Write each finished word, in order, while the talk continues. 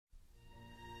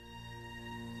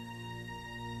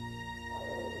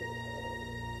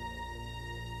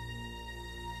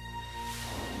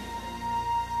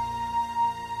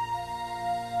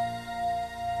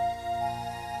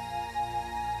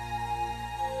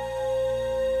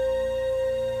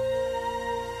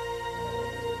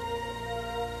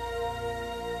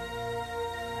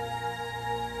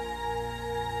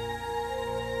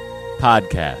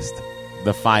Podcast,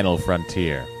 The Final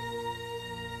Frontier.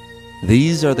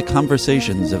 These are the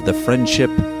conversations of the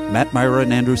friendship Matt Myra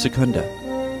and Andrew Secunda.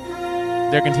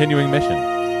 Their continuing mission.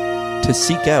 To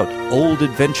seek out old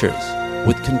adventures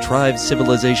with contrived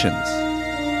civilizations.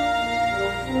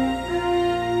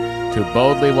 To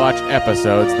boldly watch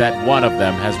episodes that one of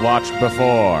them has watched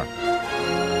before.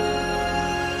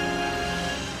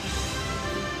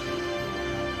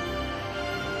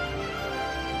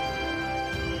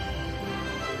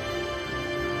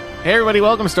 Hey everybody,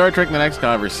 welcome to Star Trek The Next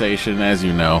Conversation. As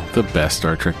you know, the best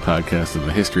Star Trek podcast in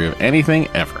the history of anything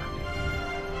ever.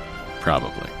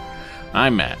 Probably.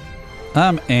 I'm Matt.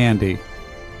 I'm Andy.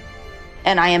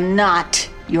 And I am not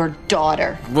your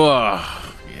daughter. Whoa,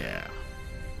 yeah.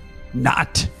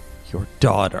 Not your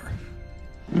daughter.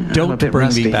 Don't bring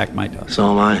rusty. Me back my daughter. So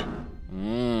am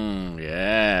I.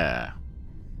 Yeah.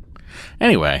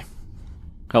 Anyway,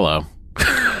 hello.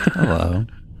 Hello.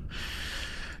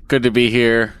 Good to be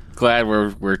here. Glad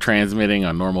we're transmitting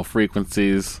on normal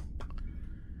frequencies.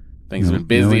 Things have been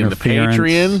busy in the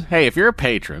Patreon. Hey, if you're a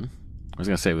patron, I was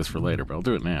going to save this for later, but I'll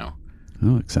do it now.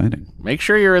 Oh, exciting. Make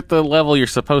sure you're at the level you're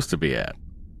supposed to be at.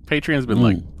 Patreon's been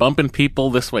like bumping people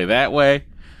this way, that way.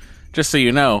 Just so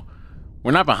you know,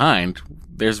 we're not behind.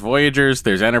 There's Voyagers,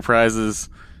 there's Enterprises.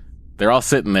 They're all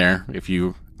sitting there. If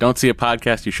you don't see a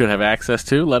podcast you should have access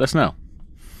to, let us know.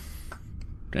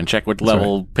 And check what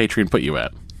level Patreon put you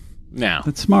at. Now,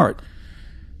 that's smart.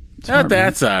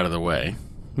 That's out of the way.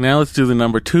 Now let's do the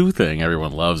number 2 thing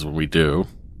everyone loves when we do,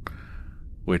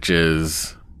 which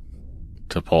is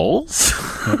to polls.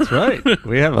 That's right.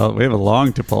 We have a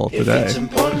long to poll today. If it's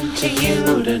important to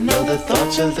you to know the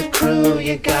thoughts of the crew,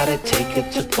 you gotta take it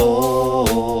to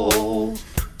poll.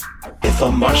 If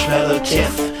a marshmallow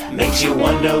tiff makes you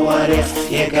wonder what if,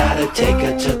 you gotta take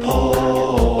it to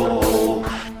poll.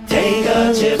 Take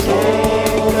a to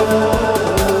poll.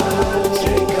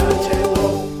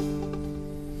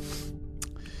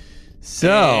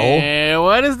 So,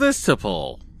 what is this to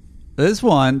poll? This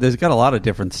one, there's got a lot of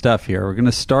different stuff here. We're going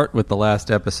to start with the last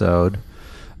episode,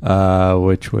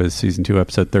 which was Season 2,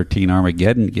 Episode 13,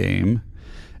 Armageddon Game,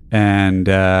 and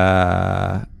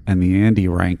the Andy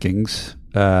rankings.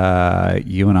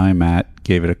 You and I, Matt,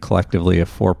 gave it collectively a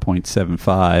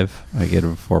 4.75. I gave it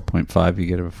a 4.5. You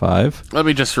gave it a 5. Let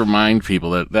me just remind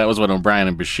people that was when O'Brien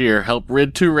and Bashir helped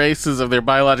rid 2 races of their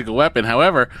biological weapon.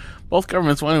 However, both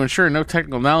governments want to ensure no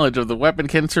technical knowledge of the weapon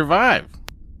can survive.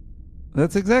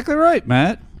 That's exactly right,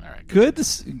 Matt. All right,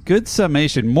 good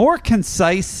summation. More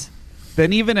concise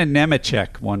than even a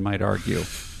Nemechek, one might argue.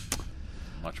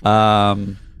 Much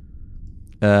more.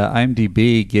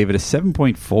 IMDb gave it a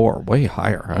 7.4, way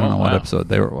higher. I don't know what episode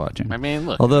they were watching. I mean,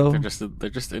 look, although they're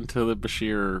just into the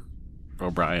Bashir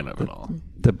O'Brien of it all.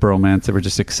 The bromance. They were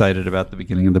just excited about the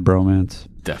beginning of the bromance.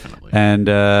 Definitely. And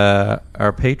our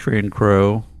Patreon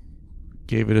crew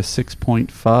gave it a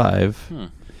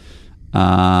 6.5.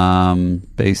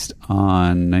 Based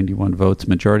on 91 votes.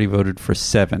 Majority voted for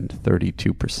 7,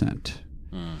 32%.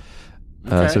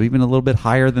 Okay. So even a little bit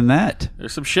higher than that.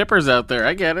 There's some shippers out there.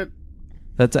 I get it.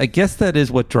 I guess that is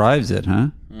what drives it, huh?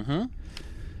 Mm-hmm.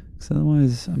 So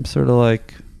otherwise, I'm sort of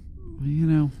like,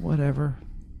 whatever.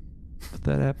 Put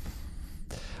that up.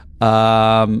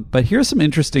 But here's some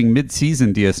interesting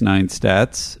mid-season DS9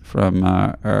 stats from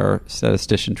our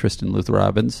statistician, Tristan Luth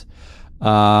Robbins.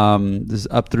 This is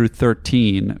up through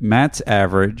 13. Matt's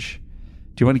average.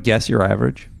 Do you want to guess your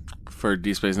average? For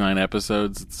D Space 9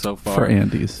 episodes so far? For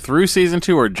Andy's. Through Season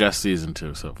 2 or just Season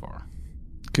 2 so far?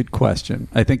 Good question.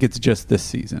 I think it's just this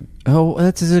season. Oh,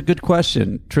 that's a good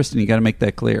question. Tristan, you got to make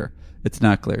that clear. It's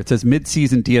not clear. It says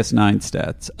mid-season DS9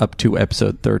 stats up to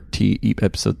episode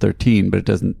 13, but it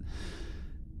doesn't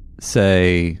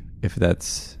say if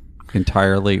that's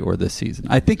entirely or this season.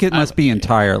 I think it must be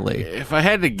entirely. If I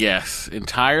had to guess,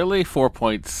 entirely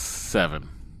 4.7.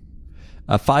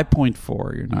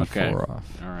 5.4. You're not far off.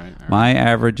 All right. My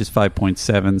average is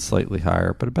 5.7, slightly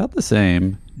higher, but about the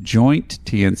same. Joint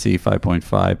TNC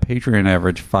 5.5, Patreon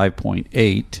average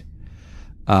 5.8,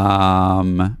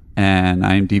 and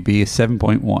IMDb is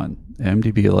 7.1.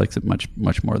 IMDb likes it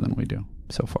much more than we do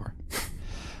so far.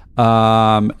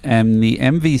 And the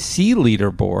MVC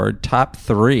leaderboard, top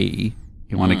 3,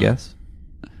 you want to guess?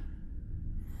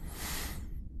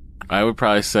 I would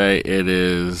probably say it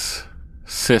is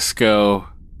Cisco,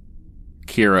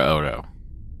 Kira Odo.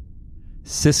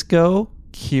 Cisco,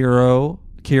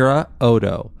 Kira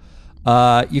Odo.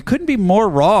 You couldn't be more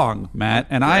wrong, Matt,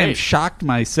 and I am shocked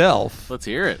myself. Let's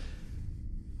hear it.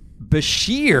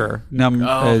 Bashir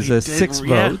is 6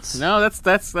 votes. No,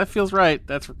 that feels right.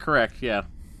 That's correct. Yeah.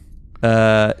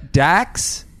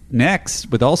 Dax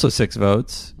next with also 6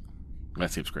 votes.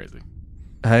 That seems crazy.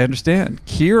 I understand.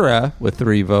 Kira with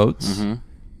 3 votes.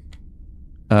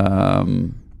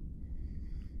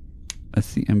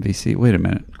 That's the MVC. Wait a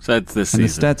minute. So that's this and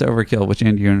season. And the stats overkill, which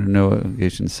Andy under no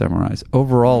obligation to summarize.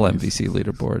 Overall MVC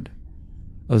leaderboard.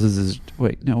 Oh, this is...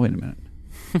 Wait a minute.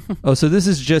 So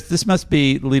this must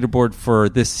be leaderboard for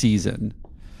this season.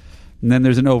 And then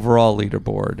there's an overall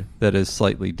leaderboard that is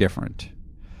slightly different.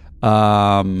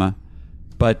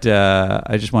 But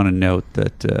I just want to note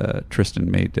that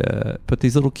Tristan put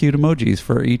these little cute emojis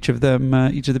for each of them,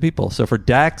 each of the people. So for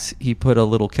Dax, he put a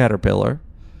little caterpillar.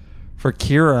 For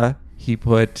Kira, he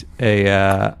put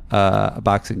a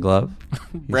boxing glove.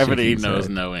 Brevity knows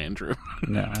no Andrew.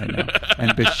 No, I know.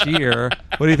 And Bashir,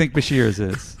 what do you think Bashir's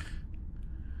is?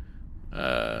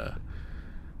 A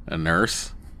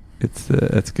nurse. That's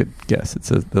a good guess. It's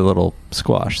the little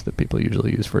squash that people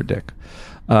usually use for a dick.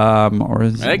 Or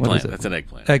is eggplant? That's an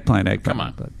eggplant. Eggplant. Come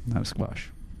on, but not a squash.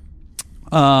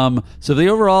 So the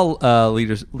overall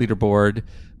leaderboard,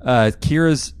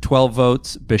 Kira's 12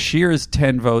 votes, Bashir's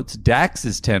 10 votes,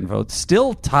 Dax's 10 votes,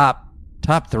 still top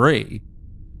 3.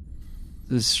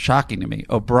 This is shocking to me.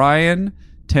 O'Brien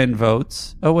 10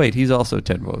 votes. Oh wait, he's also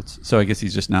 10 votes. So I guess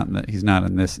he's just he's not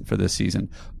in this for this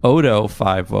season. Odo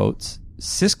 5 votes.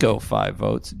 Cisco 5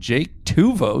 votes, Jake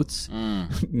 2 votes,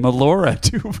 Melora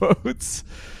 2 votes,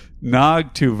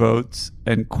 Nog 2 votes,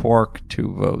 and Quark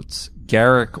 2 votes.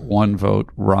 Garrick 1 vote,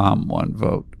 Rom 1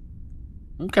 vote.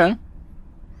 Okay,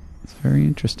 it's very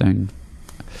interesting.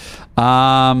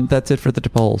 That's it for the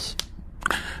polls.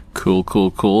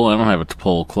 Cool. I don't have a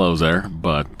poll closer,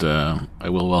 but I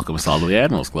will welcome us all to the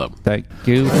Admirals Club. Thank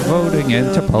you for voting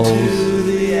into polls. To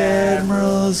the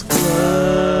Admirals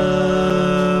Club.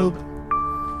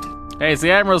 Hey, it's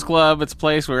the Admirals Club. It's a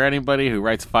place where anybody who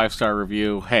writes a 5-star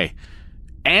review,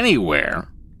 anywhere,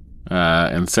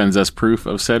 and sends us proof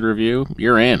of said review,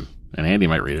 you're in. And Andy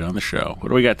might read it on the show. What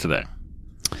do we got today?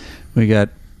 We got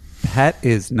Pat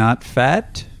is not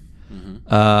fat,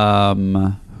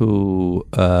 who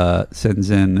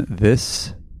sends in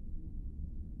this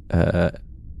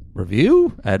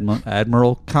review,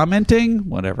 Admiral commenting,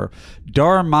 whatever.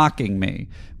 Dar mocking me.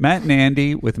 Matt and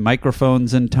Andy with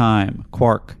microphones and time.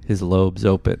 Quark, his lobes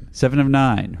open. 7 of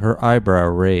 9, her eyebrow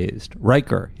raised.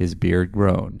 Riker, his beard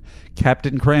grown.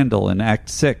 Captain Crandall in Act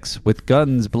 6 with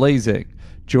guns blazing.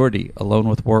 Geordi, alone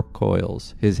with warp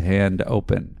coils, his hand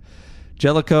open.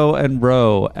 Jellicoe and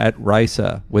Roe at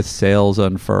Risa with sails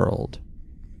unfurled.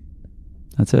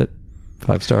 That's it.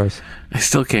 5 stars. I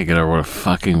still can't get over what a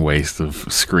fucking waste of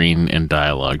screen and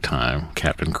dialogue time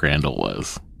Captain Crandall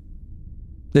was.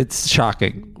 It's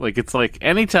shocking. It's like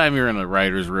anytime you're in a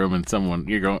writer's room and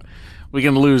you're going, we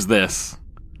can lose this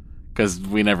because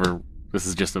we're never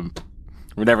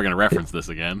going to reference this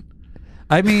again.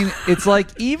 I mean, it's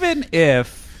like, even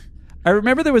if, I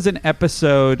remember there was an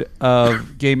episode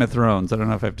of Game of Thrones, I don't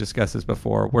know if I've discussed this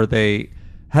before, where they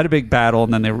had a big battle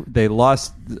and then they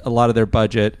lost a lot of their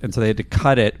budget, and so they had to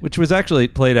cut it, which was actually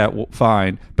played out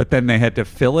fine, but then they had to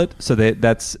fill it. So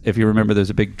that's, if you remember, there's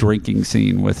a big drinking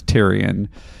scene with Tyrion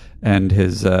and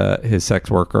his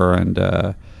sex worker and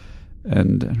I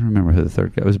don't remember who the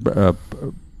third guy was.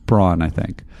 Braun, I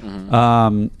think.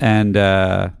 And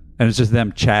it's just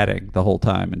them chatting the whole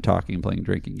time and talking and playing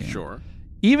drinking games. Sure.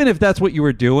 Even if that's what you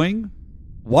were doing,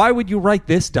 why would you write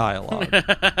this dialogue?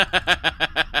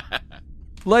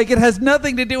 It has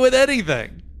nothing to do with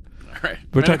anything. All right.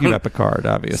 We're talking about Picard,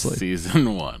 obviously.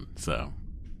 Season 1, so,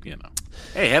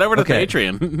 Hey, head over to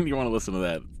Patreon. You want to listen to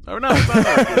that. Oh, no, it's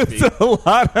not. It's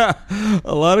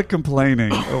a lot of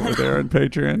complaining over there on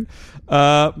Patreon.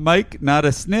 Mike, not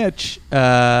a snitch,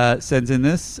 sends in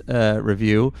this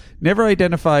review. Never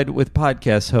identified with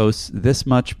podcast hosts this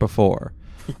much before.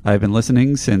 I've been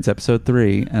listening since episode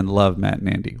 3 and love Matt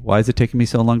and Andy. Why is it taking me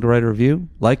so long to write a review?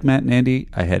 Like Matt and Andy,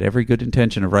 I had every good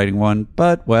intention of writing one,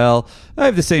 but, I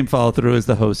have the same follow-through as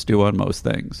the hosts do on most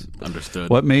things. Understood.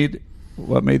 What made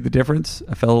the difference?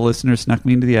 A fellow listener snuck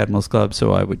me into the Admirals Club,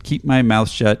 so I would keep my mouth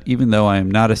shut, even though I am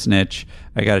not a snitch.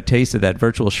 I got a taste of that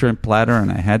virtual shrimp platter,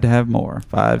 and I had to have more.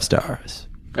 5 stars.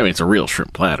 I mean, it's a real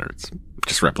shrimp platter. It's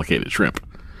just replicated shrimp.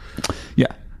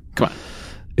 Yeah. Come on.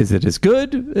 Is it as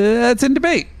good? That's in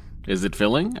debate. Is it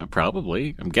filling?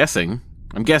 Probably. I'm guessing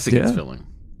it's filling.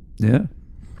 Yeah.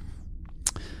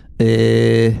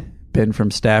 Ben from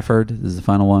Stafford, this is the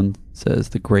final one, says,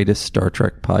 the greatest Star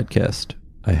Trek podcast.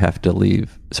 I have to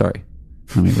leave. Sorry.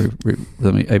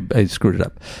 I screwed it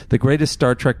up. The greatest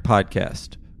Star Trek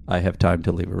podcast I have time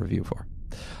to leave a review for.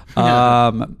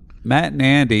 Matt and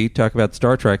Andy talk about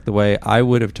Star Trek the way I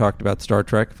would have talked about Star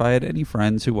Trek if I had any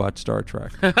friends who watch Star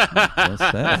Trek. Well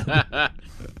said.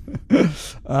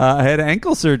 I had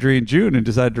ankle surgery in June and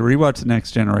decided to rewatch The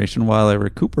Next Generation while I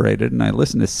recuperated, and I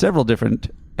listened to several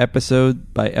different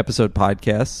episode-by-episode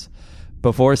podcasts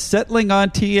before settling on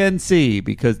TNC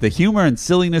because the humor and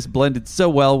silliness blended so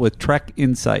well with Trek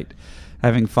insight.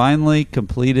 Having finally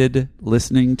completed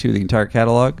listening to the entire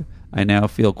catalog, I now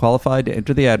feel qualified to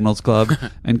enter the Admirals Club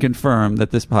and confirm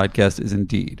that this podcast is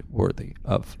indeed worthy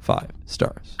of 5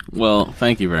 stars. Well,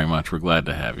 thank you very much. We're glad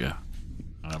to have you.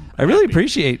 I really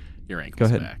appreciate your ankle's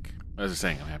Go ahead. back. I was just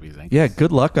saying, I'm happy his ankle's Yeah,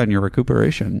 good luck on your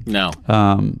recuperation. No,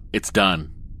 it's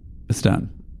done. It's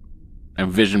done.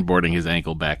 I'm vision boarding his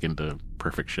ankle back into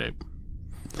perfect shape.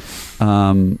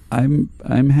 I'm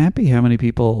happy how many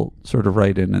people sort of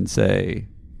write in and say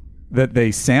that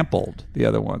they sampled the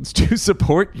other ones to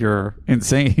support your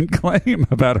insane claim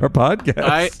about our podcast.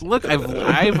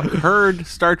 I've heard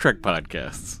Star Trek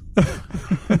podcasts.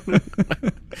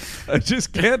 I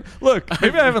just can't look.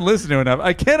 Maybe I haven't listened to enough.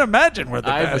 I can't imagine we're the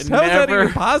best. How is that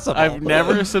even possible? I've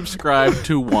never subscribed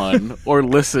to one or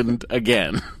listened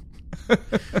again.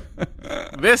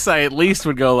 This I at least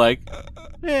would go like, all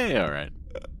right.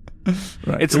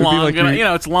 Right. It's long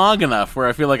enough. It's long enough where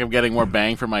I feel like I'm getting more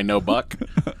bang for my no buck.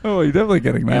 Oh, you're definitely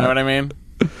getting that. You know what I mean?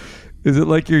 Is it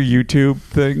like your YouTube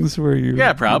things where you?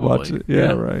 Yeah, probably. Watch it?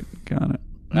 Yeah, right. Got it.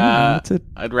 That's it.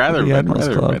 I'd rather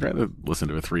listen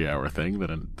to a 3-hour thing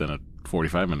than a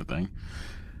 45-minute thing.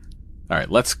 All right,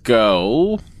 let's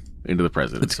go into the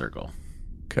President's Circle.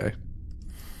 Okay.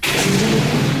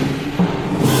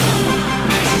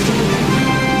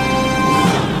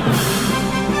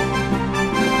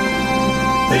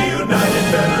 The United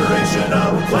Federation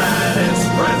of Planets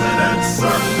President's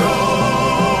Circle.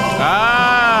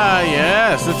 Ah,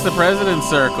 yes, it's the President's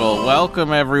Circle.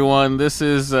 Welcome, everyone. This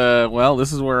is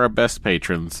where our best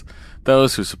patrons,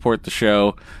 those who support the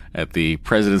show at the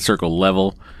President's Circle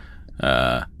level,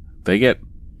 they get,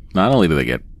 not only do they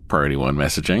get Priority 1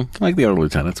 messaging, like the other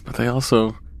lieutenants, but they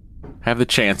also have the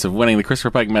chance of winning the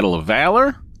Christopher Pike Medal of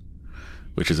Valor,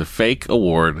 which is a fake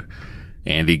award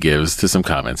Andy gives to some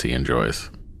comments he enjoys.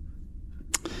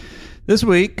 This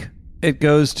week, it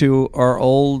goes to our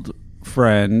old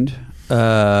friend,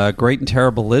 Great and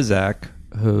Terrible Lizak,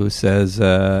 who says,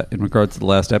 in regards to the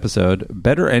last episode,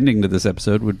 better ending to this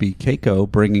episode would be Keiko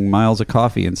bringing Miles a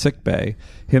coffee in sickbay,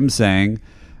 him saying,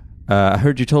 I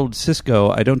heard you told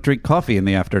Cisco I don't drink coffee in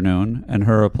the afternoon, and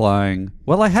her replying,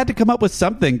 well, I had to come up with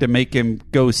something to make him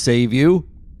go save you.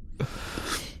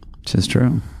 Which is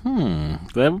true.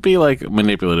 That would be like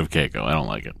manipulative Keiko. I don't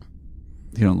like it.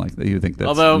 You don't like that? You think that's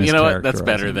Although, you know what? That's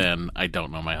better than I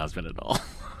don't know my husband at all.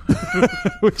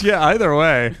 Which, yeah, either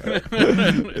way.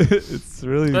 It's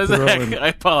really throwing, I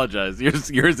apologize.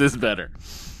 Yours is better.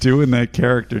 Doing that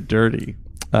character dirty.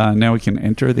 Now we can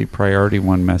enter the Priority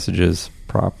 1 messages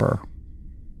proper.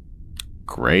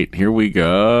 Great. Here we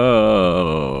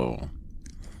go.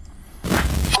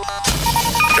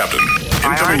 Captain,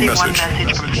 Priority incoming 1 message.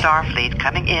 message from Starfleet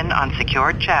coming in on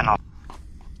secured channel.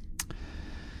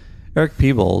 Eric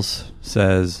Peebles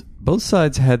says, both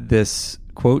sides had this,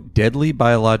 quote, deadly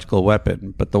biological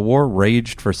weapon, but the war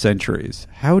raged for centuries.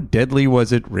 How deadly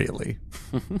was it really?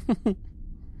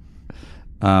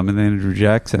 And then Andrew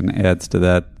Jackson adds to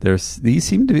that, these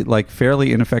seem to be like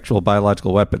fairly ineffectual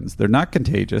biological weapons. They're not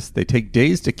contagious. They take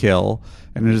days to kill,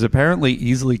 and it is apparently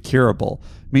easily curable.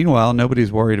 Meanwhile,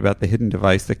 nobody's worried about the hidden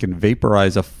device that can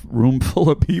vaporize a room full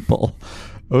of people.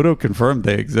 Odo confirmed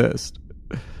they exist.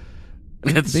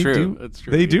 It's true.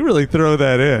 They do really throw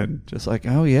that in. Just like,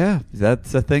 oh, yeah,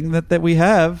 that's a thing that we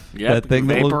have. Yeah, that thing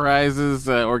vaporizes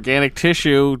organic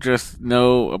tissue,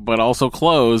 but also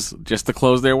clothes, just the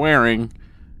clothes they're wearing,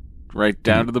 right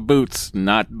down to the boots,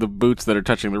 not the boots that are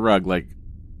touching the rug. Like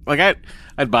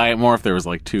I'd buy it more if there was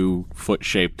like 2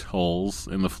 foot-shaped holes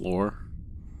in the floor.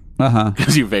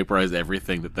 Because you vaporize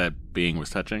everything that being was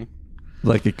touching.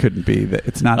 Like it couldn't be that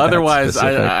it's not. Otherwise,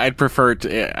 that I'd prefer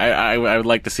to. I would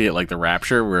like to see it like the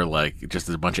Rapture, where like just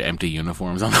a bunch of empty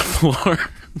uniforms on the floor.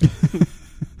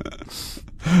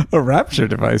 A Rapture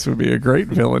device would be a great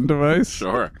villain device.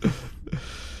 Sure.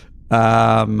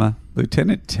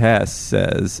 Lieutenant Tess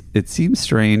says it seems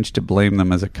strange to blame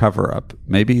them as a cover-up.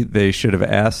 Maybe they should have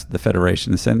asked the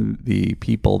Federation to send the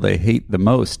people they hate the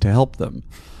most to help them.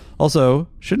 Also,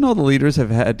 shouldn't all the leaders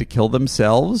have had to kill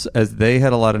themselves, as they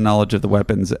had a lot of knowledge of the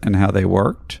weapons and how they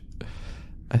worked?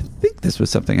 I think this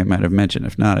was something I might have mentioned.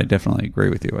 If not, I definitely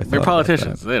agree with you. They're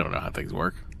politicians. They don't know how things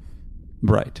work.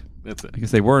 Right. That's it.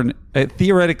 Because they weren't...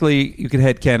 theoretically, you could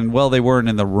headcanon, well, they weren't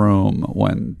in the room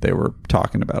when they were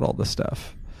talking about all this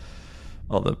stuff.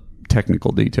 all the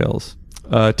technical details.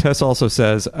 Tess also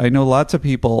says, I know lots of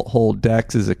people hold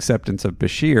Dax's acceptance of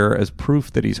Bashir as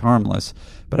proof that he's harmless,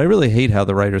 but I really hate how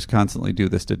the writers constantly do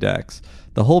this to Dax.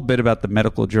 The whole bit about the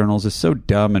medical journals is so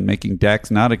dumb, and making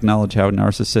Dax not acknowledge how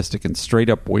narcissistic and straight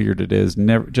up weird it is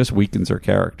just weakens her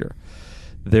character.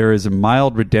 There is a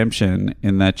mild redemption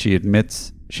in that she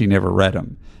admits she never read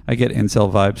him. I get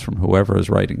incel vibes from whoever is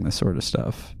writing this sort of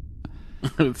stuff.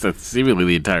 It's seemingly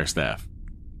the entire staff.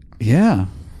 Yeah.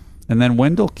 And then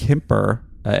Wendell Kimper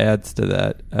adds to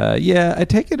that. I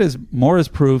take it as more as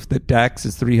proof that Dax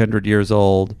is 300 years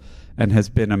old and has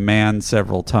been a man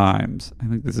several times. I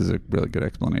think this is a really good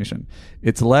explanation.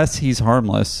 It's less he's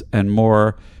harmless and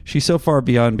more she's so far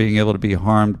beyond being able to be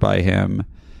harmed by him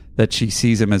that she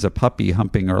sees him as a puppy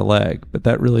humping her leg. But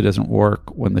that really doesn't work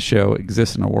when the show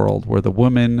exists in a world where the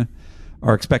women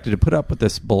are expected to put up with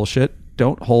this bullshit,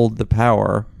 don't hold the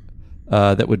power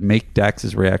that would make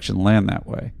Dax's reaction land that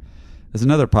way. As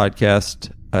another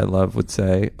podcast I love would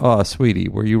say, "Oh, sweetie,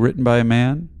 were you written by a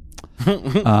man?" I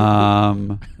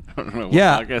don't know what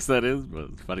podcast that is, but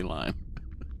it's a funny line.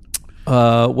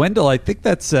 Wendell, I think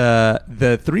that's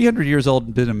the 300 years old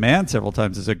and been a man several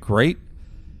times is a great...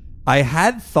 I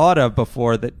had thought of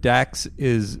before that Dax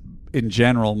is, in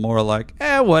general, more like,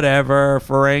 whatever,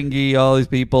 Ferengi, all these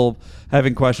people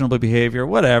having questionable behavior,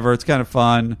 whatever, it's kind of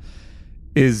fun,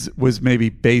 was maybe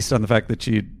based on the fact that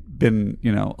she'd been,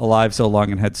 alive so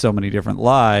long and had so many different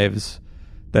lives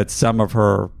that some of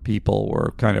her people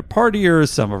were kind of partiers,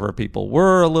 some of her people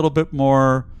were a little bit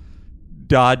more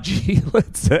dodgy,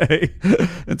 let's say.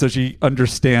 And so she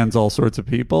understands all sorts of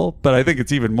people. But I think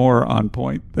it's even more on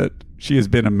point that she has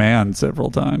been a man several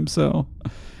times. So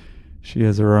she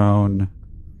has her own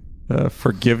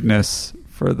forgiveness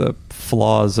for the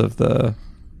flaws of that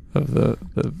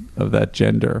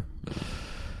gender.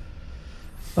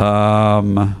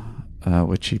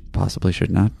 Which she possibly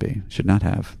should not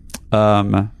have.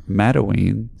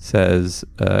 Madaween says,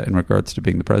 in regards to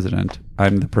being the president,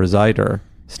 I'm the presider,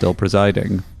 still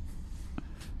presiding.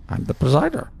 I'm the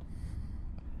presider.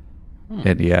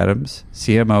 Andy Adams,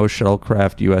 CMO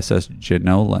Shuttlecraft USS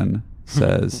Jenolan,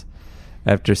 says,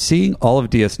 after seeing all of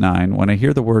DS9, when I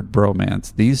hear the word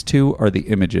bromance, these two are the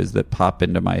images that pop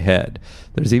into my head.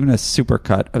 There's even a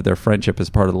supercut of their friendship as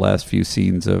part of the last few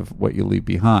scenes of What You Leave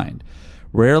Behind.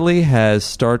 Rarely has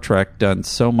Star Trek done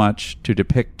so much to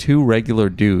depict two regular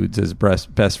dudes as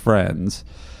best friends,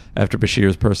 after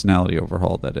Bashir's personality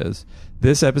overhaul, that is.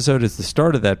 This episode is the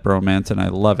start of that bromance, and I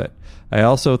love it. I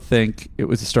also think it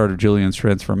was the start of Julian's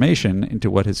transformation into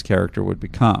what his character would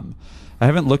become. I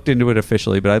haven't looked into it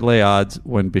officially, but I'd lay odds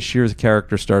when Bashir's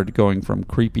character started going from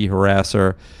creepy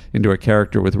harasser into a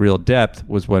character with real depth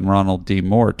was when Ronald D.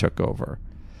 Moore took over.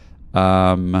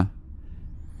 Matt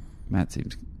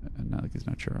seems... like he's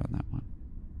not sure on that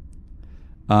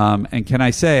one. And can I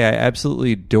say I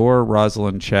absolutely adore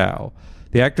Rosalind Chow.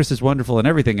 The actress is wonderful in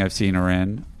everything I've seen her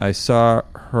in. I first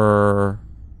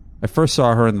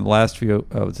saw her in the last few...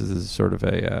 Oh, this is sort of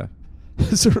a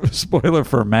spoiler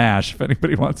for MASH, if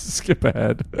anybody wants to skip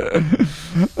ahead.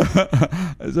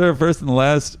 I saw her first in the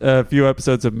last few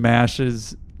episodes of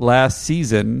MASH's last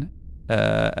season,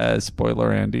 as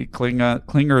spoiler, Andy,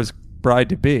 Klinger's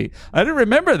bride-to-be. I didn't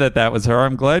remember that was her.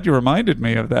 I'm glad you reminded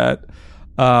me of that.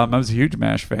 I was a huge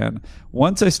MASH fan.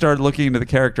 Once I started looking into the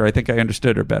character, I think I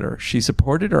understood her better. She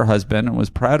supported her husband and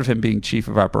was proud of him being chief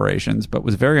of operations, but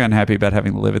was very unhappy about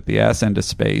having to live at the ass end of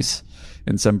space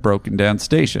in some broken-down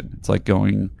station. It's like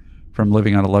going from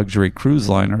living on a luxury cruise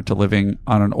liner to living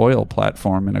on an oil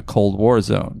platform in a Cold War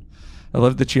zone. I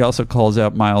love that she also calls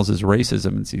out Miles'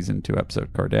 racism in Season 2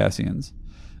 episode Cardassians.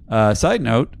 Side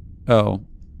note,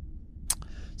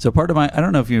 so part of my... I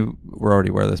don't know if you were already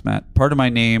aware of this, Matt. Part of my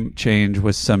name change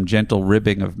was some gentle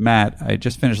ribbing of Matt. I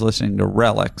just finished listening to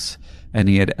Relics, and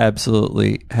he had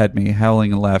absolutely had me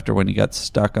howling in laughter when he got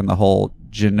stuck on the whole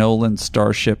Jenolan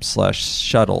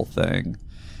Starship/shuttle thing.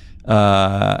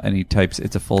 And he types,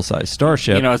 it's a full-size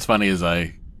starship. You know what's funny is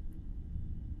I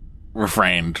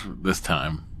refrained this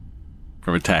time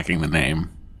from attacking the name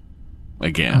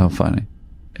again. Oh, funny.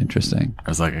 Interesting.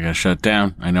 I was like, I gotta shut it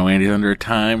down. I know Andy's under a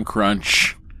time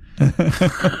crunch.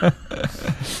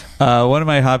 One of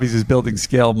my hobbies is building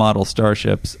scale model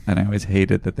starships, and I always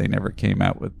hated that they never came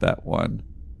out with that one.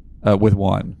 With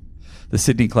one. The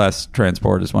Sydney class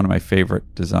transport is one of my favorite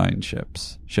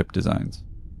ship designs.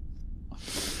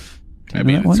 I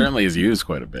mean, it certainly is used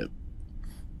quite a bit.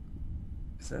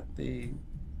 Is that the...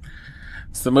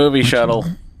 It's the movie shuttle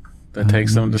that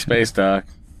takes them to space dock.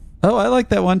 Oh, I like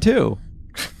that one too.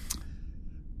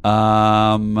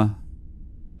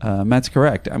 Matt's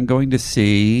correct. I'm going to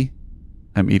see...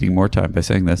 I'm eating more time by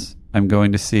saying this. I'm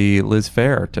going to see Liz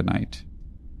Phair tonight.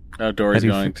 Oh, Dory's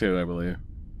going too, I believe.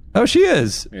 Oh, she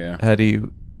is? Yeah. How do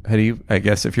you, I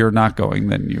guess if you're not going,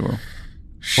 then you will.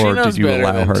 She or knows did you better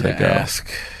allow than her to to go?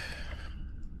 ask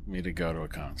me to go to a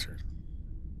concert.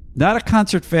 Not a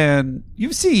concert fan.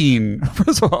 You've seen,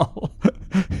 first of all,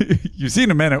 you've seen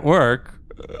a Man at Work.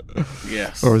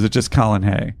 Yes. Or was it just Colin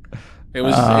Hay? It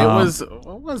was,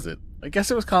 what was it? I guess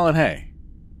it was Colin Hay.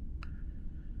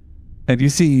 And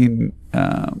you've seen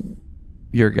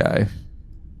your guy.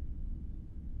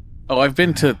 Oh, I've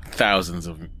been to thousands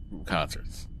of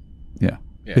concerts. Yeah.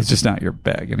 It's just not your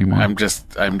bag anymore. I'm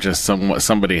just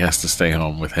somebody has to stay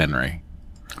home with Henry.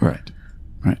 Right.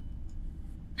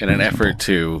 In an effort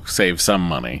to save some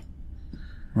money.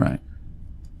 Right.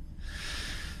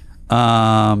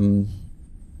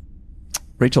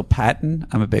 Rachel Patton.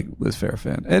 I'm a big Liz Phair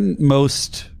fan. And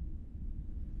most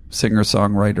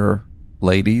singer-songwriter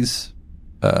ladies.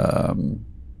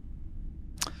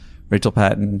 Rachel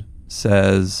Patton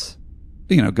says,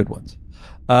 good ones.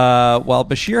 While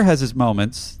Bashir has his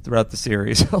moments throughout the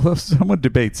series, although someone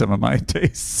debates some of my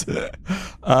tastes.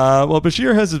 While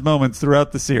Bashir has his moments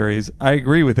throughout the series, I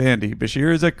agree with Andy.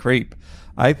 Bashir is a creep.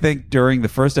 I think during the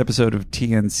first episode of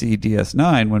TNC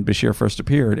DS9, when Bashir first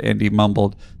appeared, Andy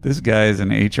mumbled, "This guy is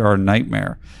an HR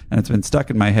nightmare." And it's been stuck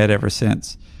in my head ever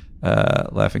since.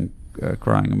 Laughing,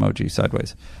 crying emoji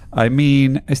sideways. I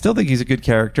mean, I still think he's a good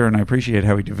character and I appreciate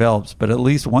how he develops, but at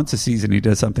least once a season he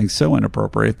does something so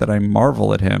inappropriate that I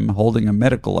marvel at him holding a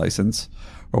medical license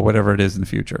or whatever it is in the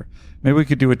future. Maybe we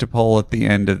could do it to poll at the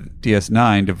end of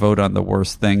DS9 to vote on the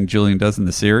worst thing Julian does in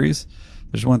the series.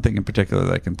 There's one thing in particular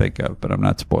that I can think of, but I'm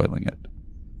not spoiling it.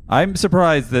 I'm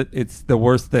surprised that it's the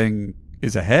worst thing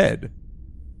is ahead.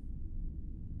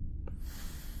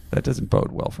 That doesn't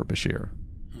bode well for Bashir.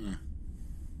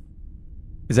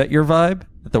 Is that your vibe?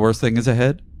 That the worst thing is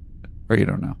ahead? Or you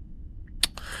don't know?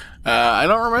 I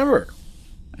don't remember.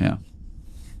 Yeah.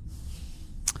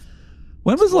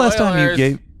 When was the last time you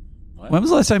gave... When was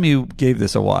the last time you gave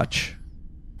this a watch?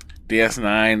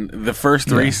 DS9, the first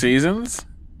three seasons?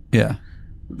 Yeah.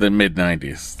 The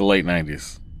mid-90s, the late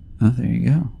 90s. Oh, there you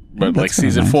go. But like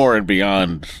season 4 and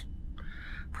beyond,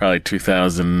 probably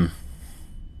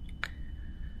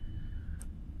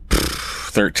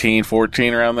 2013,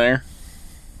 14, around there.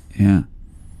 Yeah.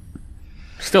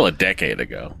 Still a decade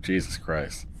ago. Jesus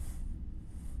Christ.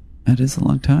 It is a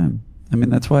long time. I mean,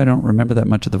 that's why I don't remember that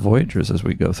much of the Voyagers as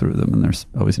we go through them, and there's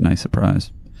always a nice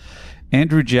surprise.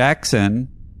 Andrew Jackson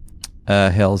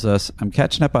hails us. I'm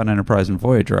catching up on Enterprise and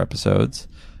Voyager episodes.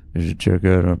 You should check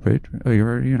out our Patreon. Oh, you're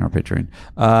already in our Patreon.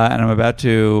 And I'm about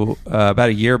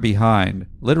a year behind.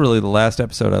 Literally the last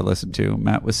episode I listened to,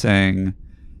 Matt was saying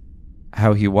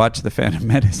how he watched The Phantom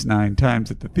Menace 9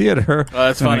 times at the theater. Oh,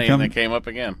 that's funny. And it came up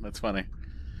again. That's funny.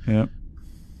 Yep.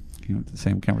 Came up the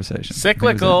same conversation.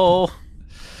 Cyclical.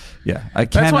 Yeah, I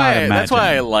cannot imagine. That's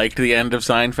why I liked the end of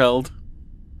Seinfeld.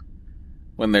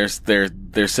 When they're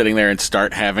sitting there and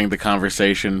start having the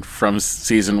conversation from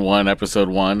season 1, episode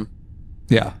 1.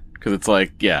 Yeah. Because it's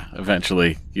like,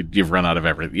 eventually you've run out of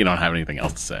everything. You don't have anything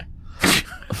else to say.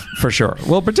 For sure.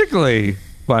 Well, particularly,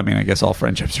 I mean, I guess all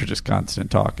friendships are just constant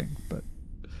talking, but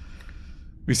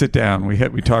we sit down, we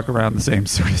talk around the same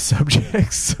sort of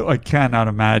subjects, so I cannot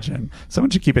imagine.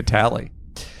 Someone should keep a tally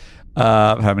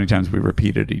of how many times we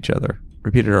repeated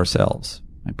ourselves.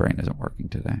 My brain isn't working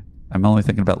today. I'm only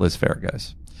thinking about Liz Phair,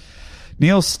 guys.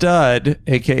 Neil Studd,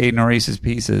 a.k.a. Norris's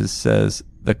Pieces, says,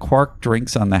 the Quark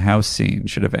drinks on the house scene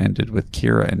should have ended with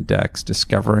Kira and Dex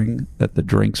discovering that the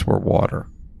drinks were water.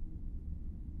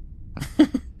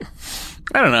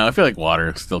 I don't know. I feel like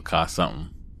water still costs something.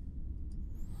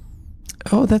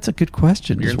 Oh, that's a good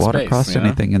question. Does water cost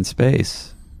anything in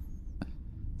space?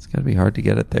 It's got to be hard to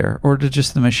get it there. Or do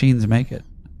just the machines make it?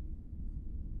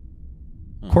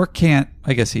 Quark can't,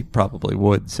 I guess he probably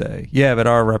would say, yeah, but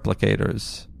our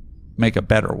replicators make a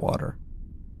better water.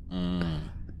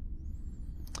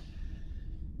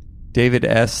 David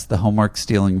S., the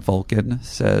homework-stealing Vulcan,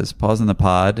 says, pause in the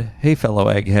pod, hey, fellow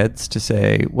eggheads, to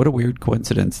say, what a weird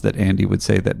coincidence that Andy would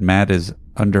say that Matt is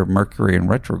under Mercury in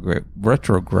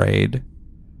retrograde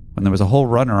when there was a whole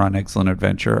runner on Excellent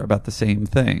Adventure about the same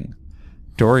thing.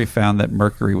 Dory found that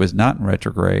Mercury was not in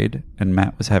retrograde, and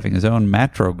Matt was having his own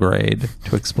matrograde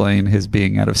to explain his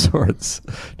being out of sorts.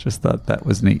 Just thought that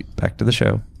was neat. Back to the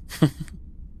show.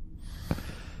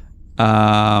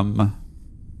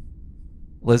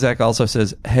 Lizak also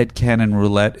says, Headcanon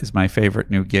Roulette is my favorite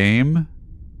new game.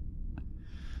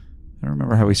 I don't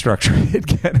remember how we structure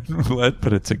Headcanon Roulette,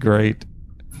 but it's great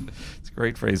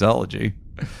phraseology.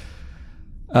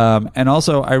 And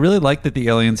also, I really like that the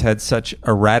aliens had such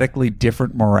a radically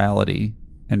different morality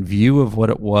and view of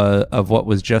what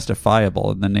was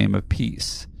justifiable in the name of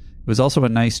peace. It was also a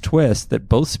nice twist that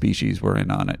both species were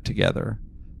in on it together.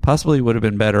 Possibly would have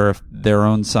been better if their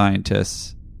own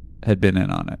scientists had been in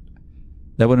on it.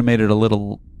 That would have made it a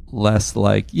little less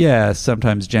like, yeah,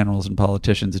 sometimes generals and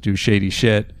politicians do shady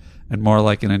shit, and more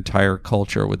like an entire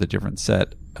culture with a different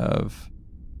set of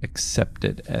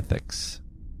accepted ethics.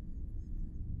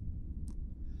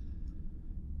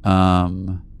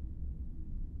 Too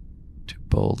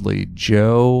boldly.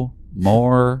 Joe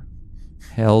Moore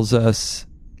hails us.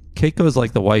 Keiko's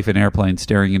like the wife in Airplane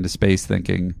staring into space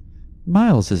thinking,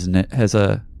 Miles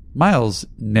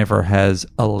never has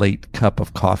a late cup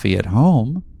of coffee at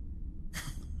home.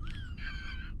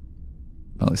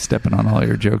 Probably stepping on all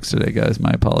your jokes today, guys.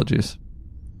 My apologies.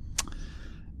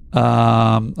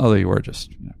 Although you were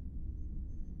just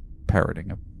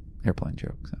parroting an Airplane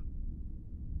joke.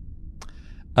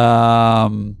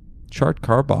 So. Chart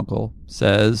Carbuncle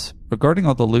says, regarding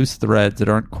all the loose threads that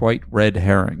aren't quite red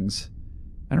herrings,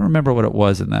 I don't remember what it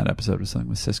was in that episode. It was something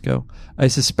with Cisco. I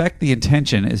suspect the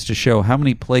intention is to show how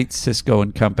many plates Cisco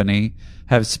and company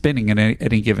have spinning at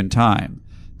any given time.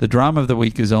 The drama of the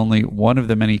week is only one of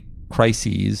the many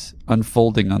crises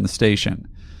unfolding on the station.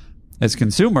 As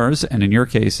consumers, and in your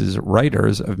case as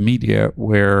writers of media,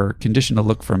 we're conditioned to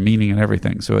look for meaning in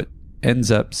everything, so it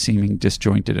ends up seeming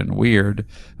disjointed and weird.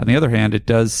 On the other hand, it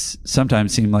does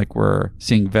sometimes seem like we're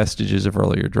seeing vestiges of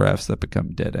earlier drafts that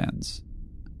become dead ends.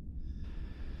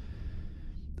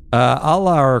 A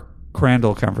la our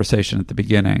Crandall conversation at the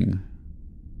beginning,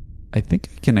 I think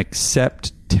I can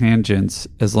accept tangents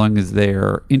as long as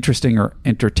they're interesting or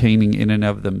entertaining in and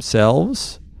of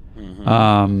themselves.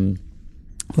 Mm-hmm.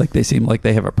 Like they seem like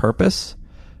they have a purpose.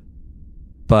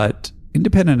 But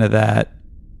independent of that,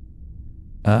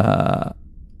 I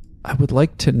would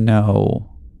like to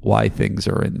know why things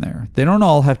are in there. They don't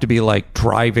all have to be like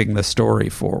driving the story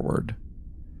forward,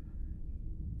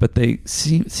 but they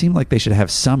seem like they should have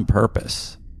some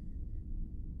purpose.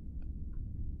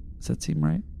 Does that seem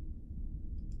right?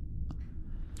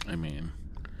 I mean,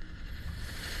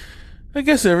 I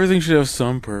guess everything should have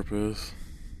some purpose.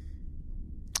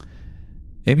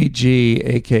 Amy G,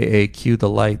 a.k.a. Cue the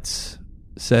Lights,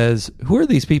 says, who are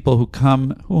these people who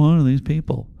come to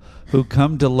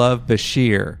love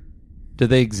Bashir? Do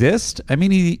they exist? I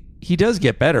mean, he does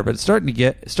get better, but it's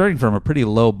starting from a pretty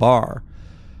low bar.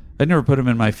 I never put him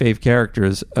in my fave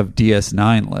characters of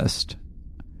DS9 list.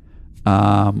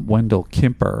 Wendell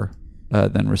Kimper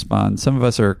then responds, some of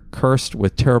us are cursed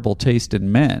with terrible taste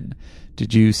in men.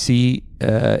 Did you see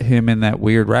him in that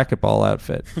weird racquetball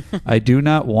outfit? I do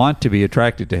not want to be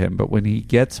attracted to him, but when he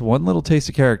gets one little taste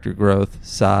of character growth,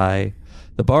 sigh.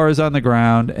 The bar is on the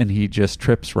ground, and he just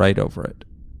trips right over it.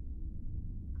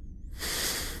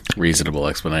 Reasonable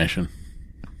explanation.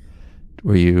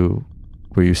 Were you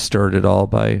stirred at all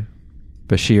by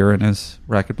Bashir in his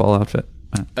racquetball outfit?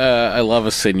 I love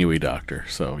a sinewy doctor,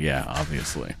 so yeah,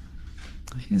 obviously.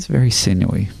 He's very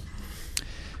sinewy.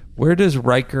 Where does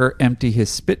Riker empty his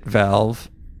spit valve?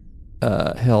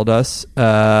 Held us.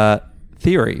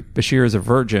 Theory. Bashir is a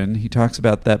virgin. He talks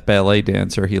about that ballet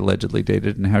dancer he allegedly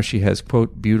dated and how she has,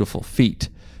 quote, beautiful feet.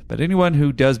 But anyone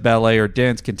who does ballet or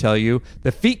dance can tell you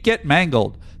the feet get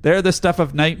mangled. They're the stuff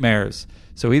of nightmares.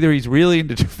 So either he's really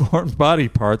into deformed body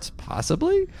parts,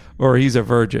 possibly, or he's a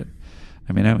virgin.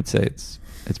 I mean, I would say it's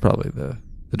probably the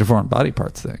deformed body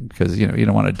parts thing, because you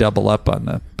don't want to double up on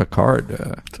the Picard.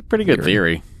 It's a pretty good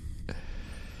theory.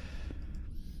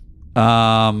 He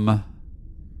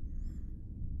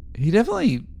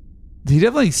definitely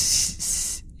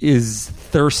is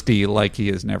thirsty like he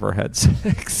has never had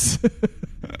sex.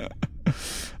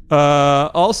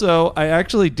 Also, I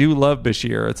actually do love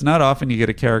Bashir. It's not often you get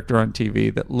a character on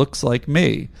TV that looks like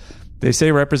me. They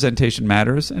say representation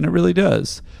matters, and it really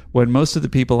does. When most of the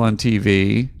people on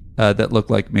TV that look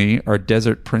like me are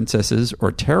desert princesses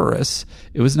or terrorists,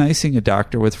 it was nice seeing a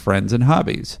doctor with friends and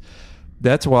hobbies.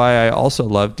 That's why I also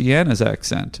love Deanna's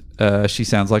accent. She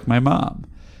sounds like my mom.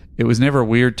 It was never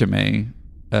weird to me.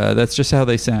 That's just how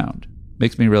they sound.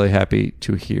 Makes me really happy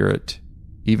to hear it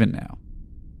even now.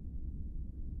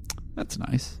 That's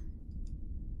nice.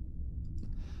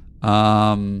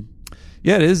 Yeah,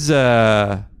 it is.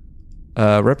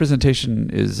 Representation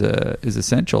is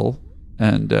essential,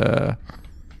 and this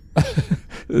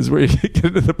is where you get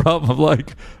into the problem of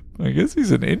like, I guess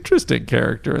he's an interesting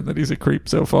character and that he's a creep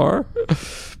so far,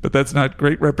 but that's not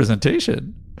great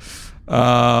representation.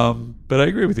 But I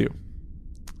agree with you.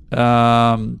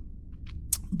 Brian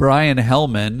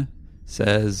Hellman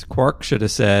says Quark should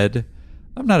have said,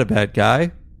 "I'm not a bad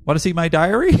guy. Want to see my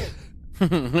diary?"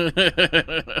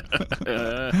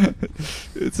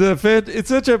 It's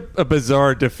such a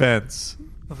bizarre defense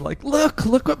of like, look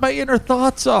what my inner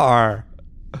thoughts are.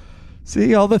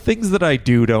 See, all the things that I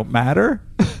do don't matter.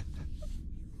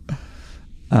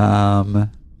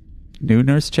 New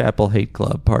Nurse Chapel Hate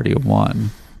Club Party of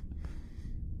One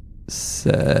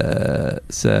says,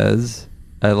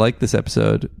 I like this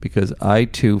episode because I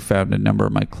too found a number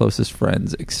of my closest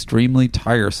friends extremely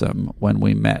tiresome when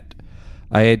we met.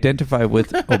 I identify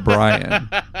with O'Brien.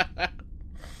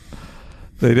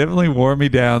 They definitely wore me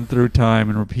down through time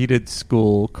and repeated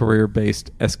school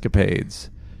career-based escapades.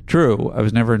 True, I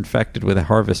was never infected with a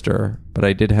harvester, but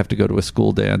I did have to go to a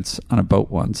school dance on a boat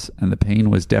once, and the pain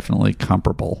was definitely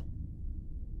comparable.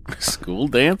 School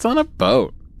dance on a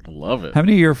boat. Love it. How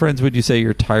many of your friends would you say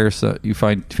you're tiresome? You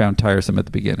found tiresome at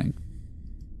the beginning?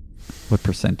 What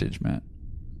percentage, Matt?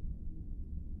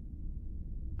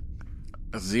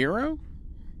 0?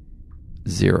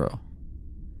 0.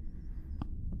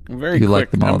 I'm very quick.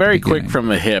 Like them all I'm at the very quick beginning. from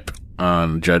the hip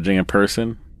on judging a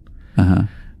person, and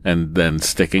then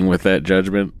sticking with that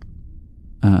judgment,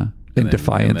 in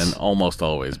defiance, and then almost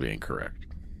always being correct.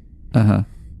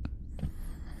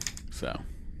 So.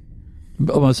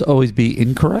 Almost always be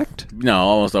incorrect? No,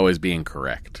 almost always being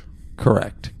correct.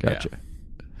 Correct. Gotcha.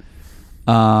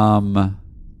 Yeah.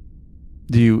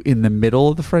 Do you, in the middle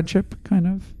of the friendship, kind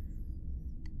of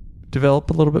develop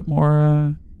a little bit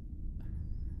more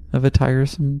of a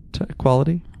tiresome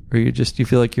quality? Or you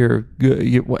feel like you're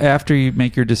good, after you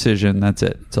make your decision, that's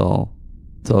it. It's all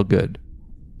good.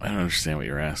 I don't understand what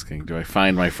you're asking. Do I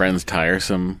find my friends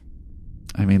tiresome?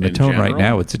 I mean, the in tone general? right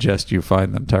now would suggest you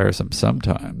find them tiresome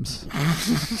sometimes.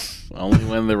 Only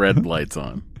when the red light's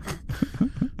on.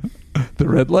 The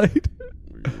red light?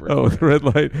 Oh, the red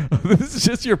light. Oh, this is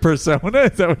just your persona?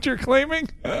 Is that what you're claiming?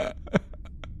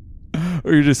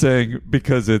 Or you're just saying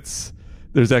because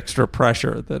there's extra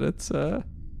pressure that it's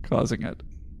causing it?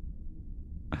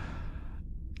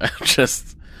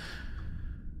 Just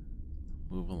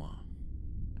move along.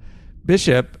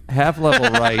 Bishop, half level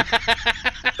right,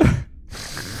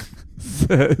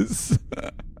 says,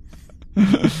 I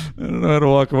don't know how to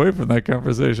walk away from that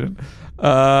conversation.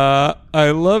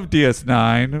 I love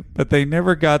DS9, but they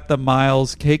never got the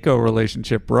Miles-Keiko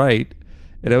relationship right.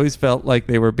 It always felt like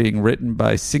they were being written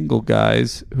by single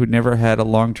guys who never had a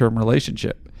long-term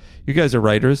relationship. You guys are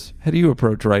writers. How do you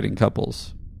approach writing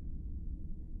couples?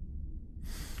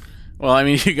 Well, I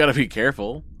mean, you got to be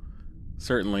careful.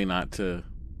 Certainly not to...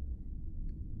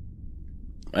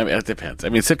 I mean, it depends. I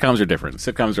mean, sitcoms are different.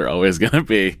 Sitcoms are always going to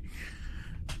be...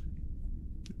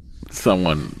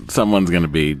 Someone's going to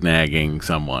be nagging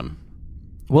someone.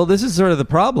 Well, this is sort of the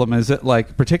problem, is that,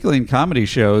 like, particularly in comedy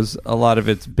shows, a lot of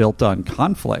it's built on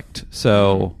conflict.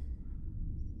 So,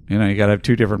 you know, you got to have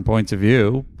two different points of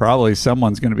view. Probably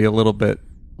someone's going to be a little bit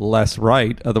less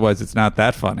right. Otherwise, it's not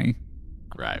that funny.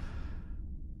 Right.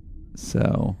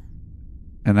 So,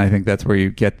 and I think that's where you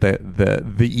get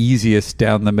the easiest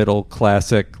down the middle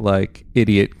classic, like,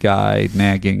 idiot guy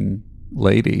nagging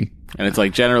lady. And it's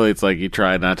like, generally, it's like you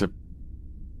try not to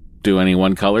do any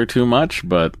one color too much,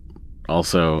 but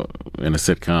also in a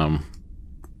sitcom,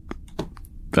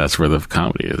 that's where the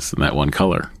comedy is, in that one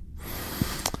color.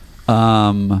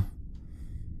 But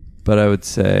I would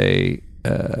say,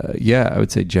 I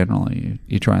would say generally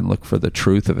you try and look for the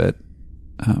truth of it.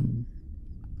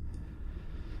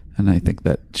 And I think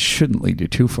that shouldn't lead you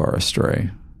too far astray.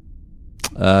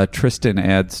 Tristan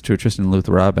Luth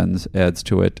Robbins adds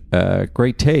to it,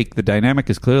 great take. The dynamic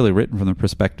is clearly written from the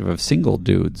perspective of single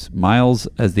dudes. Miles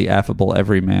as the affable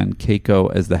everyman,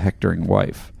 Keiko as the hectoring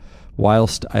wife.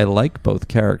 Whilst I like both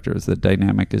characters, the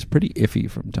dynamic is pretty iffy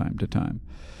from time to time.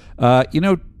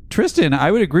 Tristan,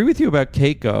 I would agree with you about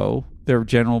Keiko, their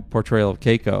general portrayal of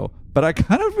Keiko, but I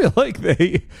kind of feel like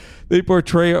they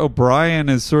portray O'Brien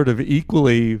as sort of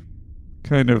equally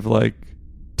kind of like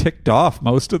ticked off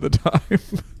most of the time.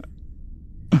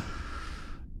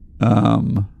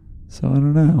 So I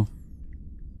don't know.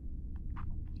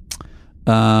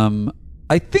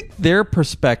 I think their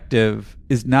perspective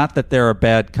is not that they're a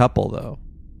bad couple, though.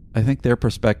 I think their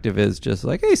perspective is just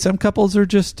like, hey, some couples are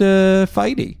just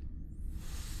fighty.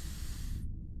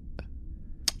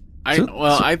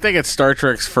 I think it's Star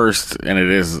Trek's first, and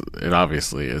it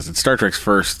obviously is. It's Star Trek's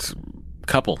first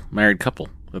married couple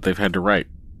that they've had to write.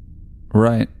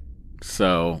 Right.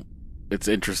 So it's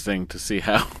interesting to see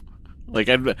how, like,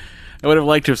 I would have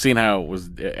liked to have seen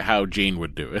how Gene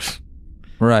would do it.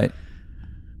 Right.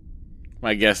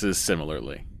 My guess is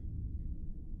similarly.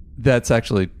 That's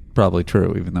actually probably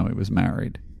true, even though he was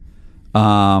married.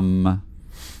 Let's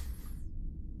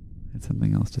had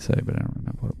something else to say, but I don't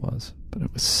remember what it was. But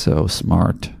it was so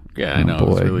smart. Yeah, I know. It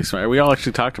was really smart. We all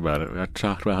actually talked about it. We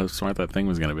talked about how smart that thing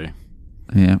was going to be.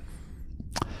 Yeah.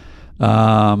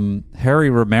 Harry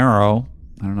Romero.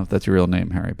 I don't know if that's your real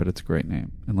name, Harry, but it's a great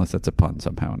name, unless that's a pun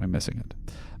somehow and I'm missing it.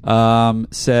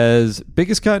 Says,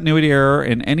 biggest continuity error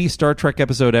in any Star Trek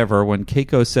episode ever when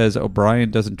Keiko says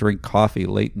O'Brien doesn't drink coffee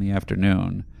late in the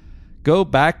afternoon. Go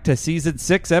back to Season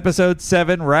 6, Episode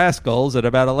 7, Rascals, at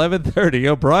about 11:30.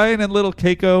 O'Brien and little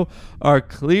Keiko are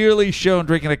clearly shown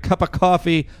drinking a cup of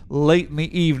coffee late in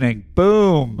the evening.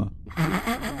 Boom.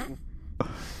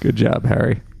 Good job,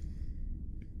 Harry.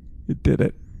 You did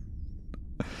it.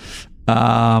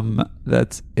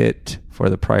 That's it for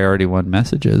the Priority 1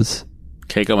 messages.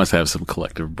 Keiko must have some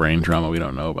collective brain trauma we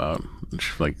don't know about.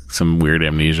 Like some weird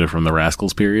amnesia from the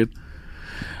Rascals period.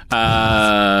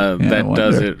 That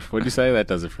does it. What'd you say? That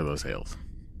does it for those hails.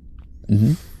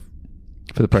 Mm-hmm.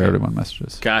 For the Priority 1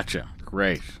 messages. Gotcha.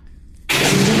 Great.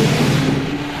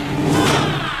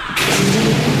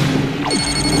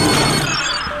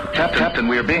 Captain,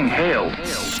 we are being hailed.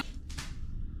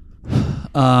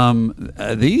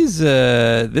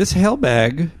 This hail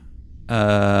bag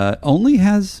only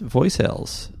has voice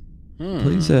hails.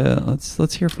 Please,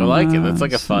 let's hear from. I like it. That's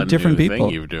like a fun different new people.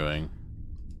 thing you're doing.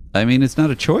 I mean, it's not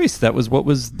a choice. That was what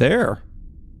was there.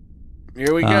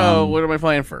 Here we go. What am I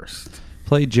playing first?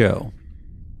 Play Joe.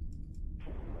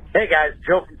 Hey guys,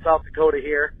 Joe from South Dakota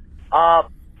here.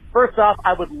 First off,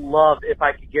 I would love if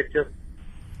I could get just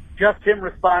him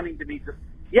responding to me. Just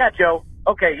yeah, Joe.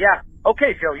 Okay, yeah.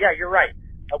 Okay, Joe. Yeah, you're right.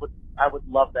 I would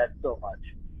love that so much.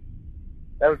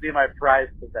 That would be my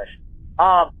prized possession.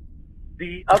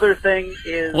 The other thing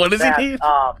is what does he need?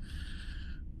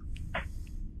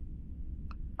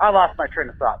 I lost my train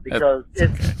of thought because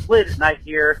it's late at night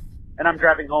here, and I'm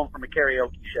driving home from a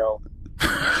karaoke show.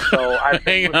 So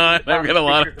hang on, I've got a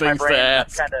lot of things to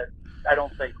ask. I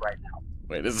don't think right now.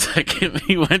 Wait a second.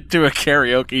 He went to a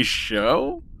karaoke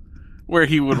show where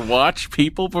he would watch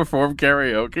people perform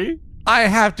karaoke? I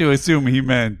have to assume he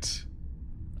meant.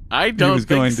 I don't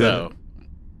think so.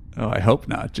 Oh, I hope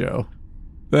not, Joe.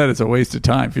 That is a waste of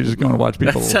time if you're just going to watch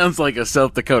people. That sounds like a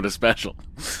South Dakota special.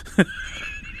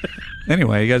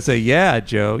 Anyway, you got to say, yeah,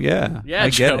 Joe, yeah. Yeah,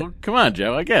 I Joe. get it. Come on,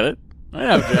 Joe. I get it. I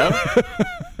know, Joe.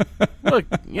 Look,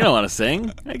 you don't want to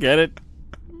sing. I get it.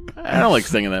 I don't like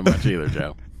singing that much either,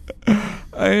 Joe.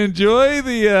 I enjoy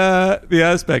the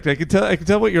aspect. I can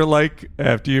tell what you're like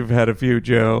after you've had a few,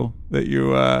 Joe. That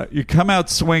you come out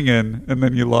swinging and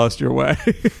then you lost your way.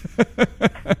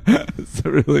 It's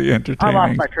really entertaining. I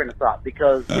lost my train of thought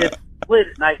because it's late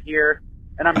at night here,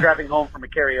 and I'm driving home from a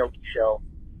karaoke show.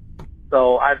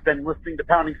 So I've been listening to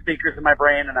pounding speakers in my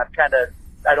brain, and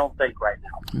I don't think right now.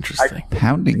 Interesting.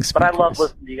 Pounding speakers. But I love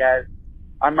listening to you guys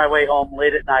on my way home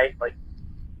late at night, like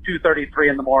 2:33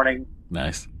 in the morning.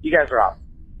 Nice. You guys are awesome.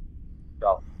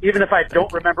 So even if I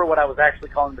don't remember what I was actually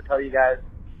calling to tell you guys,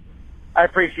 I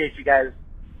appreciate you guys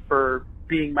for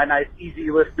being my nice,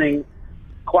 easy listening,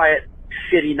 quiet,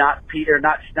 shitty, not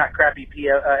crappy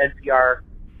NPR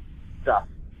stuff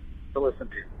to listen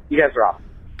to. You guys are awesome.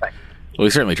 Thanks. Well, we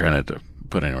certainly try not to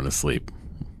put anyone to sleep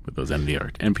with those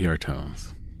NPR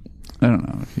tones. I don't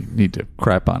know if you need to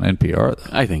crap on NPR, though.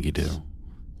 I think you do.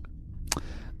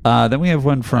 Then we have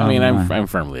one from... I mean, I'm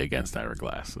firmly against Ira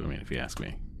Glass. I mean, if you ask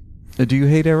me. Do you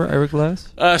hate Ira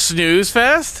Glass? Snooze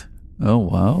fest? Oh,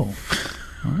 wow.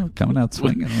 Oh, coming out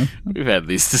swinging. We've had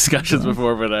these discussions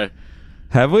before, but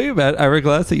have we about Ira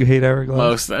Glass, that you hate Ira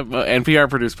Glass? Most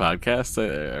NPR-produced podcasts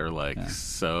are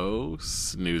so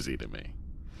snoozy to me.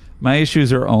 My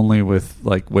issues are only with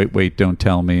Wait, Don't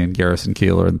Tell Me and Garrison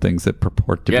Keillor and things that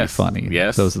purport to be funny.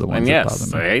 Yes, those are the ones that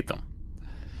bother me. I hate them.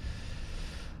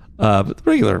 But the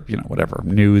regular, whatever,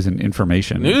 news and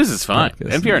information. News is fine.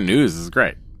 NPR News is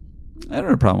great. I don't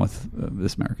have a problem with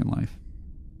This American Life.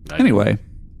 Anyway,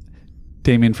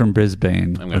 Damien from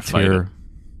Brisbane. Let's hear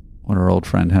what our old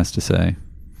friend has to say.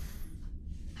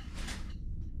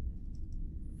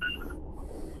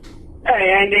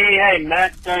 Hey Andy, hey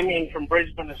Matt, Damien from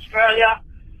Brisbane, Australia.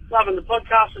 Loving the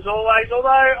podcast as always, although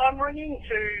I'm ringing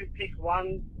to pick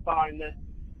one phone that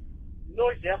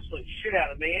annoys the absolute shit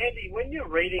out of me. Andy, when you're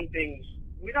reading things,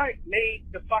 we don't need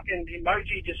the fucking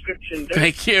emoji description, dude.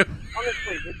 Thank you.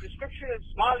 Honestly, the description of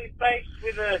smiley face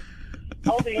with a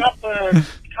holding up a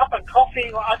cup of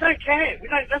coffee, I don't care.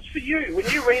 That's for you. When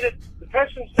you read it, the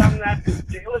person's done that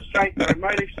to illustrate their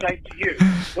emotive state to you.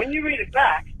 When you read it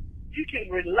back, you can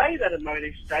relay that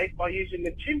emotive state by using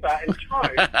the timbre and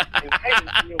tone and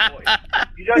cadence in your voice.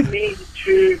 You don't need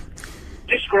to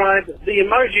describe the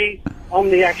emoji on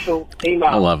the actual email.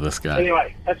 I love this guy.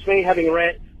 Anyway, that's me having a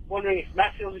rant. wondering if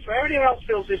Matt feels this way, or anyone else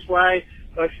feels this way,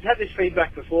 or if you've had this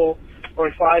feedback before, or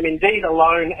if I'm indeed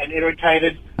alone and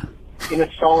irritated in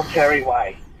a solitary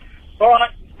way. All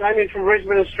right, Damien from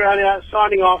Brisbane, Australia,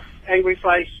 signing off, angry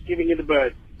face, giving you the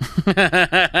bird.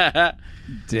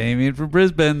 Damien from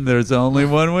Brisbane, there's only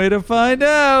one way to find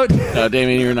out. No,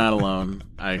 Damien, you're not alone.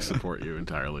 I support you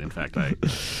entirely. In fact, I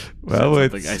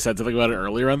said something about it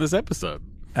earlier on this episode.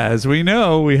 As we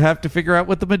know, we have to figure out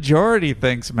what the majority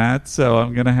thinks, Matt, so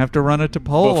I'm going to have to run it to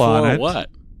poll on it. Before what?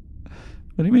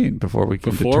 What do you mean, before we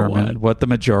can determine what the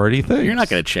majority thinks? You're not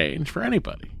going to change for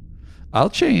anybody. I'll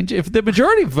change. If the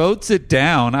majority votes it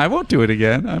down, I won't do it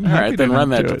again. I'm happy. All right, then run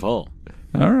that to poll.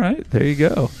 All right, there you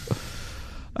go.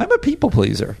 I'm a people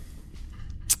pleaser.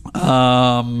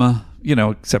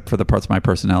 Except for the parts of my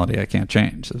personality I can't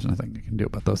change. There's nothing you can do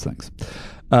about those things.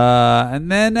 And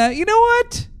then, you know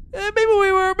what? Maybe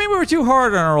we were too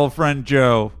hard on our old friend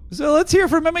Joe. So let's hear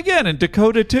from him again in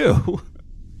Dakota too.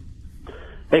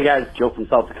 Hey guys, Joe from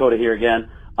South Dakota here again.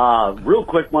 Real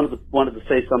quick, wanted to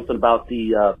say something about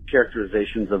the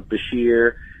characterizations of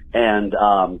Bashir and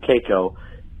Keiko.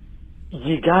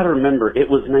 You got to remember, it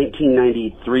was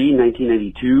 1993,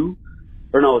 1992,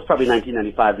 or no, it was probably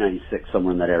 1995, 96,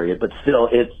 somewhere in that area. But still,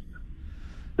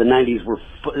 the 90s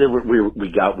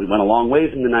we went a long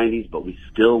ways in the 90s, but we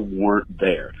still weren't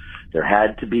there. There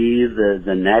had to be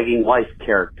the nagging wife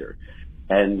character,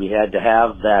 and we had to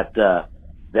have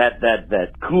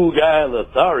that cool guy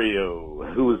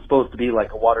Lothario, who was supposed to be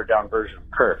like a watered down version of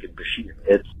Kirk and Bashir.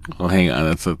 Well, hang on,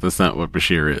 that's not what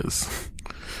Bashir is.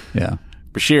 Yeah.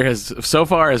 Bashir has, so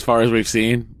far as we've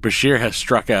seen, Bashir has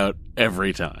struck out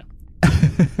every time.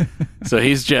 So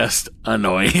he's just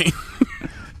annoying.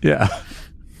 Yeah.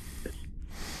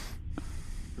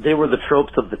 They were the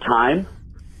tropes of the time,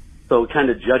 so kind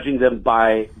of judging them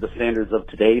by the standards of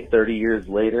today, 30 years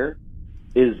later,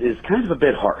 is kind of a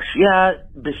bit harsh. Yeah,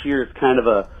 Bashir is kind of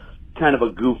a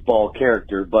goofball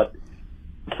character, but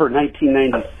for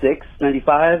 1996,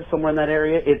 95, somewhere in that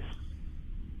area,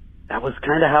 that was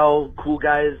kind of how cool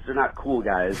guys, they're not cool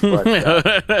guys, but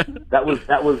that was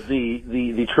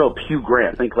the trope. Hugh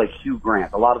Grant, think like Hugh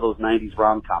Grant. A lot of those 90s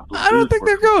rom-coms. I don't think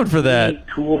they're going for that.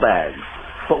 Tool bags,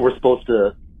 but we're supposed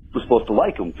to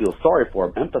like them, feel sorry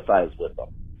for them, empathize with them.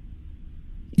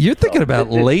 You're thinking about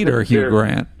later Hugh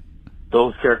Grant.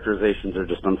 Those characterizations are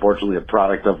just unfortunately a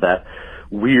product of that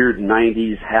weird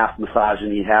 90s half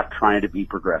misogyny, half trying to be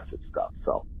progressive stuff.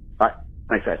 So, all right,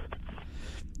 thanks guys.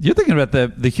 You're thinking about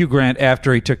the Hugh Grant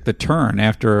after he took the turn,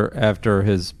 after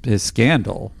his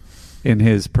scandal in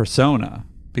his persona,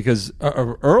 because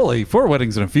early 4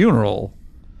 Weddings and a Funeral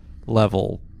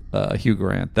level Hugh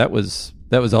Grant, that was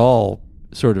all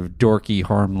sort of dorky,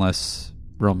 harmless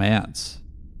romance,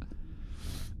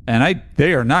 and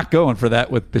they are not going for that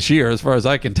with Bashir, as far as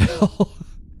I can tell.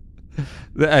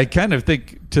 I kind of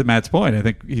think, to Matt's point, I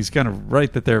think he's kind of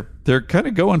right that they're kind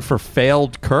of going for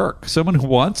failed Kirk, someone who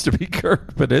wants to be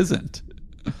Kirk but isn't.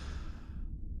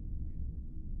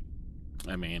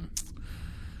 I mean,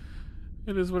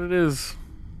 it is what it is.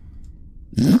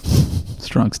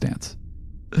 Strong stance.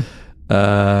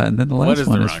 And then the last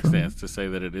one is wrong stance to say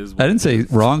that it is. I didn't say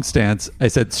wrong stance. I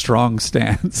said strong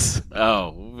stance.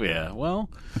 Oh yeah, well.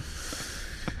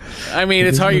 I mean,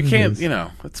 it's hard. You can't,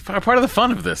 it's part of the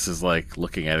fun of this is like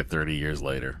looking at it 30 years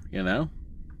later, Yeah.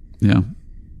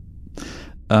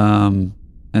 And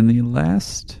the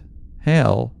last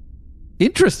hail,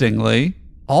 interestingly,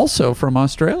 also from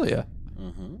Australia.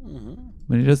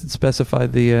 But he doesn't specify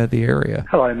the area.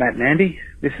 Hello, Matt and Andy.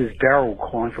 This is Daryl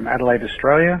calling from Adelaide,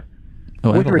 Australia.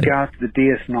 Oh, With Adelaide. regards to the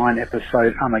DS9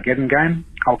 episode Armageddon game,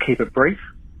 I'll keep it brief.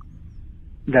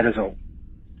 That is all.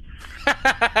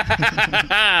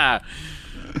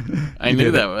 I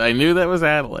knew that was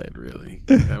Adelaide. Really,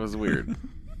 that was weird.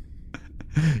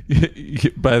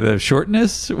 By the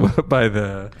shortness, by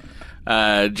the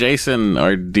Jason,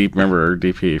 our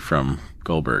DP from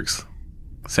Goldberg's,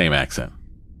 same accent.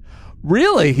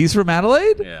 Really, he's from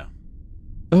Adelaide. Yeah.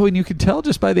 Oh, and you can tell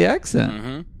just by the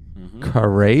accent.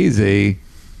 Crazy.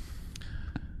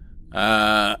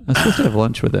 I'm supposed to have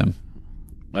lunch with him.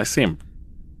 I see him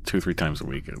 2-3 times a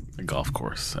week at a golf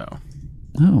course. So.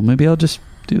 Oh, maybe I'll just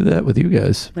do that with you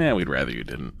guys. Yeah, we'd rather you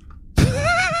didn't.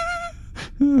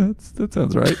 That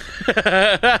sounds right.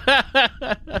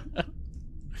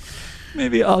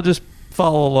 Maybe I'll just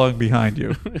follow along behind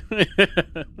you.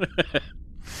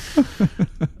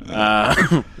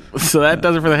 So that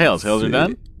does it for the hails. Hails are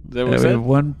done? Is that what we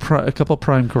have a couple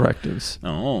prime correctives.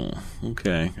 Oh,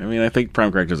 okay. I mean, I think prime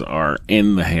correctives are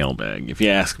in the hail bag, if you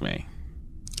ask me.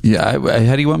 Yeah,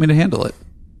 how do you want me to handle it?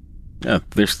 Yeah,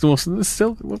 there's still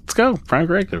let's go. Prime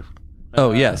corrective.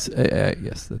 Oh, yes.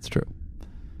 Yes, that's true.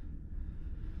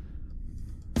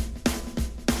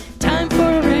 Time for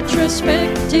a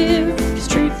retrospective, 'cause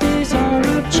truth is our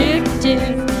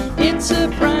objective. It's a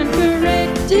prime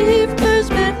corrective, 'cause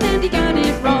Matt and Andy got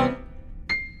it wrong.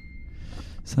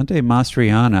 Sunday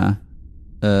Mastriana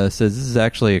says this is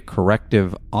actually a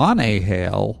corrective on a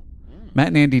hail. Matt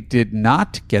and Andy did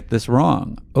not get this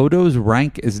wrong. Odo's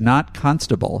rank is not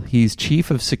constable. He's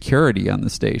chief of security on the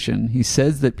station. He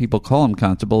says that people call him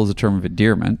constable as a term of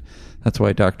endearment. That's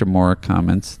why Dr. Moore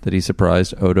comments that he's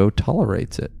surprised Odo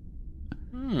tolerates it.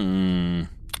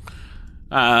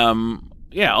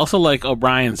 Yeah, also like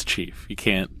O'Brien's chief. You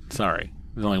can't, sorry.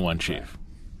 There's only one chief.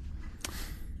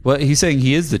 Well, he's saying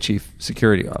he is the chief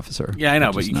security officer. Yeah, I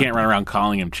know, but you can't run around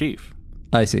calling him chief.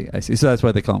 I see. So that's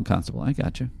why they call him constable. I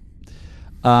got you.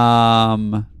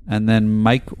 And then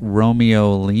Mike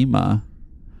Romeo Lima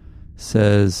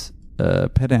says,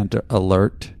 pedant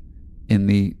alert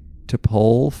to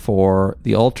poll for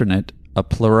the alternate, a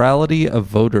plurality of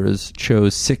voters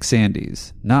chose 6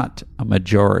 Sandys, not a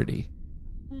majority.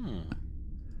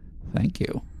 Thank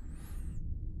you.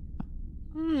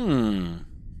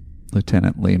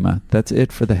 Lieutenant Lima. That's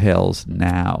it for the hails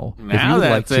now. Now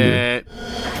that's it.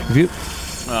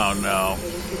 Oh, no.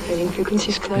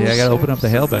 Yeah, I got to open up the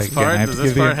hail bag again. I have to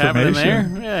give the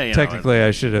information. There? Yeah, technically,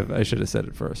 I should have said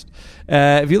it first.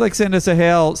 If you'd like to send us a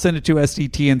hail, send it to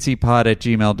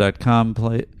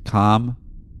sdtncpod@gmail.com.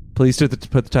 Please put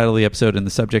the title of the episode in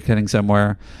the subject heading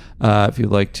somewhere. If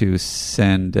you'd like to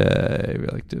send, if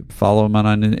you'd like to follow him on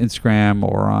Instagram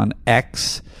or on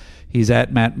X, he's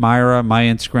at Matt Myra. My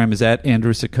Instagram is at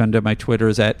Andrew Secunda. My Twitter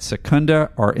is at Secunda.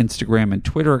 Our Instagram and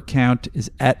Twitter account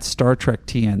is at Star Trek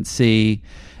TNC.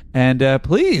 And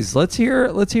please, let's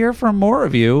hear from more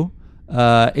of you.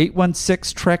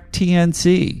 816 Trek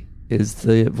TNC is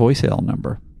the voicemail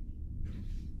number.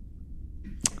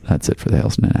 That's it for the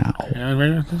hails now.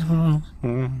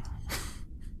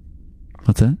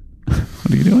 What's that?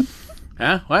 What are you doing?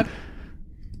 Huh? What?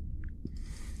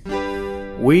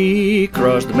 We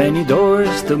crossed many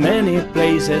doors to many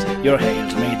places. Your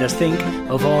hails made us think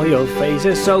of all your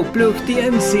faces. So plug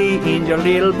TNC in your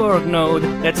little Borg node.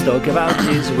 Let's talk about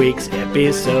this week's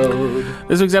episode.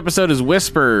 This week's episode is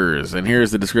Whispers, and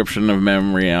here's the description of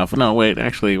Memory Alpha. No, wait,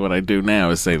 actually what I do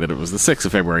now is say that it was the 6th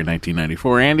of February,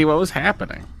 1994. Andy, what was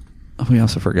happening? We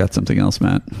also forgot something else,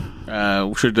 Matt.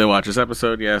 Should I watch this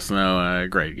episode? Yes, no,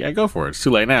 great. Yeah, go for it. It's too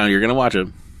late now. You're going to watch it.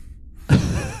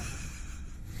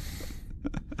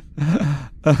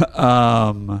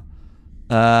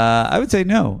 I would say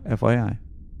no, FYI.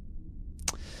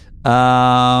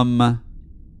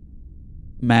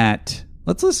 Matt,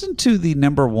 let's listen to the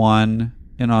number 1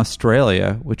 in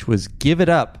Australia, which was Give It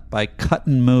Up by Cut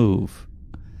and Move.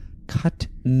 Cut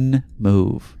and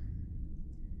Move.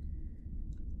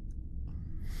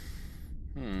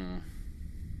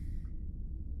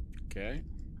 Okay.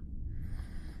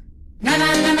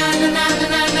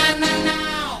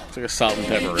 It's like a salt and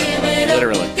pepper rip,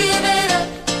 literally.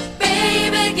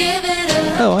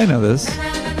 Oh, I know this.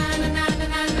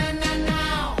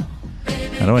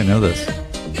 How do I know this?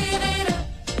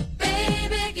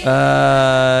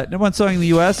 Number 1 song in the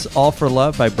U.S., All for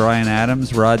Love by Bryan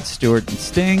Adams, Rod Stewart, and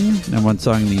Sting. Number 1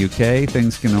 song in the U.K.,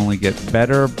 Things Can Only Get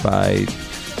Better by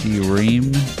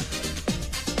D-Ream.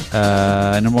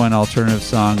 Number 1 alternative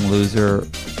song, Loser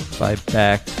by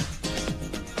Beck.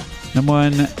 Number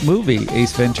 1 movie,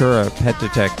 Ace Ventura, Pet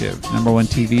Detective. Number 1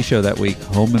 TV show that week,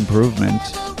 Home Improvement.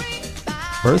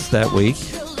 Births that week.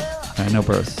 I know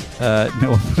births.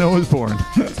 No one was born.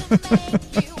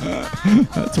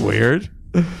 That's weird.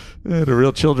 Had a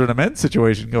real Children of Men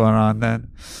situation going on then.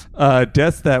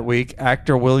 Deaths that week,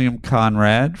 actor William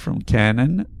Conrad from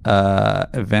Canon.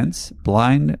 Events,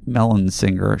 blind melon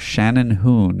singer Shannon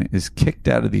Hoon is kicked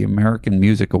out of the American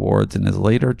Music Awards and is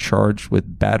later charged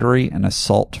with battery and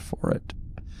assault for it.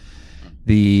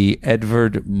 The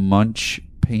Edvard Munch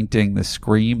painting The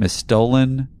Scream is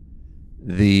stolen.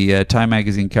 The Time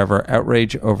magazine cover,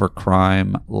 outrage over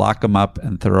crime, lock 'em up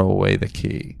and throw away the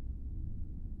key.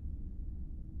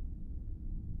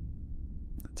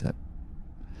 That's it.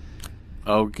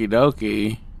 Okie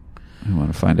dokie. I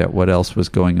want to find out what else was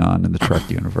going on in the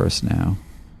Trek universe now.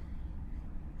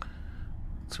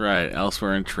 That's right.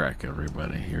 Elsewhere in Trek,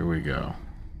 everybody. Here we go.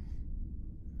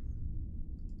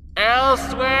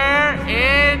 Elsewhere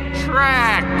in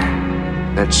Trek.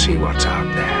 Let's see what's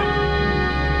out there.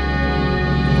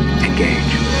 Engage.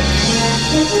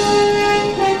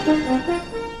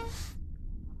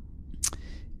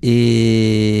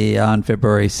 On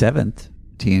February 7th,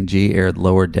 TNG aired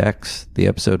Lower Decks, the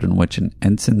episode in which an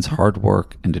ensign's hard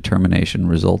work and determination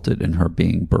resulted in her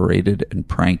being berated and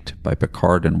pranked by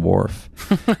Picard and Worf,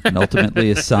 and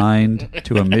ultimately assigned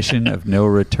to a mission of no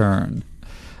return.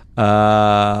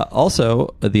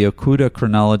 Also, the Okuda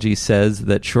chronology says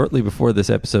that shortly before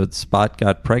this episode, Spot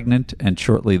got pregnant, and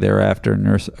shortly thereafter,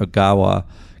 Nurse Ogawa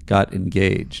got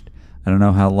engaged. I don't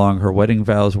know how long her wedding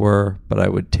vows were, but I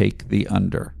would take the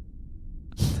under.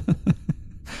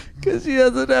 Because she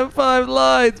doesn't have 5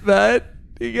 lines, Matt.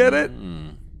 You get it?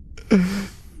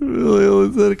 Really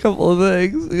only said a couple of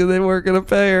things because they weren't going to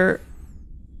pay her.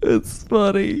 It's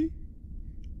funny.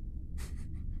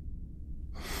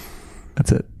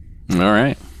 That's it. All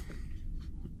right.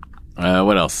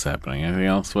 What else is happening? Anything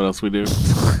else? What else we do?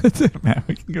 That's it, Matt.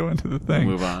 We can go into the thing.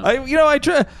 Move on.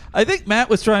 I think Matt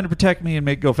was trying to protect me and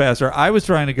make it go faster. I was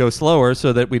trying to go slower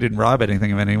so that we didn't rob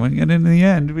anything of anyone. And in the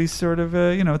end, we sort of,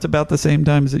 it's about the same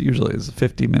time as it usually is.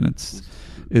 50 minutes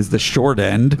is the short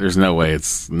end. There's no way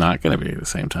it's not going to be the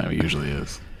same time it usually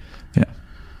is. Yeah.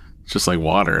 It's just like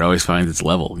water. It always finds its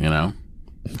level,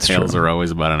 Tales are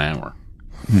always about an hour.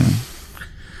 Yeah.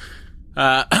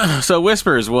 So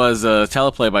Whispers was a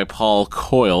teleplay by Paul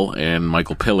Coyle and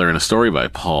Michael Piller and a story by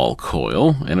Paul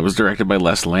Coyle, and it was directed by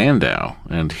Les Landau.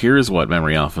 And here's what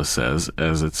Memory Alpha says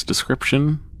as its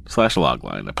description /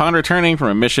 logline. Upon returning from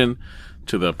a mission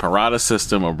to the Parada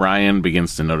system, O'Brien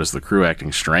begins to notice the crew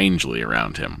acting strangely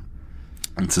around him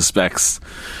and suspects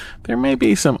there may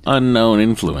be some unknown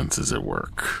influences at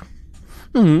work.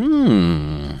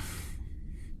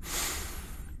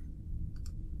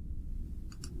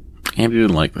 Andy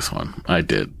didn't like this one. I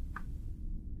did.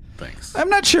 Thanks. I'm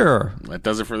not sure. That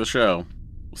does it for the show.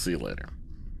 We'll see you later.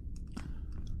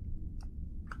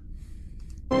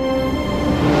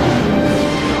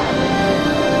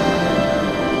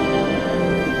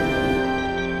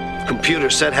 Computer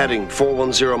set heading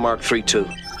 410 Mark 32.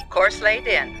 Course laid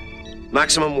in.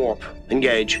 Maximum warp.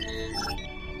 Engage.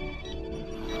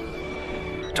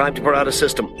 Time to Parada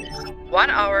system. 1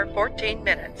 hour, 14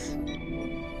 minutes.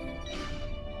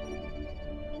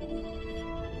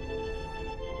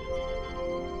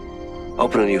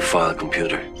 Open a new file,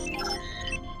 computer.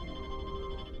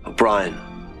 O'Brien,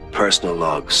 personal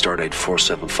log, stardate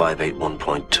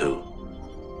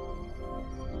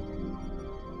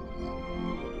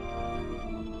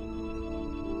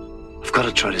 47581.2. I've got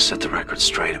to try to set the record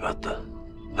straight about the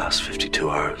last 52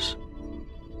 hours.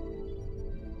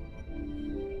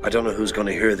 I don't know who's going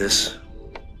to hear this.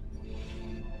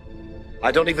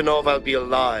 I don't even know if I'll be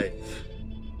alive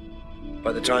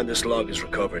by the time this log is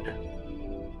recovered.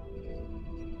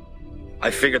 I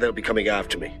figure they'll be coming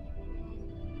after me.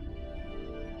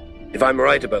 If I'm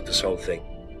right about this whole thing,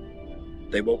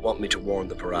 they won't want me to warn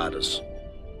the Paradas.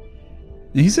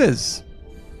 He says...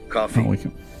 Coffee.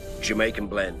 Jamaican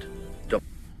blend.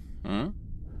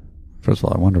 First of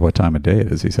all, I wonder what time of day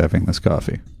it is he's having this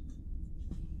coffee.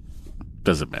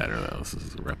 Doesn't matter, though. This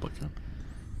is a replica.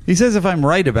 He says if I'm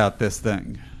right about this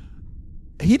thing.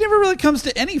 He never really comes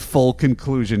to any full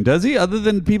conclusion, does he? Other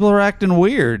than people are acting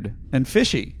weird and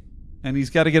fishy. And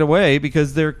he's got to get away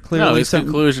because they're clearly... No, his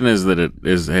conclusion is that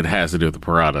it has to do with the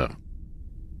Parada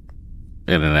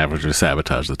in an effort to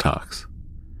sabotage the talks.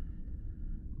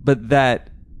 But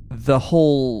that the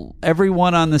whole...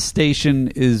 Everyone on the station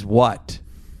is what?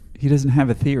 He doesn't have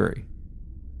a theory.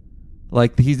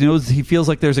 Like, he feels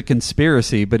like there's a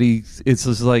conspiracy, but it's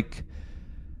just like...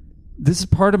 This is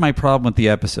part of my problem with the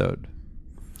episode.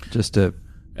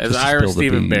 As Ira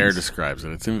Stephen Bear describes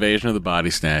it, it's invasion of the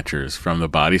body snatchers from the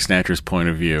body snatchers' point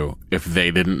of view if they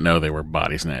didn't know they were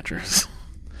body snatchers.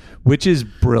 Which is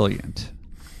brilliant.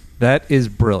 That is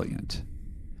brilliant.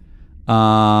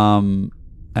 And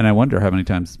I wonder how many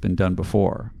times it's been done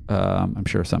before. I'm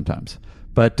sure sometimes.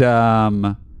 But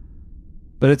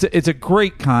it's a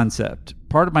great concept.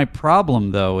 Part of my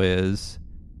problem, though, is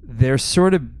they're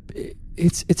sort of...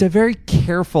 It's a very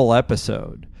careful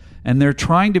episode. And they're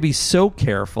trying to be so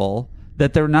careful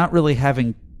that they're not really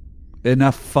having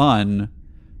enough fun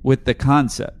with the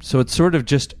concept. So it's sort of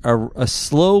just a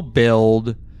slow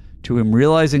build to him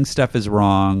realizing stuff is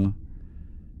wrong,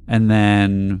 and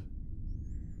then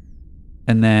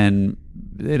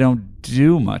they don't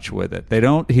do much with it.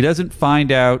 He doesn't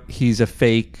find out he's a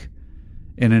fake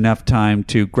in enough time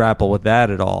to grapple with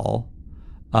that at all.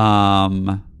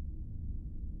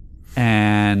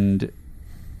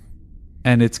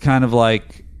 And it's kind of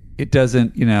like it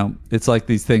doesn't, it's like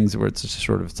these things where it's just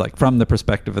it's like from the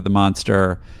perspective of the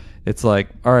monster. It's like,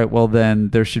 all right, well then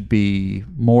there should be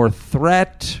more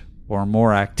threat or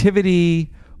more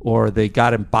activity, or they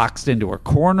got him boxed into a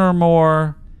corner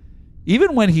more.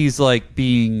 Even when he's like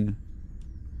being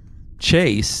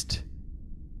chased,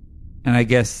 and I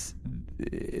guess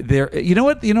they're. You know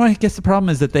what? I guess the problem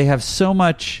is that they have so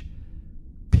much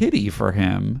pity for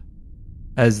him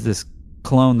as this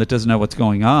clone that doesn't know what's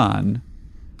going on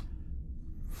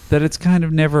that it's kind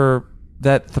of never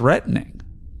that threatening.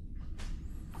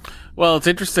 Well, it's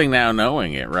interesting now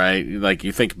knowing it, right? Like,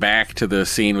 you think back to the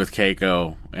scene with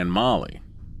Keiko and Molly.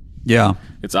 Yeah.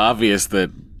 It's obvious that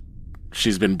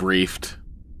she's been briefed.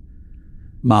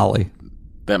 Molly.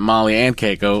 That Molly and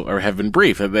Keiko have been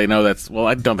briefed. They know that's... Well,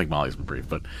 I don't think Molly's been briefed,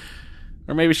 but...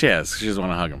 Or maybe she has. She doesn't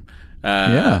want to hug him.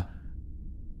 Yeah.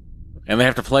 And they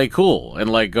have to play cool and,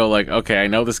 like, go like, okay, I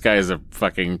know this guy is a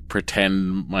fucking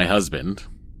pretend my husband.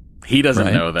 He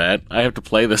doesn't know that. I have to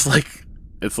play this like...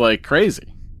 It's, like,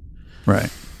 crazy.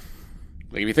 Right.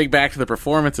 Like, if you think back to the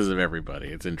performances of everybody,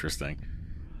 it's interesting.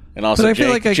 And also,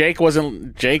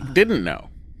 Jake didn't know.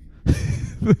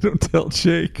 They don't tell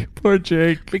Jake. Poor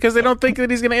Jake. Because they don't think that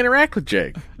he's going to interact with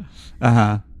Jake.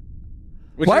 Uh-huh.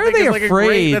 Why are they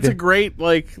afraid? That's a great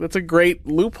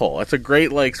loophole. That's a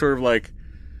great, like, sort of like,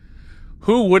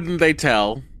 who wouldn't they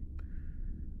tell?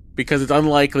 Because it's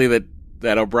unlikely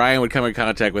that O'Brien would come in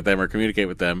contact with them or communicate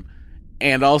with them.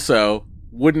 And also,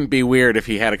 wouldn't be weird if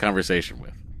he had a conversation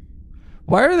with.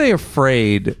 Why are they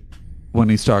afraid when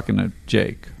he's talking to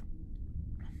Jake?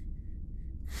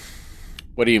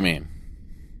 What do you mean?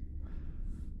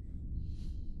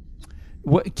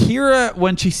 Kira,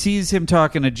 when she sees him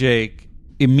talking to Jake,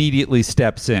 immediately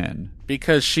steps in.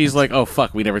 Because she's like, oh,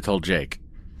 fuck, we never told Jake.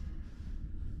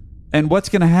 And what's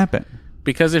going to happen?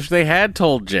 Because if they had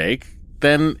told Jake,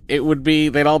 then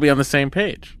they'd all be on the same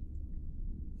page.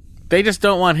 They just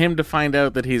don't want him to find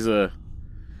out that he's a...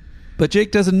 But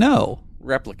Jake doesn't know.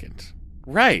 Replicant.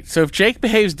 Right. So if Jake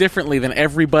behaves differently than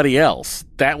everybody else,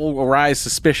 that will arise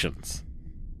suspicions.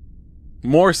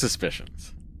 More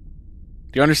suspicions.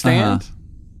 Do you understand?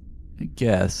 I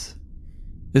guess.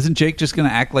 Isn't Jake just going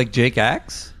to act like Jake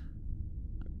acts?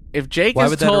 If Jake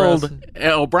is told,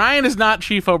 O'Brien is not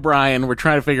Chief O'Brien, we're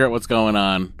trying to figure out what's going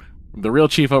on. The real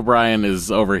Chief O'Brien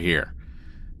is over here.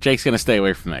 Jake's going to stay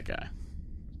away from that guy.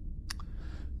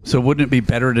 So wouldn't it be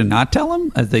better to not tell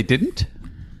him, as they didn't?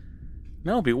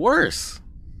 No, it'd be worse.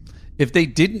 If they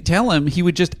didn't tell him, he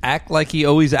would just act like he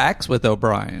always acts with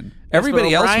O'Brien.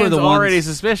 Everybody else were the ones already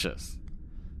suspicious.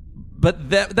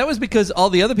 But that was because all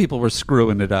the other people were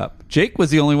screwing it up. Jake was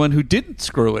the only one who didn't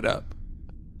screw it up.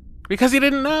 Because he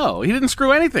didn't know. He didn't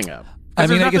screw anything up. I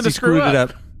mean, I guess he screwed it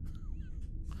up.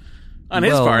 On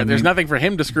his part, there's nothing for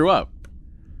him to screw up.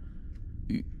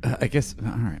 I guess,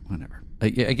 all right, whatever. I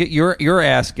get you're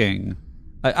asking.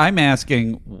 I'm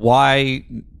asking why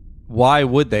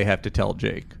would they have to tell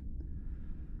Jake?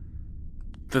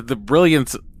 The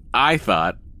brilliance, I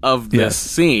thought, of this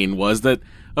scene was that,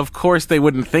 of course, they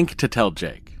wouldn't think to tell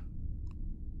Jake.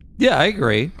 Yeah, I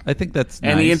agree. I think that's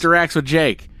nice. And he interacts with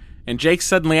Jake. And Jake's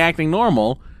suddenly acting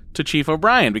normal to Chief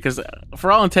O'Brien because,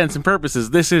 for all intents and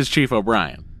purposes, this is Chief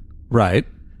O'Brien. Right.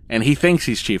 And he thinks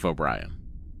he's Chief O'Brien.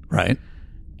 Right.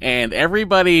 And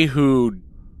everybody who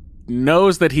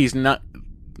knows that he's not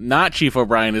Chief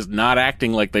O'Brien is not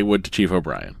acting like they would to Chief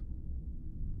O'Brien.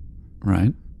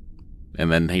 Right.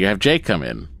 And then you have Jake come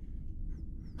in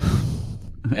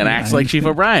and acts like Chief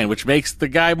O'Brien, which makes the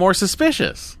guy more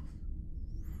suspicious.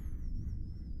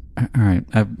 All right.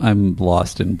 I'm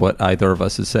lost in what either of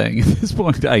us is saying at this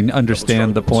point. I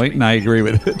understand the point, and I agree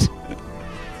with it.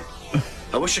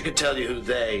 I wish I could tell you who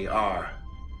they are.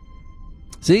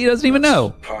 See, he doesn't even know.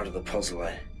 Part of the puzzle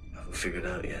I haven't figured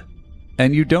out yet.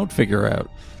 And you don't figure out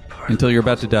until you're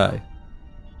about to die.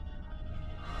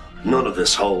 None of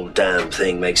this whole damn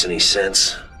thing makes any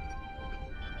sense.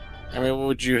 I mean,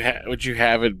 would you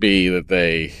have it be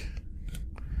that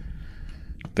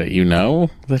you know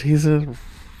that he's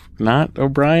not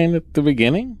O'Brien at the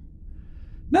beginning?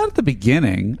 Not at the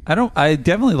beginning. I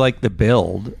definitely like the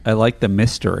build. I like the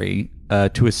mystery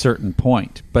to a certain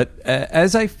point. But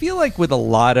as I feel like with a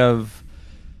lot of,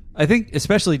 I think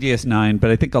especially DS9, but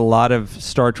I think a lot of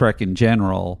Star Trek in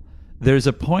general, there's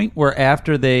a point where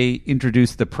after they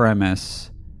introduce the premise,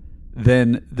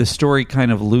 then the story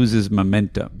kind of loses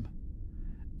momentum.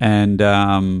 And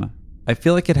I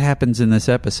feel like it happens in this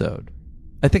episode.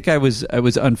 I think it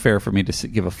was unfair for me to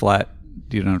give a flat,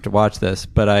 you don't have to watch this,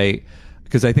 but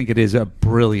because I think it is a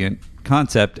brilliant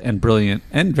concept and brilliant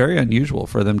and very unusual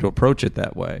for them to approach it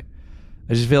that way.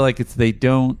 I just feel like they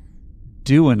don't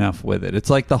do enough with it. It's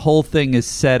like the whole thing is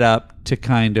set up to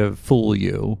kind of fool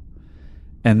you,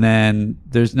 and then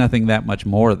there's nothing that much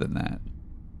more than that.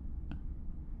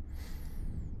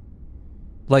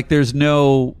 Like there's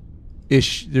no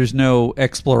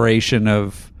exploration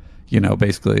of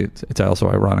basically it's also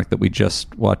ironic that we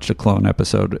just watched a clone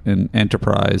episode in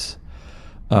Enterprise,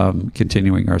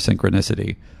 continuing our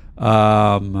synchronicity.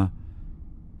 And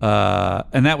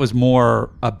that was more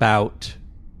about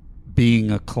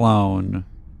being a clone.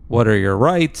 What are your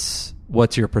rights?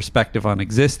 What's your perspective on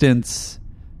existence,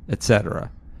 etc.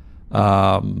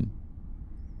 And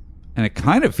it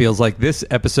kind of feels like this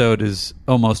episode is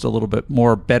almost a little bit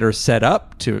more better set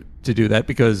up to do that,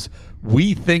 because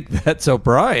we think that's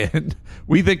O'Brien.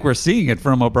 We think we're seeing it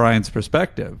from O'Brien's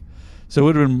perspective. So it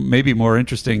would have been maybe more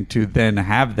interesting to then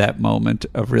have that moment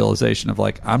of realization of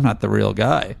like, I'm not the real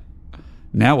guy.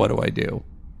 Now what do I do?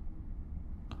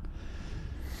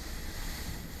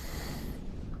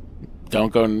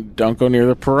 Don't go near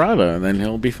the Parada, and then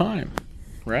he'll be fine,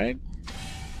 right?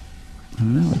 I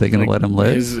don't know. Are they going to let him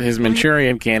live? His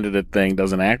Manchurian candidate thing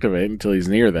doesn't activate until he's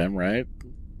near them, right?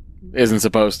 Isn't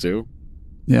supposed to.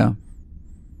 Yeah.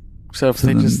 So if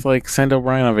they just send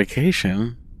O'Brien on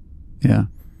vacation, yeah,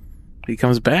 he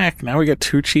comes back. Now we got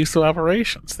 2 chiefs of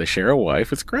operations. They share a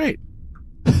wife. It's great.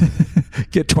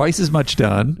 Get twice as much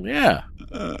done. Yeah.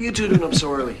 You two doing up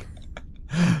so early?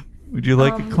 Would you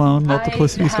like a clone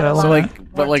multiplicity style? So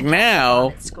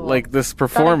now, this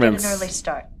performance An early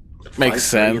start.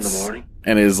 makes 5:30 in the sense morning.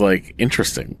 and is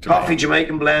interesting. To Coffee, me.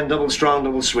 Jamaican blend, double strong,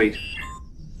 double sweet.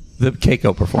 The Keiko I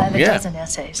have performance. a Yeah. dozen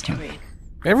essays to read.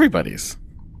 Everybody's.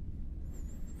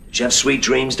 Did you have sweet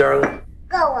dreams, darling?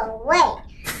 Go away.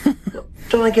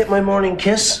 Don't I get my morning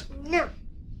kiss? No.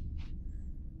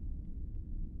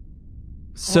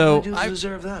 So What do I do to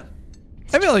deserve that?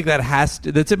 I feel like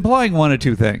that's implying one of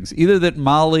two things. Either that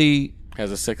Molly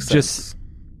Has a sixth just sense.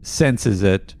 senses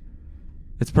it.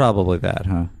 It's probably that,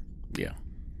 huh? Yeah.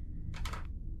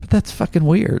 But that's fucking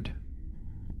weird.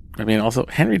 I mean, also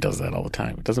Henry does that all the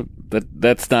time. It doesn't.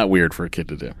 That's not weird for a kid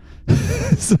to do.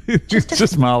 So it's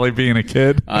just Molly being a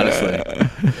kid. Honestly,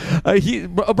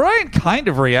 O'Brien kind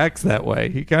of reacts that way.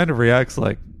 He kind of reacts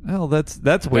like, "Oh, that's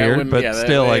weird," but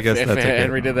still, I guess if that's okay.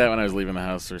 Henry did that when I was leaving the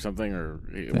house or something, or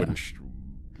it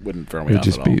wouldn't throw me It would off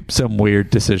just at all. be some weird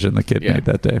decision the kid made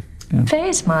that day. Yeah.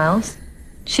 Phase, Miles.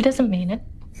 She doesn't mean it.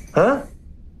 Huh?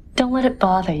 Don't let it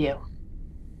bother you.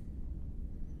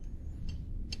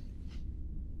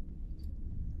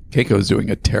 Keiko's doing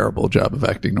a terrible job of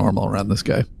acting normal around this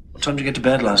guy. What time did you get to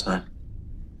bed last night?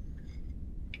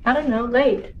 I don't know,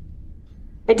 late.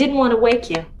 I didn't want to wake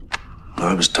you.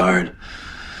 I was tired.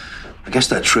 I guess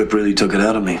that trip really took it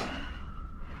out of me.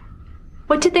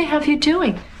 What did they have you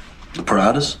doing? The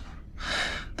Paradas?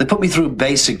 They put me through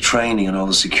basic training on all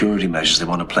the security measures they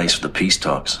want to place for the peace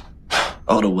talks.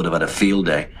 Odo would have had a field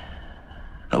day.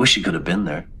 I wish he could have been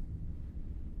there.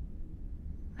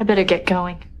 I better get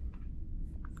going.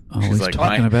 Oh, She's he's like,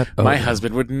 talking about my Odo.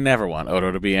 husband would never want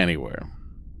Odo to be anywhere.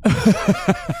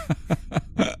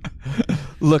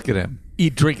 Look at him.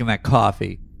 Drinking that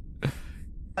coffee.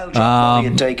 I'll drop Molly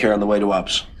in daycare on the way to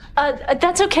Ops.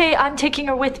 That's okay. I'm taking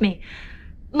her with me.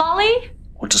 Molly?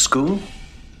 Went to school?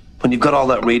 When you've got all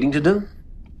that reading to do?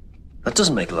 That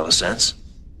doesn't make a lot of sense.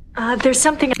 There's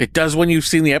something It does when you've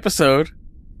seen the episode.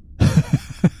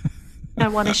 I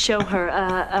want to show her.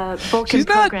 A Vulcan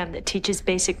program that teaches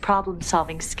basic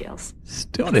problem-solving skills. He's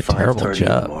doing a terrible 5:30 in the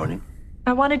job. morning.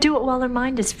 I want to do it while her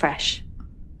mind is fresh.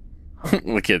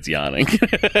 The kid's yawning.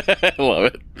 I love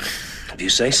it. If you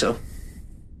say so.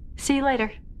 See you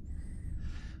later.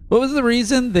 What was the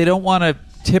reason? They don't want to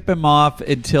tip him off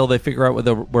until they figure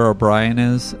out where O'Brien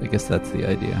is? I guess that's the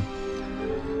idea.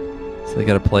 So they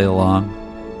got to play along.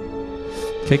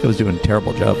 Keiko's doing a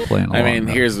terrible job playing along. I mean,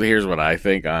 though. here's what I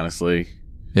think, honestly.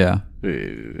 Yeah.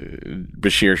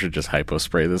 Bashir should just hypo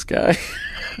spray this guy.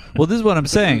 Well, this is what I'm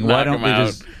saying. Why Knock don't him we out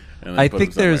just... and then I put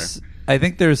think him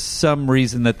there's some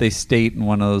reason that they state in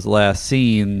one of those last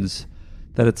scenes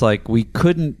that it's like we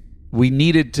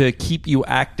needed to keep you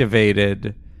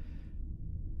activated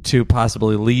to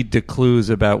possibly lead to clues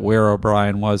about where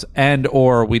O'Brien was, and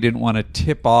or we didn't want to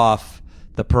tip off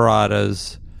the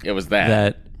Paradas. It was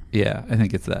that. Yeah, I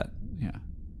think it's that. Yeah.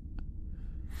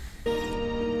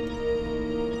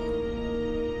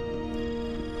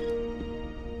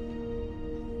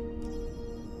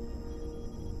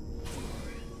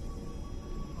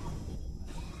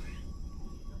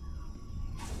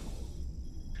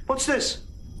 What's this?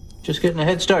 Just getting a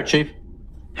head start, Chief.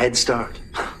 Head start.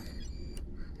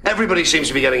 Everybody seems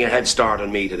to be getting a head start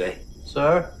on me today.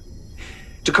 Sir?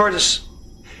 To Curtis,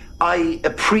 I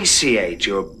appreciate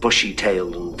your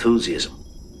bushy-tailed enthusiasm,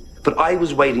 but I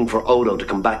was waiting for Odo to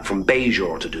come back from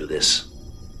Bashir to do this.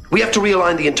 We have to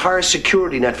realign the entire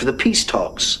security net for the peace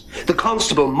talks. The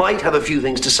constable might have a few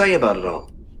things to say about it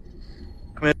all.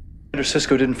 Commander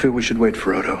Sisko didn't feel we should wait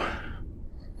for Odo.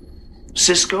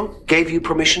 Cisco gave you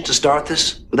permission to start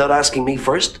this without asking me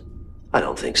first? I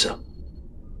don't think so.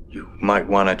 You might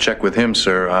want to check with him,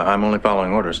 sir. I'm only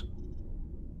following orders.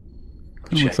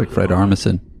 He looks like Fred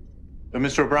Armisen.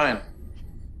 Mr. O'Brien.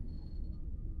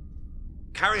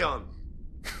 Carry on.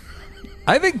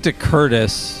 I think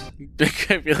DeCurtis... I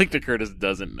feel like DeCurtis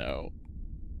doesn't know.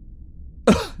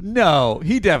 No,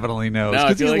 he definitely knows. No, I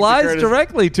Because he feel like lies DeCurtis-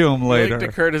 directly to him I later. feel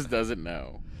like DeCurtis doesn't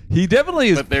know. He definitely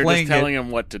is But they're playing just telling it.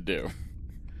 him what to do.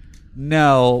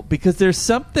 No, because there's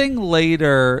something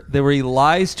later that where he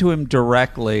lies to him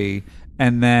directly,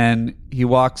 and then he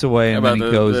walks away, and About then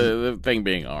he goes... the thing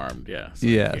being armed, yeah. So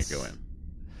Yes. you can't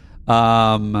go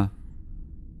in.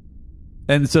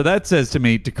 And so that says to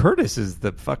me, DeCurtis is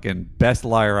the fucking best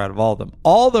liar out of all of them.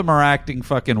 All of them are acting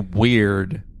fucking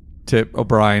weird to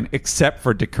O'Brien, except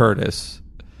for DeCurtis.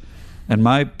 And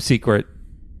my secret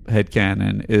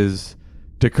headcanon is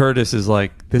DeCurtis is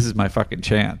like, this is my fucking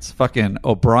chance. Fucking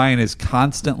O'Brien is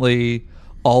constantly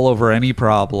all over any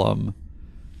problem.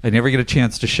 I never get a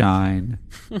chance to shine.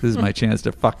 This is my chance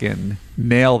to fucking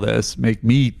nail this, make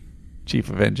me chief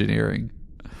of engineering.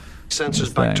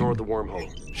 Sensors back toward the wormhole.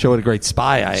 Show what a great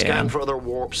spy I Scan am. for other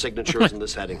warp signatures in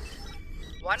this heading.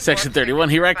 Section 31,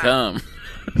 here I come.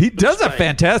 He does a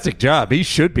fantastic job. He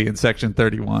should be in Section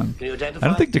 31. Can you I identify?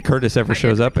 don't think DeCurtis ever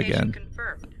shows up again.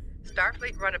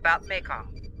 Starfleet runabout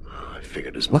Macon. I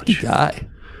figured as Lucky much. guy.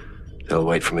 They'll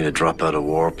wait for me to drop out of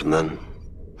warp and then...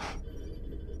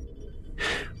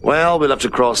 Well, we'll have to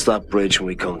cross that bridge when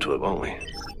we come to it, won't we?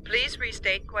 Please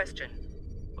restate question.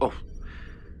 Oh.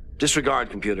 Disregard,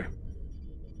 computer.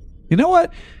 You know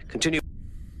what? Continue.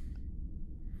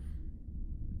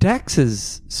 Dax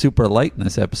is super light in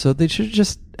this episode. They should have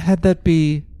just had that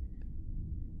be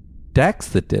Dax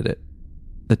that did it.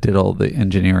 That did all the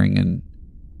engineering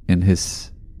in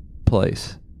his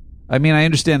place. I mean, I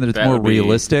understand that it's more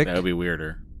realistic. That would be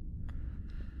weirder.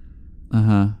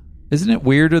 Uh-huh. Isn't it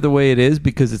weirder the way it is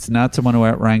because it's not someone who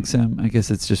outranks him? I guess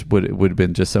it's just it would have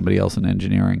been just somebody else in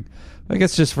engineering. I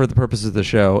guess just for the purposes of the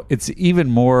show, it's even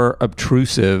more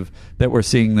obtrusive that we're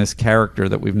seeing this character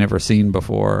that we've never seen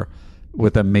before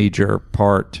with a major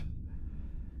part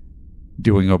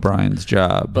doing O'Brien's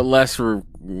job. But less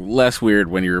weird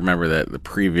when you remember that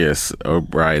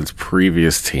O'Brien's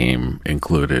previous team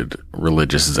included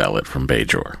religious zealot from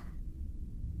Bajor,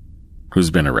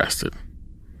 who's been arrested.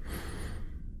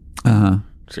 Uh-huh.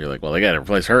 So you're like, well, they got to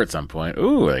replace her at some point.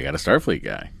 Ooh, they got a Starfleet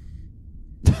guy.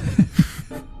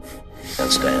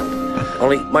 Can't stand.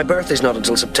 Only my birthday's not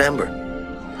until September.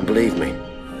 And believe me,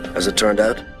 as it turned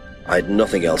out, I had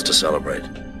nothing else to celebrate.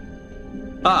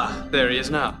 Ah, there he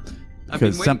is now.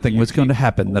 Because something was going to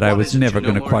happen that I was never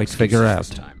going to quite figure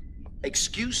out.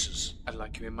 Excuses? I'd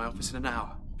like you in my office in an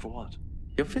hour. For what?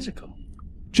 Your physical.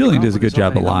 Julian does a good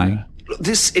job of lying.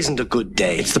 This isn't a good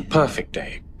day. It's the perfect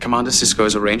day. Commander Cisco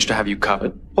has arranged to have you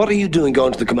covered. What are you doing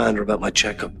going to the commander about my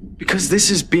checkup? Because this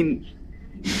has been...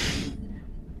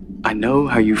 I know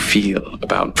how you feel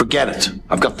about... Forget it.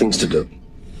 I've got things to do.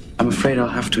 I'm afraid I'll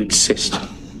have to insist.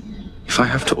 If I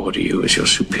have to order you as your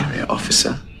superior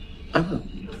officer, I will.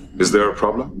 Is there a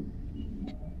problem?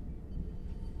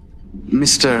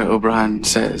 Mr. O'Brien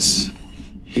says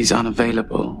he's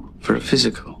unavailable for a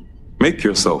physical. Make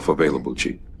yourself available,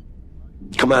 Chief.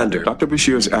 Commander. Dr.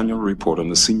 Bashir's annual report on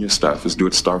the senior staff is due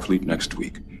at Starfleet next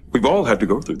week. We've all had to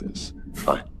go through this.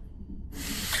 Fine.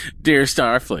 Dear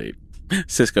Starfleet,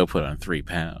 Cisco put on 3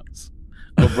 pounds.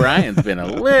 O'Brien's been a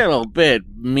little bit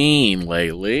mean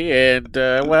lately, and,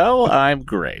 well, I'm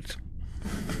great.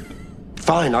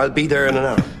 Fine, I'll be there in an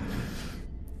hour.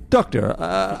 Doctor,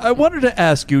 I wanted to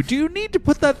ask you, do you need to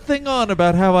put that thing on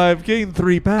about how I've gained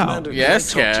 3 pounds? Commander,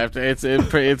 Yes, Captain.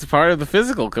 It's part of the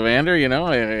physical, Commander. You know,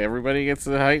 everybody gets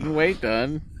the height and weight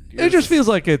done. It just feels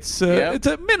like it's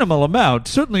a minimal amount.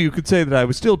 Certainly you could say that I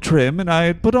was still trim and I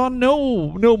had put on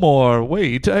no more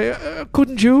weight.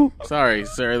 Couldn't you? Sorry,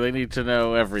 sir. They need to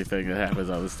know everything that happens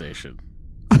on the station.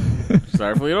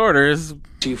 Starfleet orders.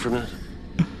 See you for a minute.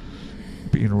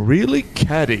 Being really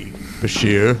catty,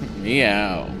 Bashir.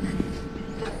 Meow.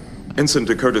 Ensign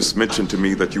DeCurtis mentioned to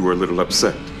me that you were a little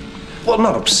upset. Well,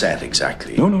 not upset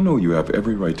exactly. No. You have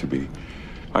every right to be.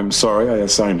 I'm sorry I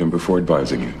assigned him before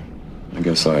advising you. I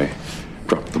guess I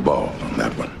dropped the ball on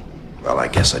that one. Well, I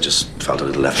guess I just felt a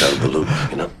little left out of the loop,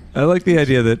 you know? I like the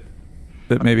idea that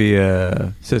maybe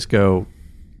Cisco,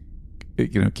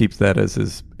 keeps that as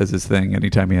his thing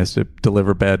anytime he has to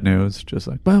deliver bad news. Just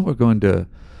like, well, we're going to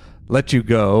let you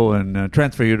go and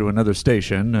transfer you to another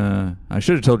station. I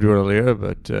should have told you earlier,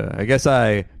 but I guess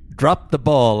I dropped the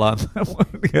ball on that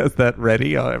one. He has that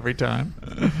ready every time.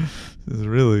 This is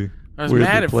really I was weirdly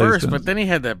mad at placed first, in. but then he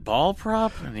had that ball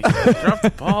prop, and he dropped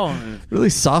the ball. And really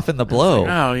softened the blow.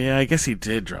 oh, yeah, I guess he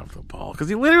did drop the ball, because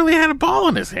he literally had a ball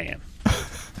in his hand.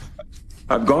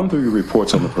 I've gone through your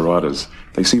reports on the Paradas.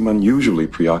 They seem unusually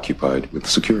preoccupied with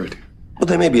security. Well,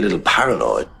 they may be a little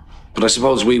paranoid, but I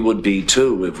suppose we would be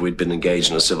too if we'd been engaged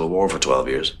in a civil war for 12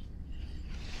 years.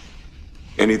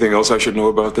 Anything else I should know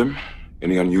about them?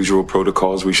 Any unusual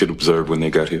protocols we should observe when they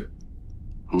got here?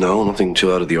 No, nothing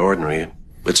too out of the ordinary.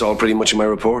 It's all pretty much in my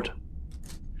report.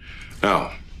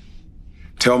 Now,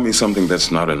 tell me something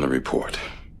that's not in the report.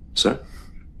 Sir?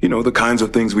 You know, the kinds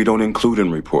of things we don't include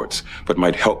in reports, but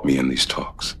might help me in these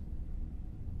talks.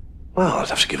 Well, I'd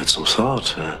have to give it some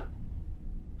thought.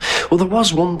 Well, there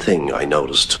was one thing I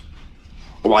noticed.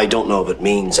 Well, I don't know if it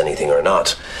means anything or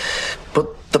not,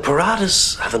 but the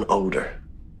Paradas have an odor.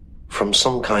 From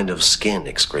some kind of skin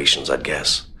excretions, I'd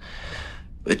guess.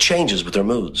 It changes with their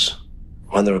moods.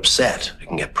 When they're upset, it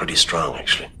can get pretty strong,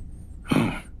 actually.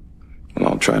 Oh. Well,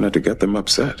 I'll try not to get them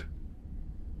upset.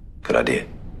 Good idea.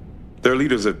 Their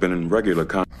leaders have been in regular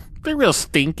They're real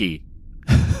stinky.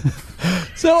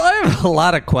 So I have a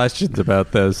lot of questions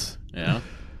about this. Yeah.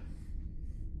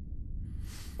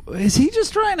 Is he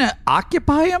just trying to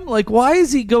occupy him? Like, why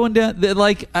is he going down?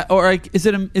 Is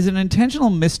it an intentional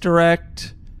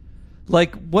misdirect?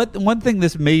 Like, one thing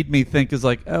this made me think is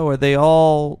like, oh, are they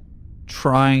all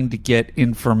trying to get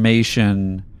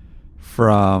information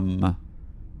from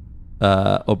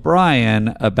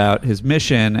O'Brien about his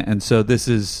mission, and so this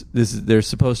is they're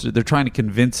trying to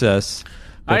convince us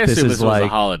that I assume this was like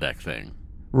a holodeck thing.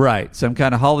 Right, some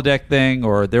kind of holodeck thing,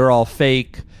 or they're all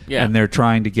fake, Yeah. and they're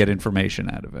trying to get information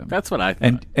out of him. That's what I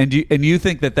thought. And you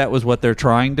think that was what they're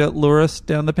trying to lure us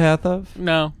down the path of?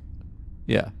 No.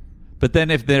 Yeah. But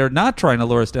then if they're not trying to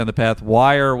lure us down the path,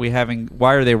 why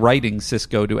are they writing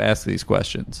Cisco to ask these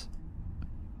questions?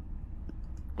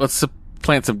 Let's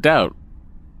plant some doubt.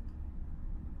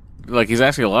 Like, he's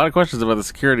asking a lot of questions about the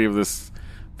security of this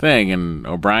thing, and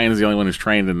O'Brien is the only one who's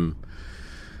trained in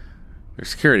their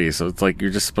security, so it's like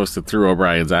you're just supposed to, through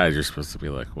O'Brien's eyes, you're supposed to be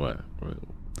like, what?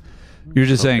 You're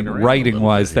just saying,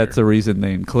 writing-wise, that's the reason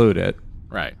they include it.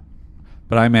 Right.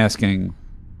 But I'm asking,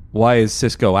 why is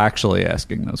Cisco actually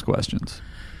asking those questions?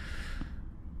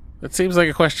 That seems like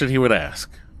a question he would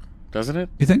ask, doesn't it?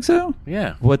 You think so?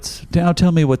 Yeah. Now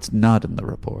tell me what's not in the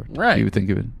report. Right. You would think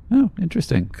of it. Oh,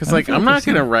 interesting. Because, like, I'm not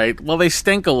going to write, well, they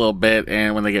stink a little bit,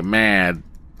 and when they get mad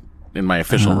in my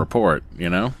official report, you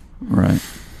know? Right.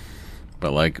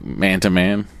 But, like, man to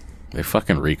man, they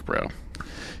fucking reek, bro.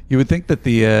 You would think that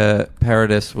the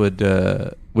Paradas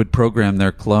would program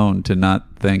their clone to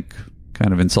not think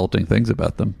kind of insulting things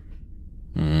about them.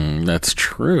 That's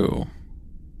true.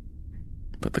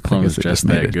 But the clone is just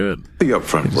that good. The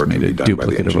upfront work can be done by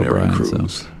the engineering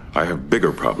crews. I have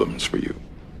bigger problems for you.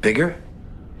 Bigger?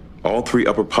 All 3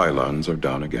 upper pylons are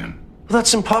down again. Well,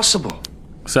 that's impossible.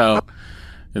 So,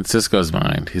 in Cisco's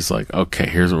mind, he's like, okay,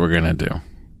 here's what we're going to do.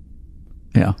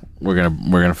 Yeah. We're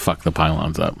gonna fuck the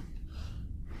pylons up.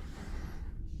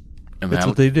 And that's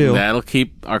what they do. That'll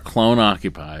keep our clone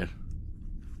occupied.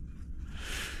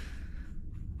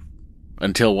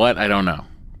 Until what? I don't know.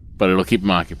 But it'll keep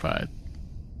him occupied.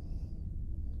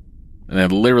 And they're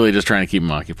literally just trying to keep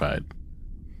him occupied.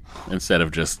 Instead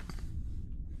of just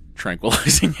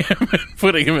tranquilizing him and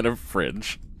putting him in a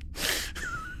fridge.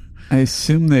 I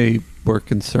assume they were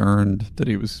concerned that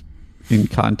he was in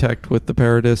contact with the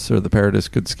Paradas, or the Paradas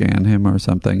could scan him or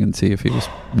something and see if he was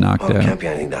knocked out. It can't be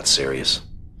anything that serious.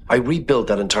 I rebuilt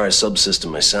that entire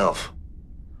subsystem myself.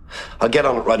 I'll get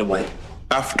on it right away.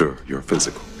 After your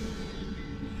physical.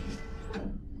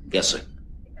 Yes, sir.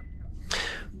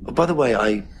 Oh, by the way,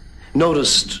 I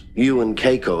noticed you and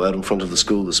Keiko out in front of the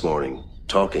school this morning,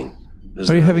 talking.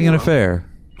 Are you having an affair?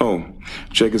 Oh,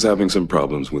 Jake is having some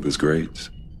problems with his grades.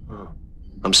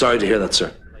 I'm sorry to hear that,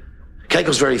 sir.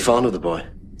 Keiko's very fond of the boy.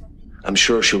 I'm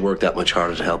sure she'll work that much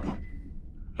harder to help him.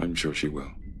 I'm sure she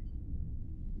will.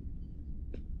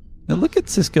 Now look at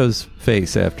Cisco's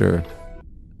face after...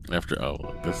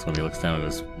 this when he looks down at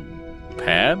his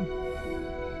pad?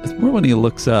 It's more when he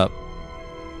looks up.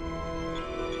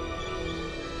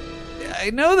 I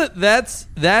know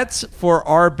that's for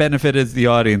our benefit as the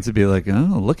audience to be like,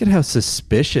 oh, look at how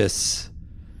suspicious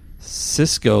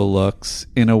Cisco looks,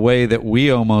 in a way that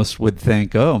we almost would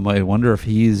think, oh, I wonder if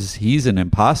he's an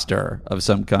imposter of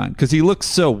some kind, because he looks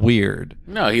so weird.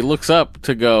 No, he looks up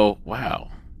to go, wow,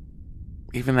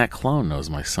 even that clone knows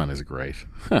my son is great.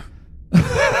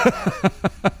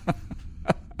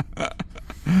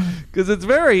 Because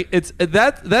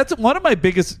that's one of my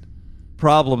biggest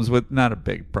problems with, not a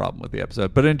big problem with the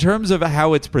episode, but in terms of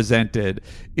how it's presented,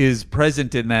 is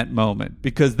present in that moment,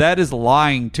 because that is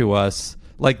lying to us.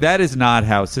 Like, that is not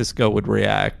how Sisko would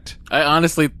react. I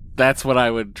honestly, that's what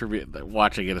I would attribute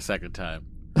watching it a second time.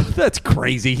 That's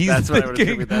crazy. That's what I would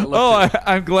attribute that look to.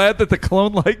 I'm glad that the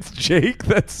clone likes Jake.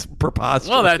 That's preposterous.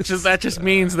 Well, that just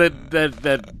means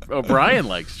that O'Brien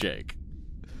likes Jake.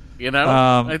 You know,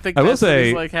 I think I will that's what say,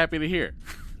 he's like happy to hear.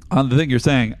 On the thing you're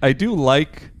saying, I do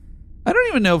like. I don't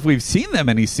even know if we've seen that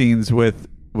many scenes with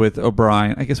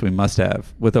O'Brien. I guess we must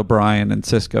have, with O'Brien and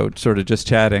Sisko sort of just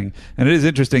chatting. And it is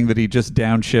interesting that he just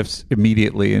downshifts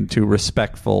immediately into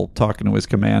respectful talking to his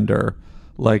commander,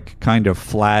 like kind of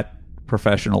flat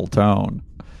professional tone.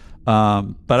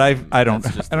 But I don't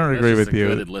agree with you.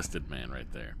 Good enlisted man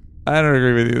right there. I don't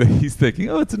agree with you that he's thinking,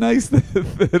 oh, it's nice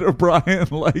that O'Brien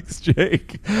likes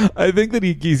Jake. I think that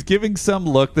he's giving some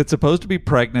look that's supposed to be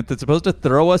pregnant, that's supposed to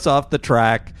throw us off the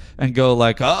track and go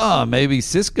like, maybe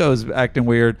Sisko's acting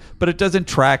weird, but it doesn't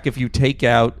track if you take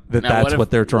out that that's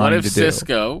what they're trying to do. What if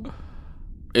Sisko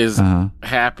is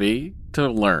happy to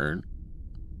learn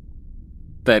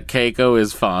that Keiko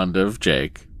is fond of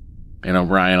Jake and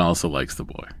O'Brien also likes the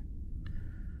boy?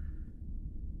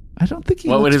 I don't think he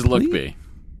What would his look be?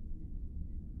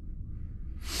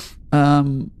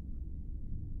 The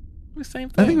same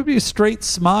thing. I think it would be a straight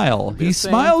smile. He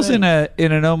smiles in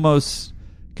an almost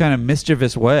kind of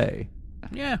mischievous way.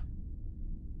 Yeah.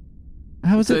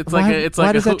 How is it? Why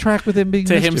does that track with him being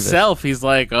to mischievous? himself? He's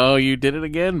like, "Oh, you did it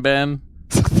again, Ben."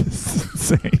 This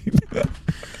is insane.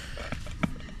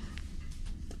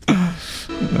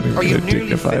 Are you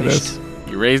nearly finished?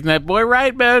 You're raising that boy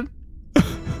right, Ben. I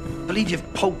believe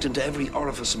you've poked into every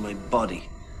orifice in my body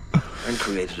and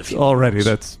created a few. Already,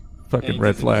 that's fucking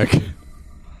red flag.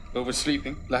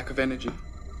 Oversleeping, lack of energy,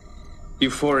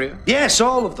 euphoria. Yes,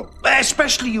 all of them.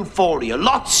 Especially euphoria.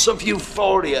 Lots of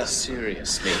euphoria.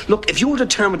 Seriously. Look, if you were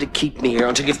determined to keep me here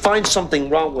until you find something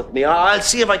wrong with me, I'll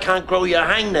see if I can't grow you a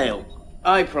hangnail.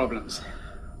 Eye problems.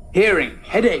 Hearing.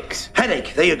 Headaches.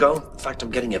 Headache, there you go. In fact,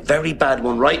 I'm getting a very bad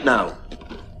one right now.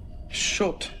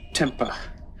 Short temper.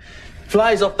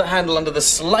 Flies off the handle under the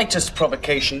slightest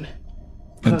provocation.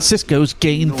 And Sisko's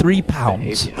gained 3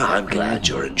 pounds. I'm glad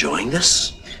you're enjoying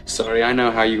this. Sorry, I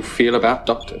know how you feel about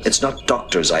doctors. It's not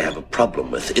doctors I have a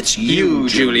problem with. It's you,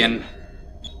 Julian.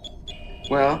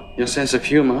 Well, your sense of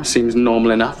humor seems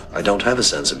normal enough. I don't have a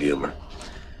sense of humor.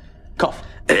 Cough.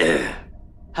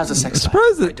 How's the sex life?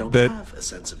 Surprised I don't have a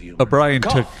sense of humor. O'Brien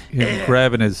took him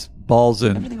grabbing his balls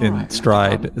in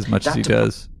stride as much as he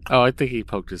does. Oh, I think he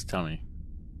poked his tummy.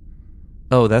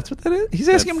 Oh, that's what that is? He's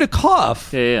asking him to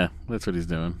cough. Yeah, that's what he's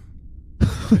doing.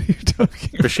 What are you talking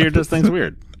about? Bashir does things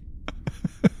weird.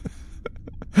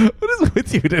 What is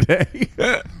with you today?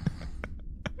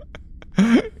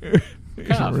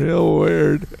 You're real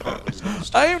weird.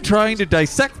 I am trying to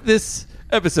dissect this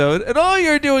episode, and all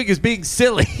you're doing is being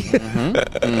silly.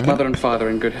 Mother and father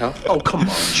in good health. Oh, come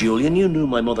on, Julian. You knew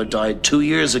my mother died 2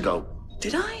 years ago.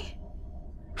 Did I?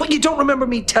 What, you don't remember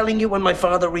me telling you when my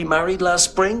father remarried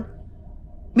last spring?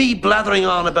 Me blathering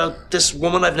on about this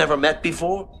woman I've never met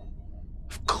before?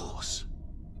 Of course.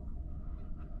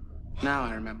 Now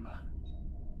I remember.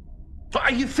 But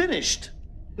are you finished?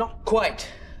 Not quite.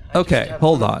 Okay,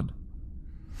 hold on.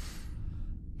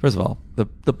 First of all,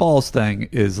 the balls thing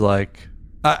is like,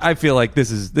 I feel like this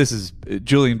is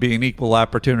Julian being an equal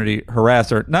opportunity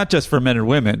harasser, not just for men and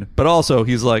women, but also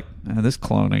he's like, this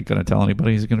clone ain't going to tell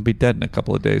anybody. He's going to be dead in a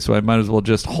couple of days, so I might as well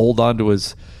just hold on to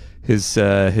his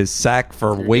sack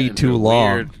for way too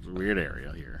long. Weird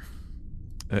area here.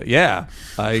 Yeah,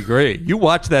 I agree. You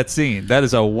watch that scene. That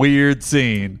is a weird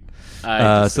scene.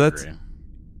 So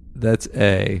that's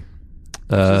A.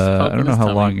 I don't know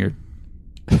how long you're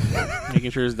making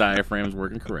sure his diaphragm's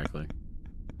working correctly.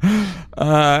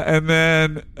 And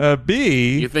then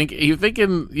B. You think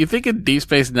in Deep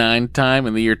Space Nine time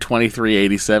in the year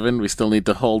 2387 we still need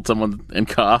to hold someone and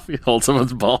cough? You hold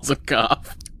someone's balls and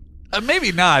cough.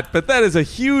 Maybe not, but that is a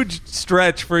huge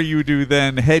stretch for you to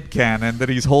then headcanon that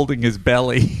he's holding his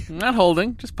belly. Not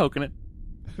holding, just poking it.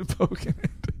 Poking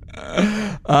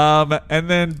it. And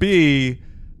then B.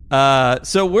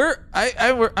 So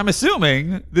I'm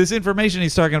assuming this information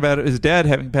he's talking about, his dad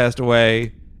having passed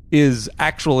away, is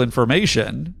actual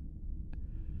information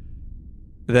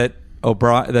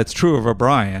that's true of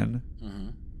O'Brien. Mm-hmm.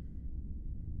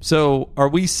 So are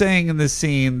we saying in this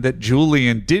scene that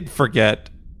Julian did forget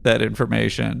that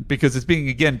information because it's being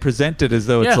again presented as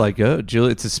though it's like, oh,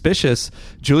 it's suspicious.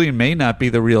 Julian may not be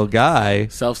the real guy.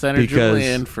 Self-centered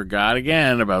Julian forgot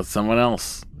again about someone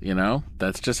else. You know,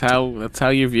 that's how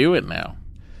you view it now.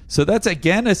 So that's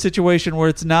again a situation where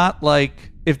it's not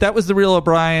like if that was the real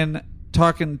O'Brien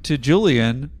talking to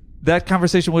Julian, that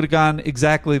conversation would have gone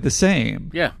exactly the same.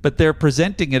 Yeah. But they're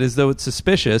presenting it as though it's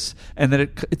suspicious, and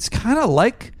that it's kind of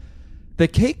like the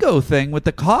Keiko thing with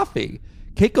the coffee.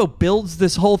 Keiko builds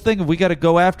this whole thing of we got to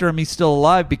go after him, he's still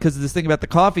alive, because of this thing about the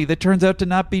coffee that turns out to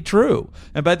not be true.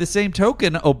 And by the same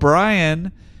token,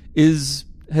 O'Brien has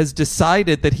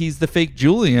decided that he's the fake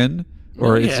Julian,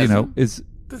 or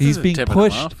he's being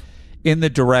pushed in the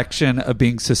direction of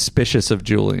being suspicious of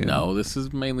Julian. No, this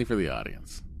is mainly for the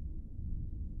audience.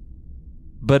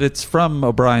 But it's from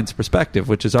O'Brien's perspective,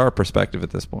 which is our perspective at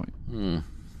this point.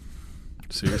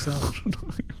 See yourself.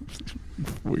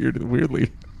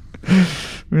 Weirdly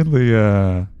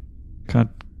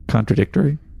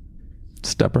contradictory,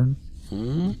 stubborn.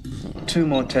 2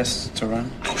 more tests to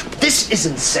run. This is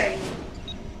insane.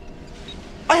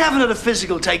 I haven't had a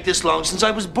physical take this long since I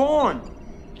was born.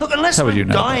 Look, unless How would you I'm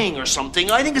know dying or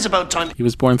something, I think it's about time. He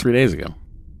was born 3 days ago.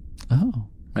 Oh.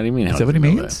 What do you mean? Is that what he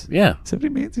means? Yeah. Is that what he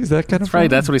means? He's that kind That's of right. fun?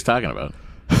 That's what he's talking about.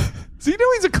 So you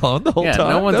know he's a clone the whole time?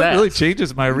 No one's that asked. really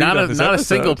changes my read on this Not a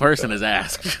episode. single person is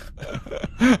asked.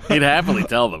 He'd happily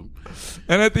tell them.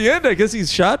 And at the end, I guess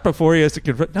he's shot before he has to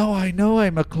confront. No, I know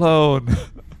I'm a clone.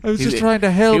 I was just trying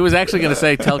to help. He was actually going to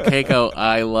say, tell Keiko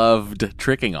I loved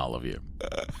tricking all of you.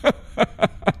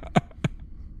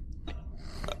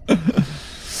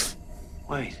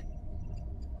 Wait.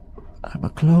 I'm a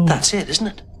clone. That's it, isn't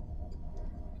it?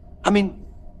 I mean,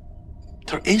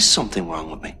 there is something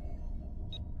wrong with me.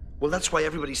 Well, that's why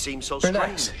everybody seems so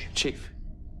Relax, strange. Chief.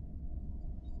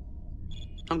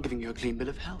 I'm giving you a clean bill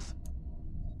of health.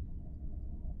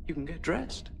 You can get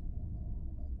dressed.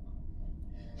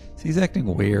 He's acting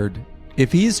weird.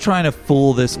 If he's trying to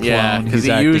fool this clone, Yeah, because he's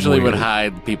he acting usually would weird.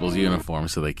 hide people's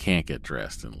uniforms so they can't get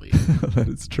dressed and leave. That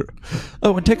is true.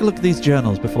 Oh, and take a look at these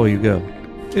journals before you go.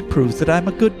 It proves that I'm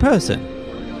a good person.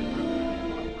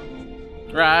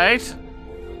 Right?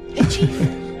 Hey, Chief.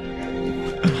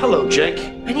 Hello, Jake.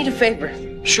 I need a favor.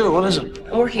 Sure, what is it?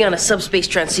 I'm working on a subspace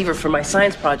transceiver for my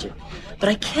science project, but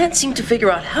I can't seem to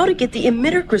figure out how to get the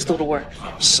emitter crystal to work.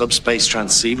 Subspace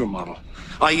transceiver model.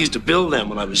 I used to build them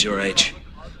when I was your age.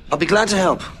 I'll be glad to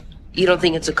help. You don't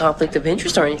think it's a conflict of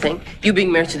interest or anything? You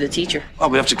being married to the teacher. Well,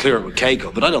 we have to clear it with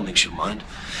Keiko, but I don't think she'll mind.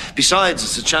 Besides,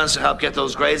 it's a chance to help get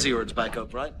those grades of yours back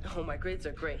up, right? Oh, my grades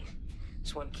are great.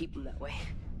 Just want to keep them that way.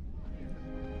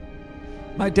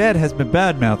 My dad has been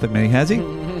bad-mouthing me, has he?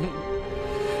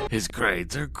 His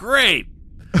grades are great.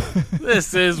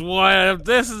 This is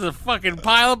a fucking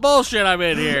pile of bullshit I'm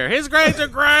in here. His grades are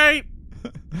great.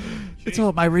 It's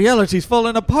all my reality's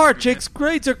falling apart. Jake's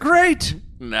grades are great.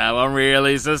 Now I'm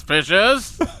really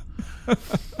suspicious.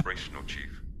 Operational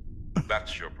chief.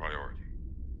 That's your priority.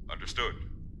 Understood?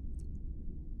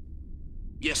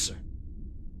 Yes, sir.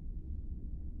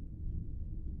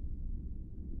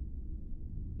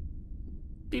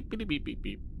 Beep beep beep beep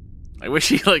beep. I wish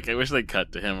they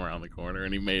cut to him around the corner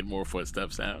and he made more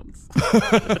footstep sounds.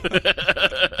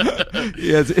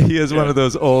 He has one of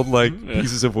those old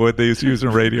pieces of wood they used to use in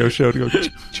a radio show to go.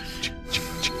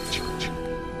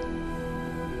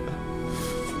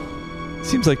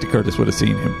 Seems like DeCurtis would have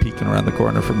seen him peeking around the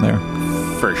corner from there.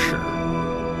 For sure.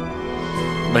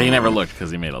 But he never looked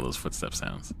because he made all those footstep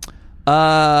sounds.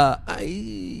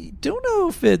 I don't know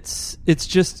if it's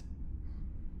just.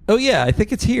 Oh yeah, I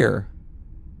think it's here.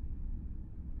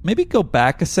 Maybe go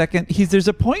back a second. There's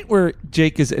a point where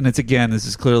Jake is, and this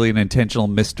is clearly an intentional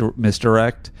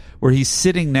misdirect, where he's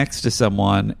sitting next to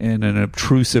someone in an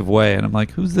obtrusive way, and I'm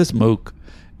like, who's this mook?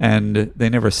 And they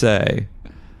never say.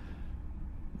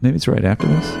 Maybe it's right after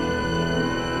this.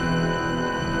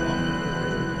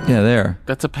 Yeah, there.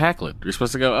 That's a Packlet. You're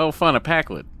supposed to go, oh, fun, a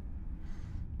Packlet.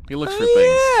 He looks for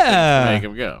things to make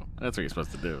him go. That's what you're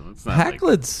supposed to do. It's not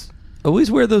Packlets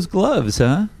always wear those gloves,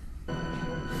 huh?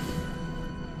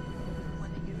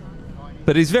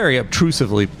 But he's very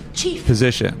obtrusively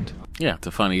positioned. Yeah, it's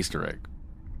a fun Easter egg.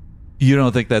 You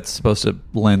don't think that's supposed to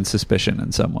lend suspicion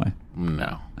in some way?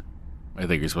 No. I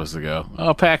think you're supposed to go,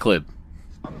 oh, Packlet.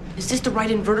 Is this the right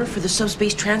inverter for the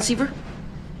subspace transceiver?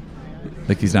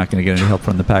 Like he's not going to get any help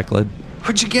from the Packlet?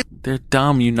 Where'd you get? They're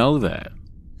dumb, you know that.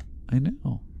 I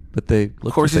know. But they look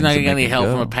Of course for he's not things going to that get any make help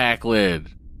him from a go. Packlet.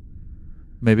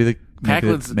 Maybe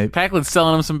Packlet's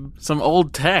selling him some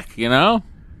old tech, you know?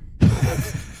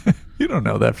 You don't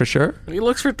know that for sure. He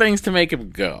looks for things to make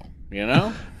him go, you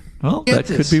know? Well, that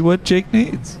could be what Jake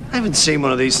needs. I haven't seen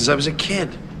one of these since I was a kid.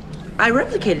 I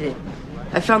replicated it.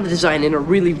 I found the design in a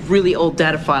really, really old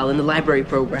data file in the library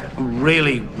program.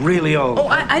 Really, really old. Oh,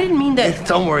 I didn't mean that.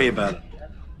 Don't worry about it.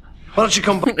 Why don't you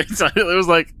come back? It was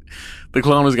like the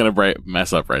clone was going to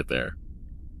mess up right there.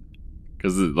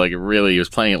 because like really he was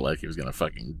playing it like he was gonna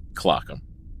fucking clock him.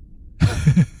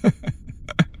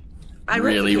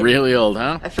 Really, really old,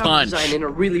 huh? I found the design in a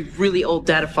really, really old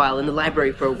data file in the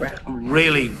library program.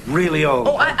 Really, really old.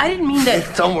 Oh, I didn't mean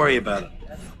that. Don't worry about it.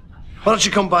 Why don't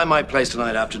you come by my place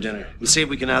tonight after dinner? We'll see if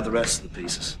we can add the rest of the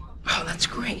pieces. Oh, that's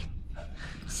great.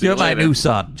 You're my new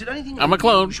son. Did anything I'm a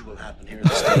clone. unusual happen here at the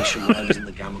station when I was in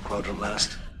the Gamma Quadrant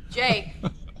last? Jake,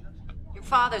 your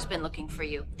father's been looking for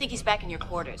you. I think he's back in your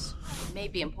quarters. It may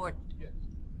be important.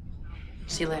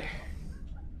 See you later.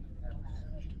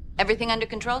 Everything under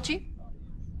control, Chief?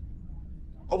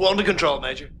 Oh, under control,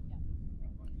 Major.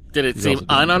 Did it seem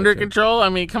under control? I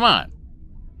mean, come on.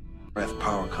 RF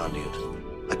power conduit.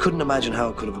 I couldn't imagine how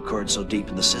it could have occurred so deep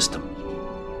in the system,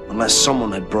 unless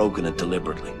someone had broken it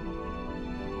deliberately.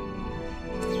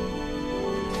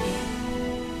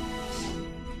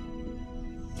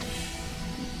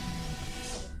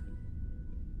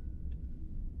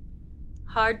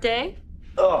 Hard day?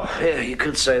 Oh, yeah, you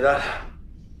could say that.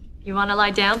 You want to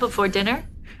lie down before dinner?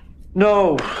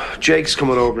 No, Jake's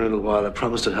coming over in a little while. I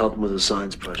promised to help him with his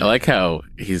science project. I like how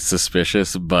he's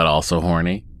suspicious but also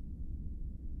horny.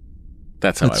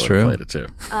 That's how I would have played it too.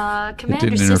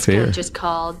 Commander Sisko just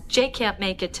called. Jake can't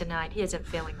make it tonight. He isn't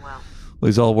feeling well. Well,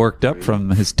 he's all worked up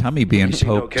from his tummy being He seemed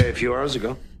poked. okay a few hours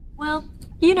ago. Well,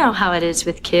 you know how it is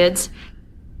with kids.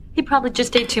 He probably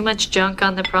just ate too much junk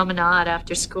on the promenade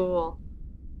after school.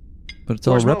 But it's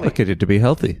all replicated to be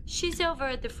healthy. She's over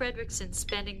at the Fredricksons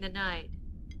spending the night.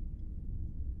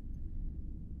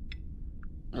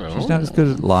 She's not as good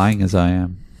at lying as I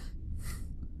am.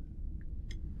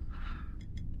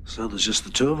 So there's just the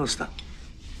two of us then.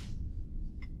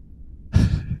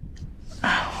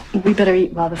 We better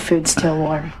eat while the food's still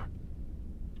warm.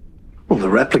 Well, the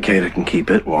replicator can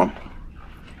keep it warm.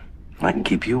 I can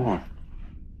keep you warm.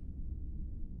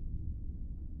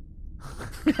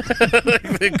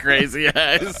 The crazy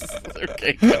eyes.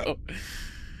 Okay, go.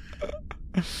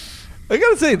 I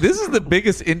gotta say, this is the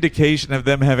biggest indication of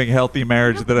them having healthy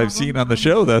marriage that I've seen on the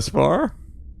show thus far.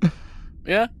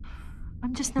 Yeah.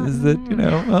 I'm just not. Is that, you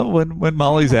know, well, when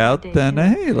Molly's out, then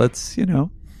hey, let's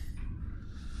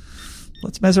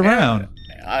mess around.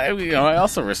 I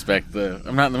also respect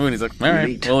I'm not in the mood. He's like, all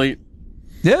right, we'll eat.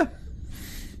 Yeah.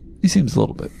 He seems a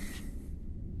little bit.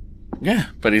 Yeah,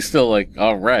 but he's still like,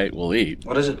 all right, we'll eat.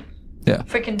 What is it? Yeah.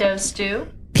 Frickin' dough stew?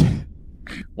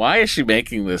 Why is she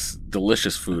making this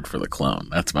delicious food for the clone?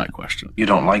 That's my question. You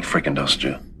don't like frickin' dough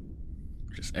stew?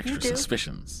 Just extra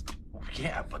suspicions.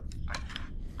 Yeah, but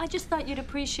I just thought you'd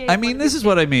appreciate. I mean, this is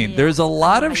what I mean. There's a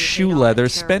lot of shoe leather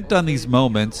spent on these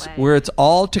moments where it's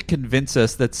all to convince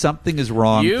us that something is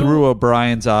wrong through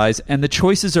O'Brien's eyes, and the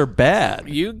choices are bad.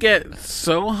 You get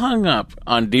so hung up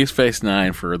on Deep Space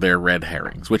Nine for their red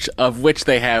herrings, of which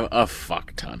they have a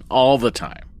fuck ton all the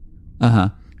time. Uh-huh.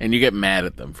 And you get mad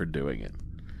at them for doing it.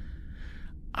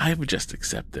 I've just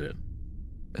accepted it.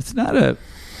 It's not a...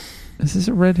 Is this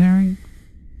a red herring?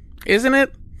 Isn't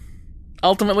it?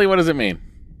 Ultimately, what does it mean?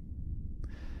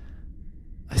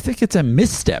 I think it's a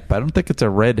misstep. I don't think it's a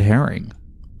red herring.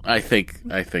 I think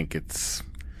it's...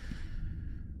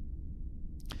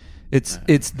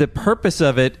 It's the purpose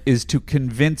of it is to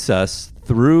convince us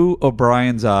through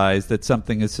O'Brien's eyes that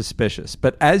something is suspicious.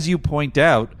 But as you point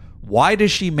out, why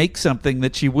does she make something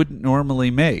that she wouldn't normally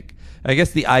make? I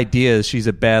guess the idea is she's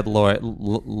a bad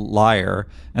liar,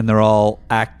 and they're all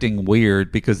acting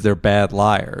weird because they're bad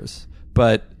liars.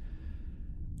 But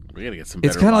we gotta get some better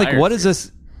it's kind of like, what here. is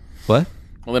this? What?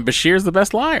 Well, then Bashir's the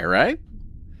best liar, right?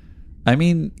 I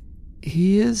mean,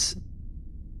 he is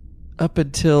up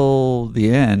until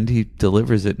the end. He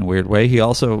delivers it in a weird way. He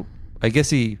also, I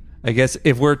guess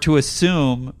if we're to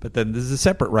assume, but then this is a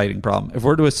separate writing problem. If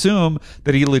we're to assume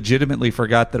that he legitimately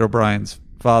forgot that O'Brien's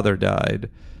father died,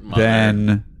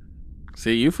 then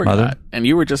see, you forgot, mother? And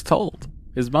you were just told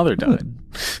his mother died.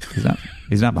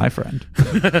 He's not my friend.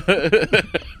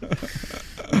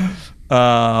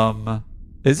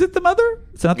 Is it the mother?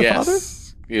 It's not the father?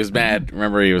 He was mad.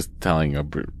 Remember, he was telling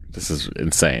this is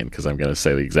insane because I'm going to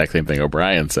say the exact same thing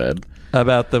O'Brien said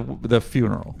about the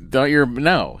funeral.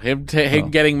 Him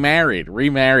getting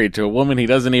remarried to a woman he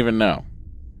doesn't even know.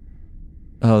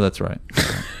 Oh, that's right.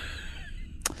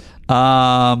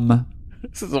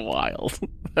 This is wild.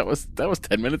 That was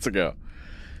 10 minutes ago.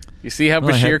 You see how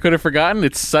Bashir could have forgotten?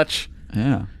 It's such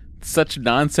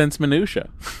nonsense minutia.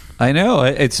 I know.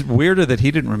 It's weirder that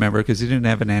he didn't remember because he didn't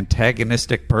have an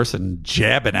antagonistic person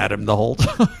jabbing at him the whole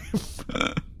time.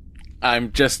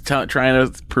 I'm just trying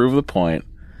to prove the point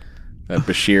that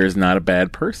Bashir is not a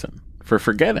bad person for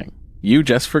forgetting. You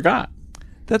just forgot.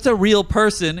 That's a real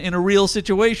person in a real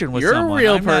situation with someone.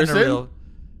 You're a real person.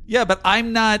 Yeah, but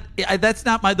I'm not. That's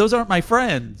not my. Those aren't my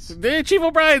friends. Chief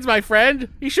O'Brien's my friend.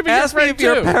 He should be Ask your me friend if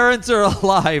your too. parents are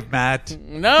alive, Matt.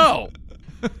 No.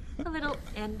 A little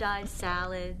endive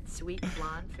salad, sweet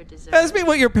blonde for dessert. Ask me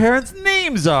what your parents'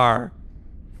 names are.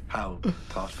 How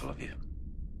thoughtful of you.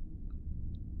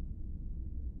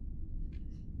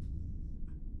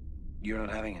 You're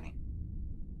not having any?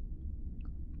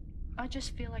 I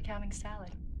just feel like having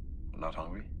salad. Not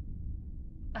hungry?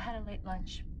 I had a late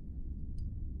lunch.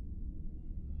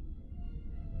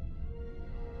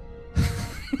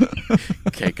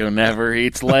 Keiko never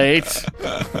eats late.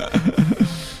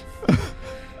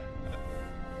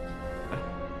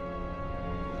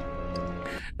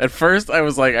 At first, I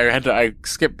was like, I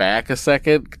skipped back a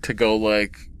second to go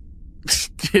like,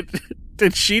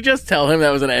 did she just tell him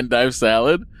that was an endive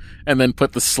salad and then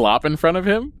put the slop in front of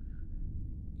him?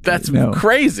 That's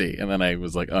crazy. And then I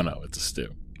was like, oh no, it's a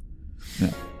stew. No.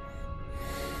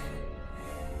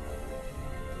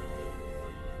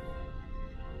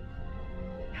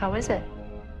 How is it?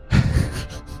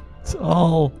 It's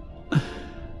all. I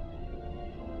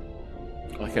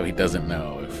like how he doesn't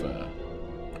know if.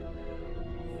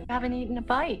 I haven't eaten a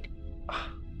bite.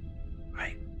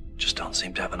 I just don't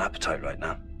seem to have an appetite right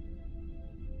now.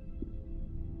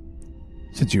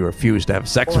 Since you refused to have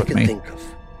sex All with I me. could think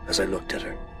of as I looked at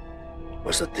her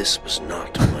was that this was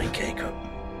not my Keiko.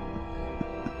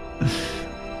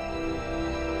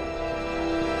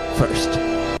 First,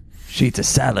 she eats a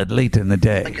salad late in the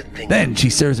day. Then she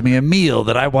serves me a meal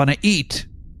that I want to eat.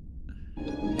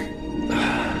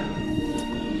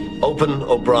 Open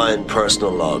O'Brien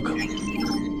personal log.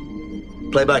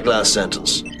 Play back last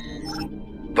sentence.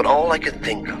 But all I could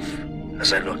think of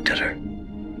as I looked at her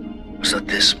was that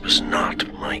this was not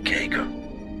my Keiko.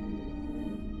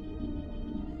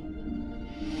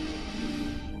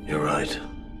 You're right.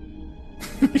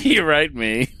 You're right,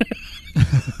 me.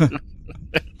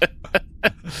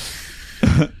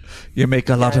 You make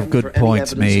a lot of good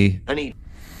points, me. Any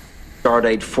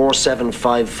stardate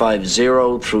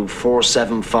 47550 through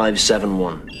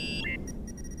 47571.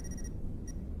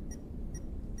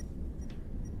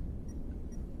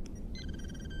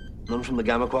 None from the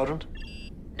Gamma Quadrant?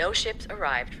 No ships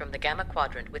arrived from the Gamma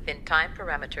Quadrant within time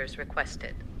parameters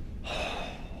requested.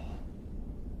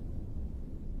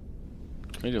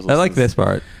 He just I like listens this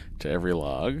part. to every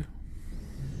log.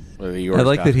 I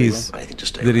like that he's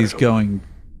going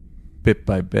bit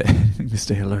by bit.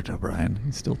 Stay alert, O'Brien.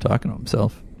 He's still talking to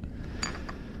himself.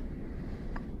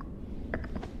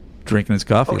 Drinking his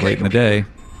coffee late in the day.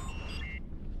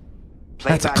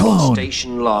 Play That's a back clone.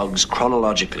 station logs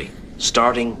chronologically,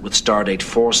 starting with stardate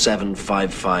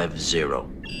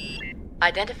 47550.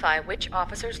 Identify which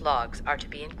officer's logs are to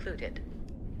be included.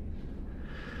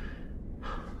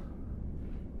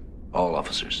 All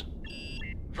officers.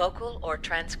 Vocal or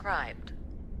transcribed?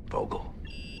 Vocal.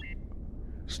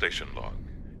 Station log.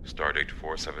 Stardate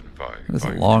 475. That's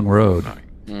a long road.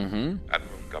 Mm-hmm.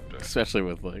 Admiral Gupta. Especially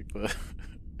with like the.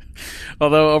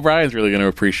 Although O'Brien's really going to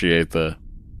appreciate the.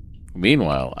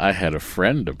 Meanwhile, I had a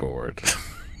friend aboard.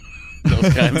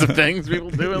 Those kinds of things people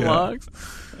do in logs.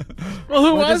 Well,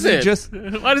 who was it?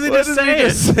 Why does he just say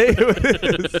it? Who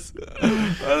it is?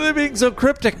 Why are they being so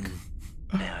cryptic?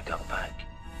 Yeah, I got back.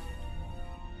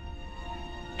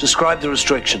 Describe the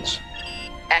restrictions.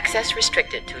 Access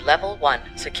restricted to Level 1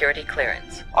 security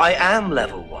clearance. I am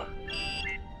Level 1.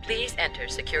 Please enter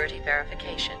security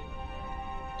verification.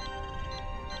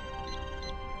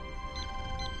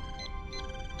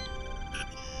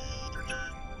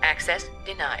 Access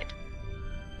denied.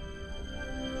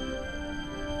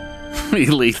 He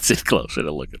leads it closer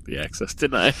to look at the access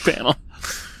denied panel.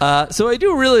 So I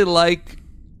do really like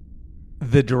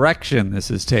the direction this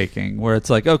is taking, where it's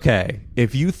like, okay,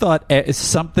 if you thought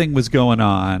something was going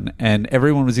on and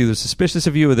everyone was either suspicious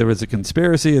of you or there was a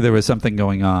conspiracy or there was something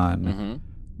going on,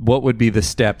 what would be the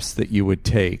steps that you would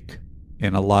take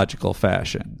in a logical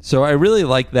fashion? So I really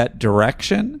like that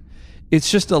direction.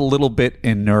 It's just a little bit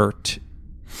inert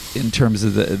in terms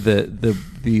of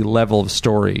the level of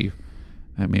story.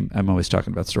 I mean, I'm always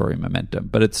talking about story momentum,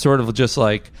 but it's sort of just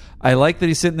like, I like that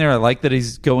he's sitting there. I like that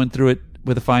he's going through it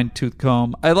with a fine-tooth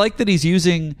comb. I like that he's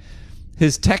using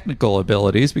his technical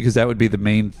abilities, because that would be the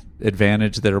main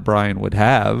advantage that O'Brien would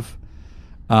have.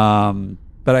 But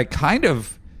I kind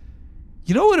of,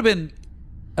 what would have been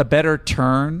a better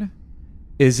turn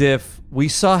is if we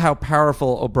saw how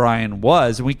powerful O'Brien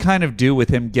was, and we kind of do with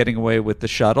him getting away with the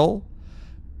shuttle,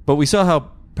 but we saw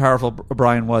how powerful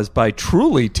O'Brien was by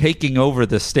truly taking over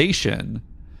the station,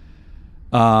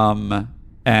 and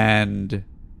kind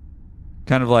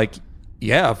of like,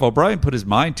 yeah, if O'Brien put his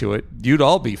mind to it, you'd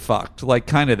all be fucked. Like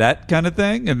kind of that kind of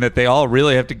thing, and that they all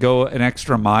really have to go an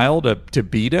extra mile to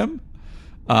beat him.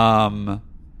 That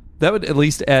would at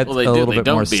least add a little bit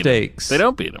more stakes. They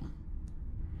don't beat him.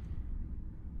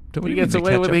 He gets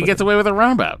away with a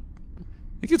runabout.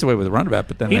 He gets away with a runabout,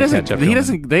 but then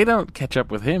they don't catch up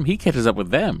with him. He catches up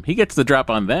with them. He gets the drop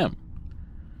on them.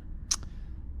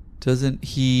 Doesn't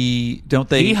he? Don't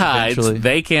they? He hides. Eventually?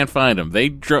 They can't find him. They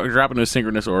drop into a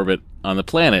synchronous orbit on the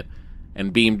planet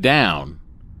and beam down.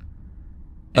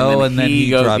 And then he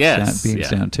drops beams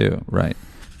down too. Right.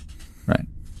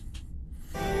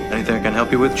 Anything I can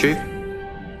help you with, Chief?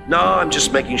 No, I'm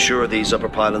just making sure these upper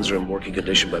pylons are in working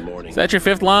condition by morning. Is that your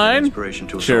fifth line?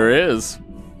 Sure is.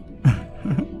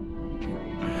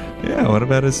 Yeah, what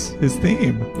about his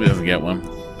theme? He doesn't get one.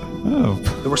 Oh.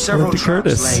 There were several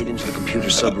traps laid into the computer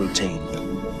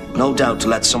subroutine. No doubt to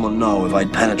let someone know if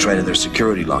I'd penetrated their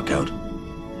security lockout.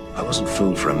 I wasn't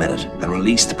fooled for a minute and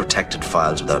released the protected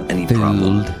files without any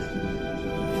problem.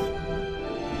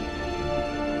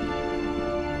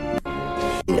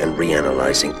 And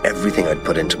reanalyzing everything I'd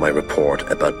put into my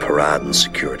report about Parade and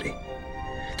security.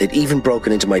 They'd even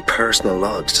broken into my personal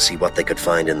logs to see what they could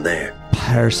find in there.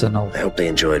 Personal. I hope they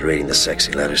enjoyed reading the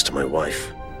sexy letters to my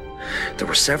wife. There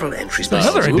were several entries.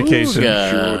 Another indication.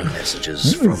 Pure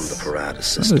messages from the Parade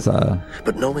system,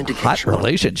 but no indication. Hot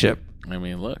relationship. I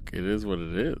mean, look, it is what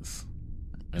it is.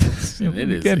 And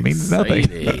it is again means nothing.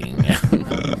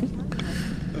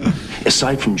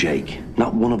 Aside from Jake,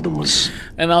 not one of them was.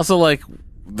 And also, like,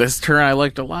 this turn I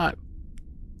liked a lot.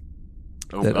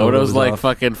 Odo's like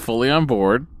fucking fully on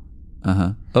board.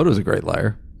 Odo's a great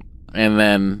liar. And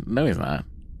then, no, he's not.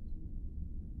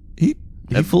 He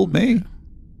fooled me.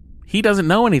 He doesn't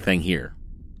know anything here.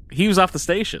 He was off the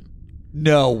station.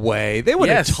 No way. They would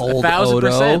have told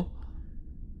 1,000%.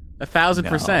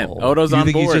 1,000%. Odo's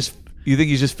on board. You think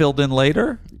he's just filled in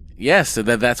later? Yes, so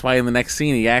that's why in the next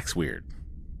scene he acts weird.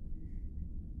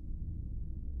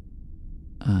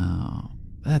 Oh,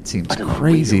 that seems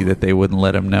crazy that they wouldn't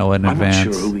let him know in advance. I'm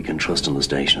not sure who we can trust on the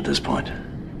station at this point.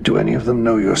 Do any of them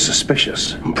know you're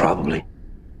suspicious? Probably.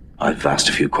 I've asked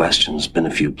a few questions, been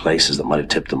a few places that might have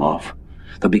tipped them off.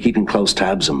 They'll be keeping close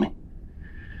tabs on me.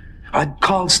 I'd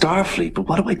called Starfleet, but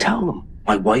what do I tell them?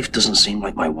 My wife doesn't seem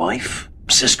like my wife.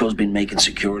 Cisco's been making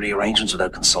security arrangements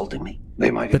without consulting me.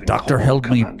 They might. The doctor held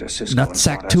me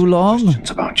nutsack too long.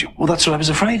 About you. Well, that's what I was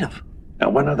afraid of. Now,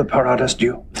 when are the Paradas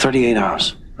due? 38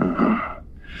 hours.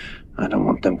 I don't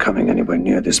want them coming anywhere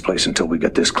near this place until we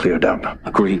get this cleared up.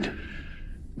 Agreed.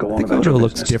 Go on. I think Odo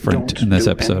looks different in this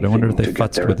episode. I wonder if they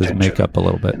futzed with his makeup a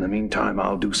little bit. In the meantime,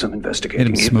 I'll do some investigating.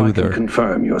 Made him smoother. If I can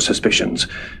confirm your suspicions,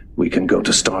 we can go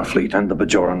to Starfleet and the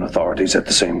Bajoran authorities at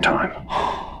the same time.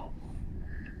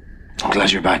 I'm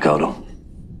glad you're back, Odo.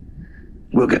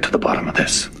 We'll get to the bottom of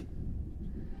this.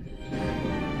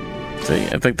 See,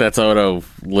 I think that's Odo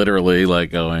literally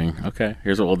like going, okay,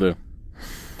 here's what we'll do.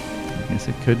 I guess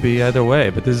it could be either way,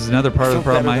 but this is another part of the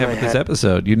problem I have with this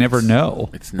episode. You never know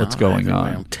what's going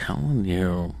on. I'm telling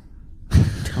you.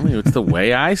 It's the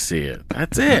way I see it.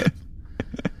 That's it.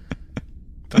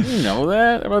 Don't you know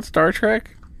that about Star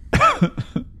Trek?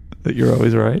 That you're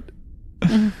always right?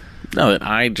 No, that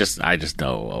I just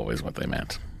know always what they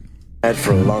meant.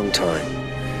 For a long time,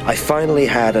 I finally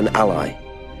had an ally.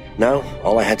 Now,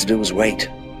 all I had to do was wait.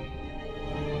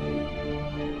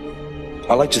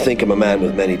 I like to think I'm a man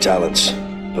with many talents,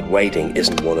 but waiting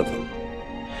isn't one of them.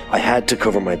 I had to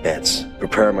cover my bets,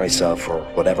 prepare myself for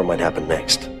whatever might happen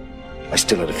next. I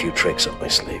still had a few tricks up my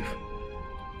sleeve.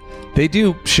 They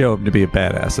do show him to be a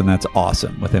badass, and that's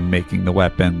awesome, with him making the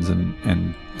weapons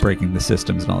and breaking the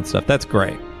systems and all that stuff. That's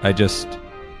great. I just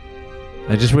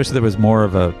wish there was more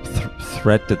of a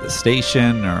threat to the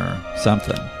station or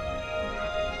something.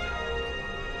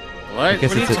 What are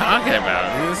you talking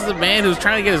about? This is a man who's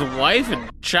trying to get his wife and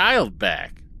child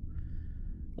back.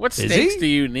 What stakes do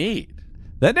you need?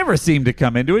 That never seemed to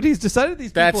come into it. He's decided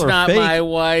these people are fake. That's not my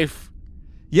wife.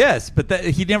 Yes, but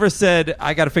he never said,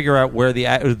 I got to figure out where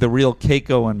the real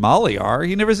Keiko and Molly are.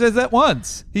 He never says that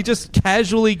once. He just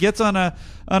casually gets on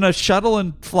a shuttle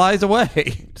and flies away.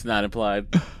 It's not implied.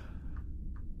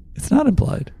 It's not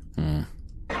implied.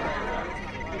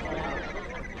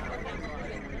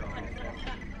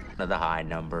 The high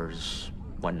numbers,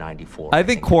 194. I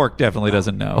think Quark definitely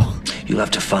doesn't know. You'll have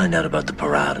to find out about the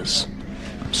Paradas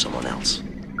from someone else.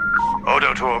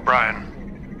 Odo to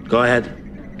O'Brien. Go ahead.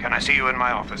 Can I see you in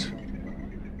my office?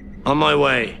 On my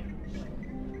way.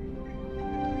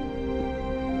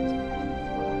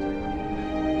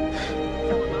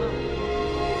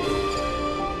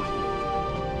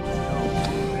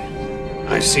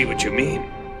 I see what you mean.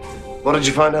 What did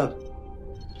you find out?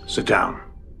 Sit down.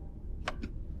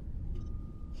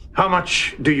 How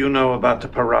much do you know about the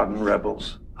Paradan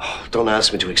rebels? Oh, don't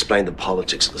ask me to explain the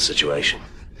politics of the situation.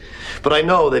 But I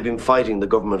know they've been fighting the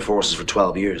government forces for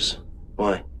 12 years.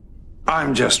 Why?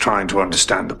 I'm just trying to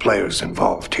understand the players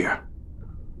involved here.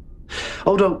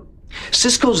 Odo,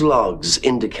 Cisco's logs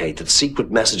indicate that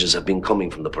secret messages have been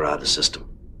coming from the Parada system.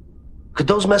 Could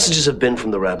those messages have been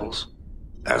from the rebels?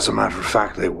 As a matter of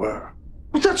fact, they were.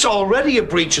 Well, that's already a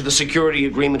breach of the security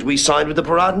agreement we signed with the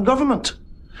Paradan government.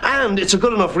 And it's a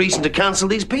good enough reason to cancel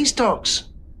these peace talks.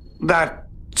 That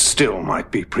still might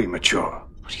be premature.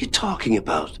 What are you talking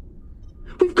about?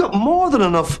 We've got more than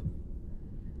enough.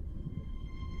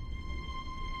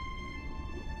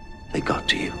 They got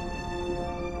to you.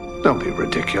 Don't be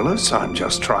ridiculous. I'm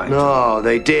just trying. No,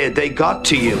 they did. They got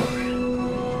to you.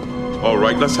 All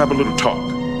right, let's have a little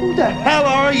talk. Who the hell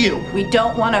are you? We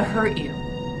don't want to hurt you.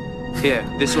 Here,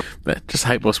 this one. Just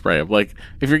hypo spray him. Like,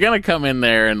 if you're gonna come in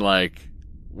there and like,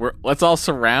 let's all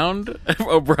surround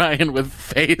O'Brien with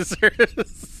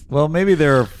phasers. Well, maybe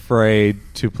they're afraid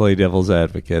to play devil's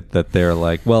advocate, that they're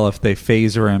like, well, if they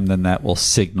phaser him, then that will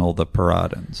signal the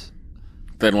Paradans.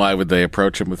 Then why would they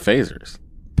approach him with phasers?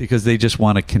 Because they just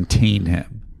want to contain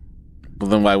him. Well,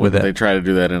 then why wouldn't they try to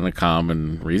do that in a calm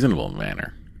and reasonable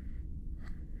manner?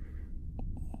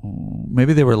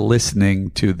 Maybe they were listening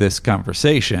to this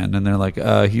conversation and they're like,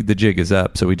 the jig is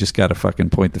up, so we just got to fucking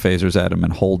point the phasers at him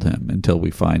and hold him until we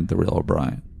find the real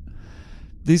O'Brien.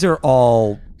 These are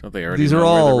all... Don't they already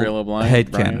know where the real O'Brien is?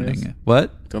 Headcanoning.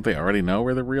 What? Don't they already know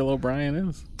where the real O'Brien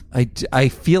is? I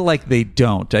feel like they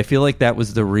don't. I feel like that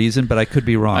was the reason, but I could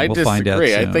be wrong. We'll find out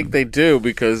soon. I think they do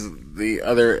because the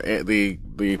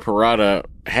Parada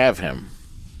have him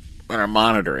and are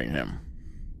monitoring him.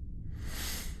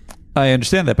 I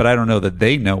understand that, but I don't know that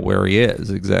they know where he is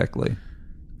exactly.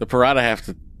 The Parada have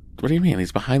to... What do you mean?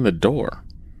 He's behind the door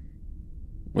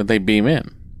when they beam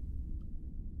in.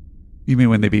 You mean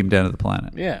when they beam down to the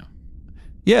planet? Yeah.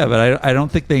 Yeah, but I don't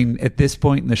think they, at this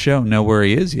point in the show, know where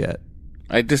he is yet.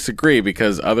 I disagree,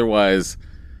 because otherwise,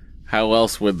 how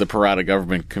else would the Parada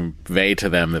government convey to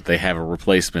them that they have a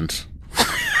replacement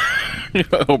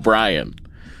O'Brien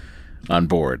on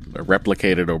board, a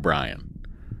replicated O'Brien?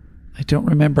 I don't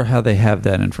remember how they have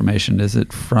that information. Is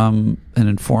it from an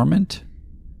informant?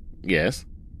 Yes.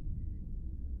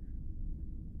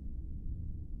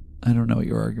 I don't know what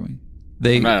you're arguing.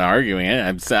 I'm not arguing it.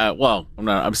 I'm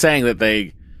saying that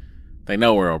they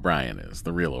know where O'Brien is,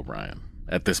 the real O'Brien,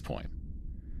 at this point.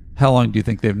 How long do you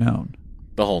think they've known?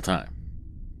 The whole time.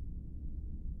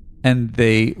 And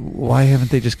why haven't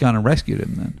they just gone and rescued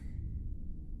him then?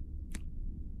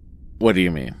 What do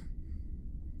you mean?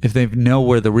 If they know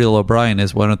where the real O'Brien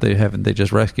is, why haven't they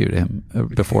just rescued him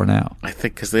before now? I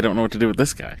think because they don't know what to do with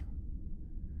this guy.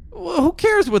 Well, who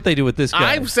cares what they do with this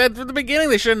guy? I've said from the beginning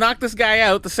they should have knocked this guy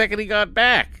out the second he got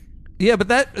back. Yeah, but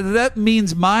that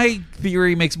means my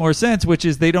theory makes more sense, which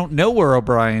is they don't know where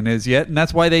O'Brien is yet, and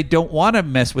that's why they don't want to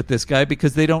mess with this guy,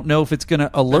 because they don't know if it's going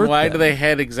to alert them. Why do they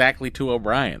head exactly to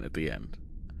O'Brien at the end?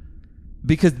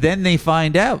 Because then they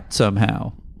find out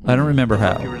somehow. I don't remember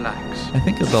how. I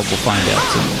think we'll find out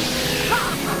soon.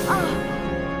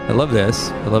 I love this.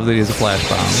 I love that he has a flash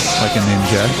bomb, like a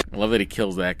ninja. I love that he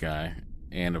kills that guy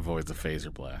and avoids a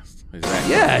phaser blast.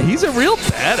 He's a real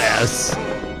badass.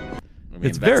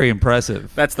 It's very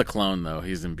impressive. That's the clone, though.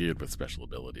 He's imbued with special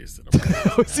abilities.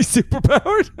 Is he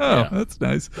superpowered? Oh, yeah. That's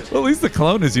nice. Well, at least the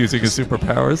clone is using his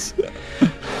superpowers.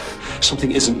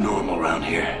 Something isn't normal around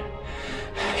here.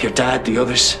 Your dad, the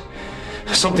others,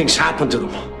 something's happened to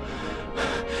them.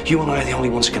 You and I are the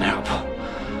only ones who can help.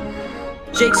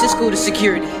 Jake Sisko to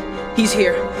security. He's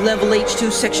here. Level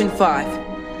H2, Section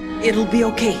 5. It'll be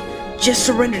okay. Just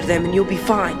surrender to them and you'll be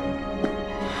fine.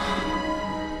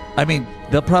 I mean,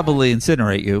 they'll probably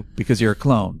incinerate you because you're a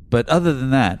clone. But other than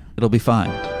that, it'll be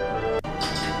fine.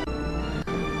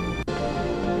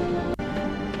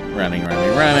 Running.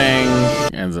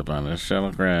 Ends up on a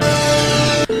shuttlecraft.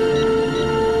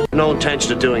 No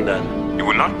intention of doing that. You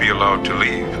will not be allowed to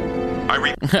leave.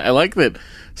 I like that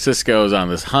Cisco's on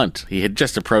this hunt. He had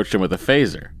just approached him with a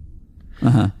phaser.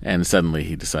 And suddenly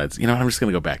he decides, you know what, I'm just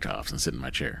going to go back to office and sit in my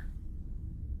chair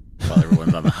while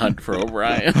everyone's on the hunt for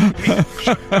O'Brien.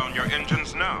 Shut down your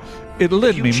engines now. It'll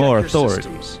lend me more authority.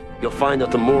 You'll find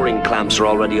that the mooring clamps are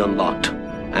already unlocked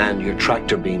and your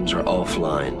tractor beams are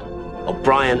offline.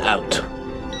 O'Brien out.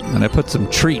 And I put some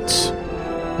treats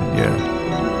in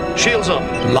your shields up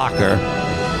locker.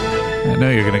 I know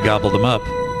you're going to gobble them up.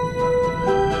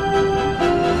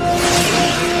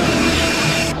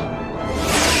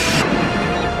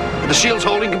 The shield's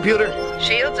holding, computer?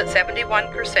 Shields at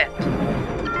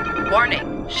 71%.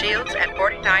 Warning, Shields at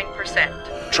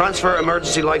 49%. Transfer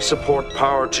emergency life support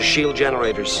power to shield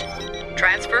generators.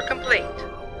 Transfer complete.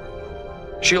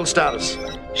 Shield status.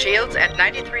 Shields at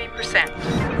 93%.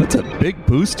 That's a big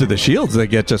boost to the shields they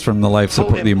get just from the life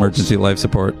support, the emergency life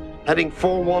support. Heading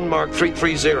 41 Mark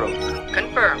 330.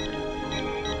 Confirmed.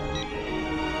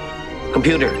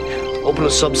 Computer, open a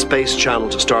subspace channel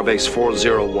to Starbase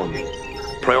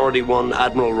 401. Priority 1,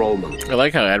 Admiral Rollman. I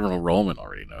like how Admiral Rollman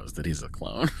already knows that he's a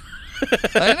clone.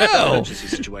 I know. Emergency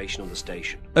situation on the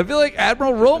station. I feel like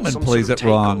Admiral Rollman plays it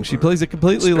wrong. She plays it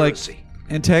completely like I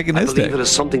antagonistic. believe it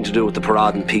has something to do with the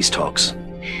Paradan peace talks.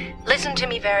 Listen to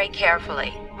me very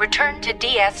carefully. Return to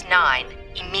DS9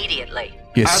 immediately.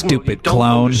 You Admiral, stupid you don't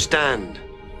clone. understand.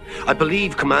 I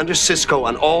believe Commander Sisko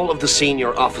and all of the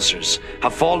senior officers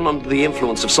have fallen under the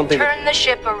influence of something. Turn the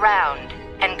ship around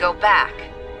and go back.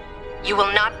 You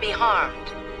will not be harmed.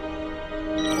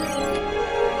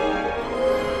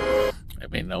 I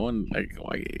mean, no one.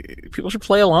 People should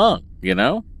play along, you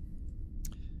know?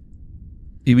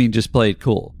 You mean just play it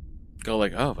cool? Go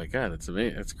like, oh my god, that's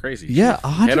amazing. That's crazy. Yeah,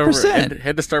 100%.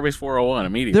 Head to Starbase 401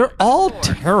 immediately. They're all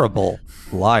terrible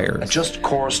liars. Adjust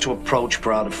course to approach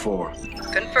Parada 4.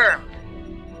 Confirmed.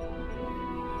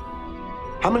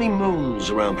 How many moons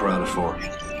around Parada 4?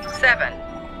 7.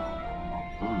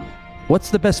 What's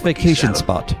the best vacation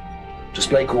spot?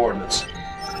 Display coordinates.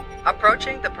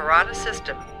 Approaching the Parada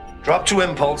system. Drop to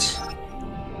impulse.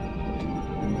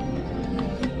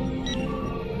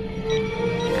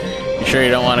 You sure you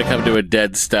don't want to come to a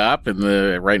dead stop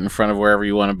right in front of wherever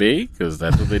you want to be? Because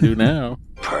that's what they do now.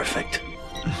 Perfect.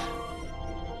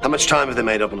 How much time have they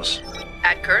made up on us?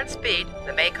 At current speed,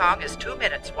 the Mekong is 2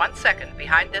 minutes, 1 second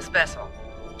behind this vessel.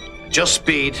 Just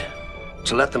speed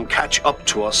to let them catch up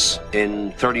to us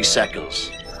in 30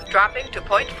 seconds. Dropping to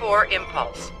 0.4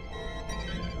 impulse.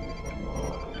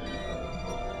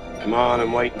 Come on,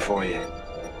 I'm waiting for you.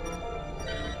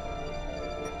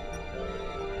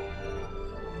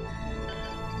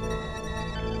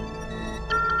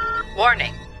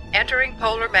 Warning. Entering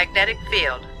polar magnetic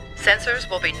field. Sensors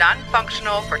will be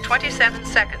non-functional for 27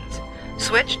 seconds.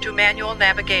 Switch to manual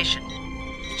navigation.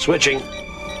 Switching.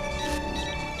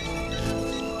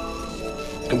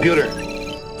 Computer,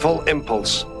 full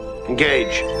impulse.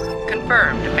 Engage.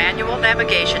 Confirmed. Manual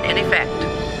navigation in effect.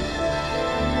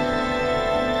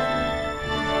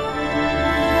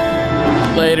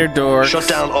 Later, door. Shut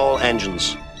down all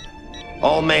engines.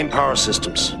 All main power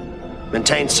systems.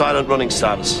 Maintain silent running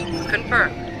status.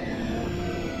 Confirmed.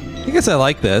 I guess I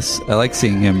like this. I like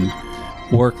seeing him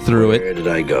work through it. Where did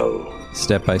I go?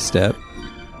 Step by step.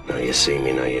 Now you see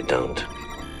me, now you don't.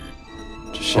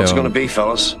 Just What's it show going to him be,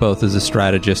 fellas? both as a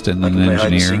strategist and an Play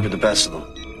hide and seek engineer. with the best of them.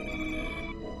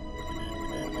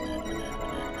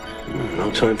 No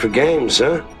time for games,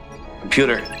 huh?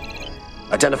 Computer,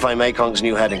 identify Mekong's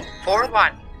new heading.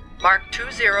 4-1. Mark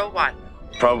 201.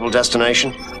 Probable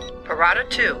destination? Parada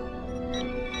 2.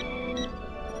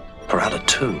 Parada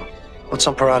 2? What's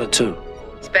on Parada 2?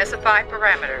 Specify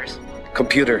parameters.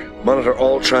 Computer, monitor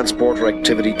all transporter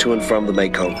activity to and from the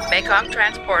Mekong. Mekong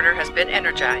transporter has been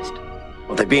energized.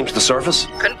 Will they beam to the surface?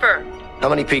 Confirmed. How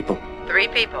many people? 3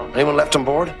 people. Anyone left on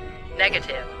board?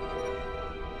 Negative.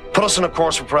 Put us on a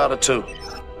course for Parada 2.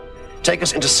 Take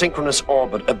us into synchronous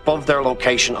orbit above their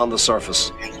location on the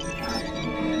surface.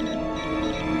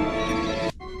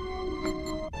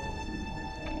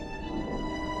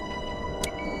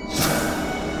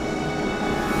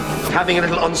 Having a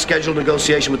little unscheduled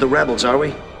negotiation with the rebels, are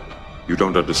we? You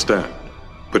don't understand.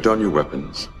 Put down your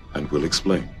weapons, and we'll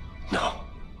explain. No.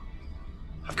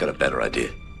 I've got a better idea.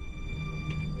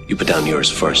 You put down yours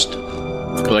first.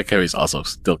 I like how he's also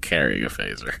still carrying a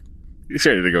phaser. He's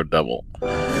ready to go double.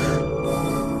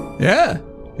 Yeah,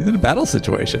 he's in a battle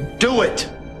situation. Do it!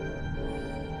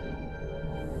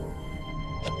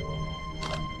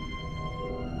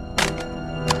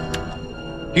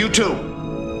 You too.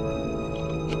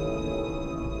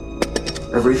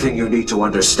 Everything you need to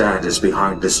understand is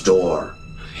behind this door.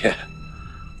 Yeah.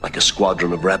 Like a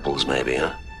squadron of rebels, maybe,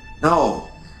 huh? No.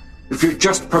 If you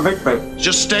just permit me.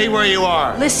 Just stay where you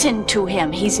are. Listen to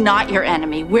him. He's not your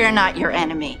enemy. We're not your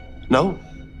enemy. No?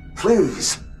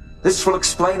 Please. This will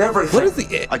explain everything.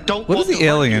 What is the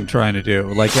alien trying to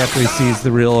do? Like after he sees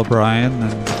the real O'Brien?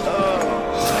 Then...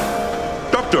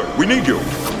 Doctor, we need you.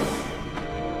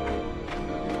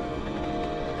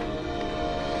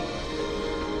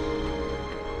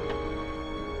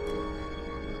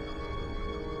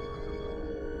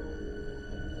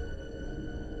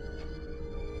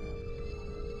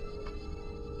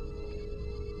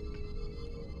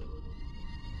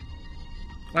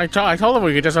 I told him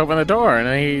we could just open the door, and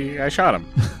I shot him.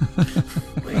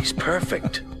 He's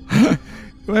perfect.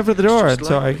 He went for the door, and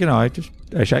so I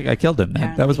killed him.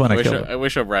 That was when I killed him. I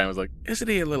wish O'Brien was like, isn't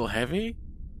he a little heavy?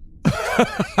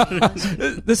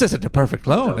 This isn't a perfect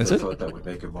clone, is it? Thought that would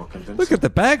make it more convincing. Look at the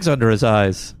bags under his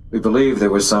eyes. We believe there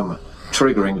was some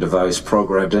triggering device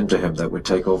programmed into him that would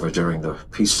take over during the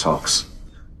peace talks.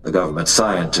 The government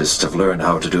scientists have learned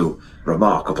how to do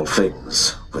remarkable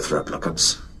things with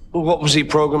replicants. Well, what was he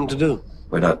programmed to do?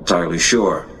 We're not entirely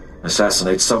sure.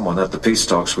 Assassinate someone at the peace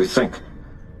talks, we think.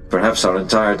 Perhaps our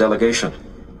entire delegation.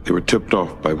 They were tipped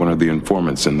off by one of the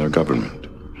informants in their government.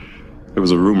 There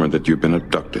was a rumor that you'd been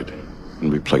abducted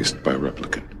and replaced by a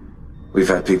replicant. We've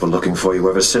had people looking for you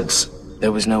ever since.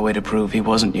 There was no way to prove he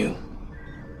wasn't you.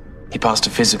 He passed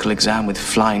a physical exam with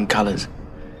flying colors,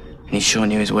 and he sure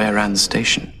knew his way around the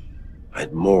station. I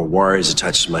had more wires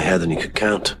attached to my head than he could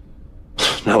count.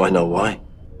 Now I know why.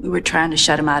 We were trying to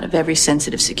shut him out of every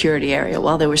sensitive security area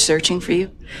while they were searching for you.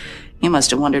 You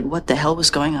must have wondered what the hell was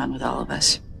going on with all of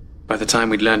us. By the time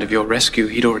we'd learned of your rescue,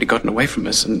 he'd already gotten away from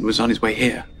us and was on his way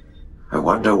here. I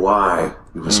wonder why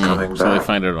he was coming So back. they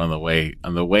find it on the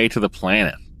way to the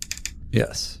planet.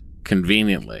 Yes.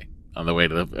 Conveniently. On the way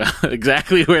to the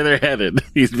exactly where they're headed.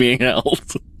 He's being held.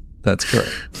 That's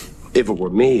correct. If it were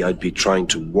me, I'd be trying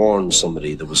to warn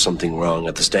somebody there was something wrong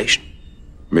at the station.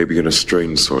 Maybe in a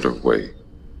strange sort of way.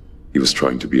 He was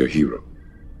trying to be a hero.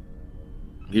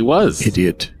 He was.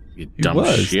 Idiot. You dumb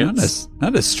shits.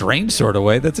 Not a strange sort of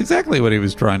way. That's exactly what he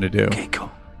was trying to do. Okay,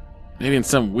 cool. Maybe in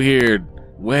some weird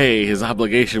way his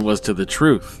obligation was to the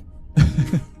truth.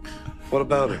 What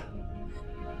about her?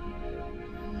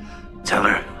 Tell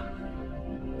her.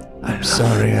 I'm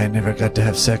sorry I never got to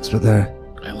have sex with her.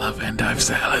 I love endive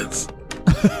salads.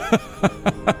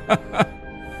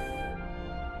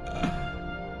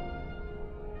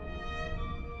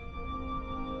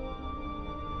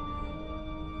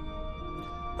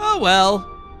 Oh, well.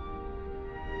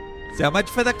 So much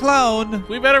for the clone.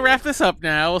 We better wrap this up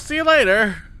now. We'll see you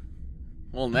later.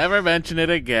 We'll never mention it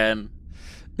again.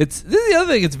 This is the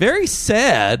other thing. It's very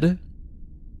sad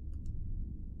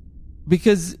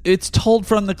because it's told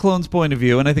from the clone's point of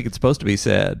view, and I think it's supposed to be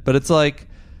sad. But it's like,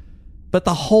 but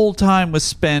the whole time was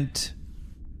spent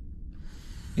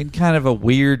in kind of a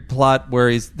weird plot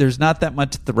where there's not that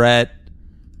much threat.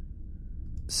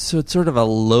 So it's sort of a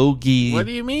Logie. What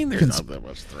do you mean there's not that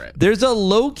much threat? There's a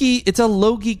Logie. It's a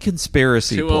Logie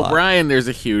conspiracy To plot. O'Brien, there's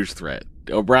a huge threat.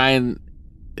 O'Brien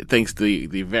thinks the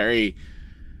very...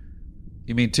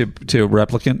 You mean to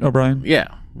replicant O'Brien?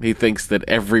 Yeah. He thinks that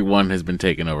everyone has been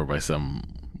taken over by some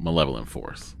malevolent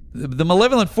force. The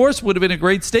malevolent force would have been a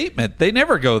great statement. They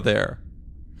never go there.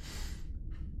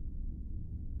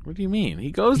 What do you mean?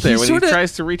 He goes there when he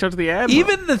tries to reach out to the Admiral.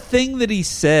 Even the thing that he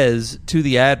says to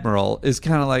the Admiral is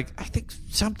kind of like, I think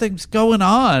something's going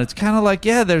on. It's kind of like,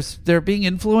 yeah, they're being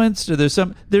influenced, or there's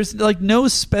like no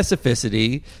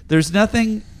specificity. There's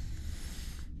nothing,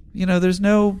 there's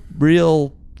no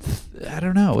real, I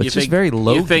don't know. It's just very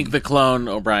low. You think the clone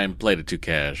O'Brien played it too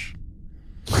cash?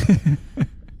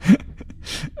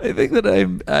 I think that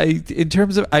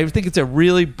I think it's a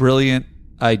really brilliant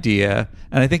idea,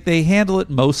 and I think they handle it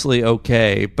mostly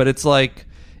okay, but it's like,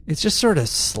 it's just sort of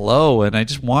slow, and I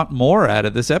just want more out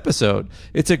of this episode.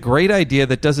 It's a great idea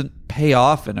that doesn't pay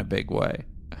off in a big way.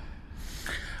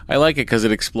 I like it because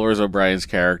it explores O'Brien's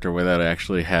character without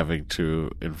actually having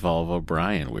to involve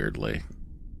O'Brien, weirdly.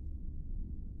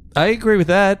 I agree with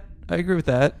that.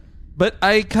 But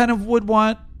I kind of would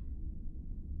want,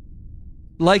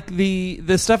 like,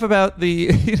 the stuff about the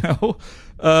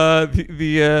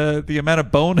the amount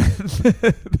of bone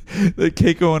that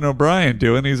Keiko and O'Brien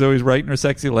do, and he's always writing her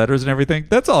sexy letters and everything.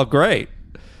 That's all great.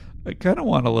 I kind of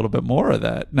want a little bit more of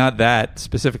that. Not that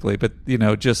specifically, but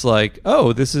just like,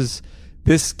 oh, this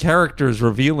character's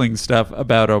revealing stuff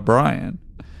about O'Brien.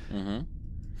 Mm-hmm.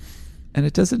 And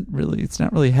it's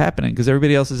not really happening because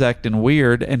everybody else is acting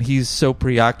weird, and he's so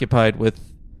preoccupied with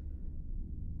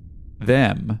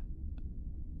them.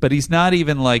 But he's not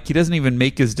even he doesn't even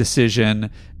make his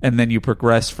decision, and then you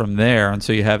progress from there, and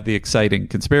so you have the exciting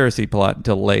conspiracy plot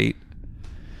until late.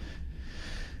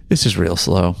 It's just real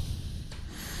slow.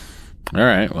 All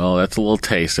right, well, that's a little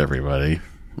taste, everybody,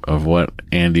 of what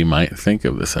Andy might think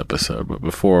of this episode. But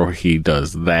before he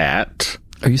does that...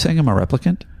 Are you saying I'm a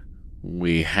replicant?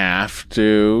 We have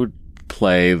to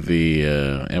play the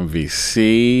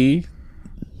MVC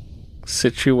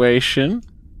situation.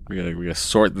 We gotta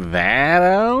sort that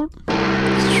out.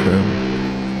 It's true.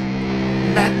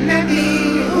 Not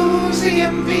many. Who's the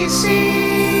MVC?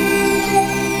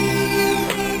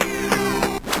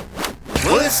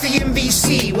 Well, it's the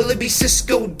MVC. Will it be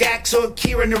Cisco, Dax, Cox or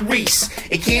Kieran or Reese.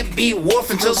 It can't be Worf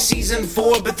until season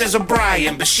 4, but there's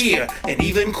O'Brien, Bashir, and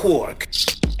even Quark.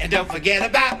 And don't forget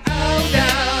about Odo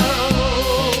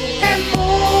and more.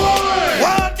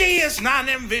 Well, DS9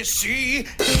 MVC,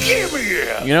 give me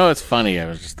it. You know what's funny? I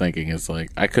was just thinking, is like,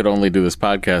 I could only do this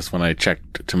podcast when I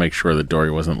checked to make sure that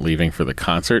Dory wasn't leaving for the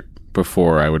concert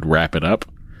before I would wrap it up.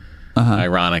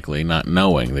 Ironically, not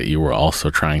knowing that you were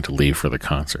also trying to leave for the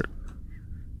concert.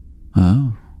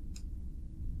 Oh.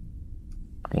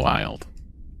 Wild.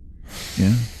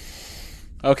 Yeah.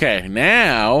 Okay,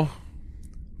 now,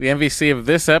 the MVC of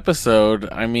this episode,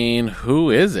 I mean, who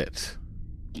is it?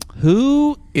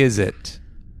 Who is it?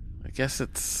 I guess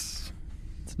it's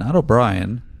not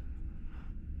O'Brien.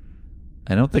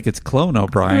 I don't think it's Clone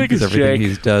O'Brien, because everything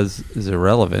he does is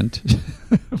irrelevant.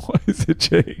 Why is it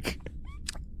Jake?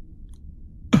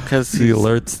 Because he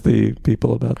alerts the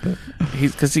people about that.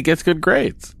 Because he gets good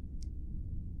grades.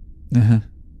 Uh-huh.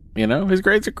 You know, his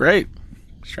grades are great.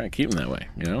 Just trying to keep him that way,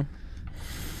 you know?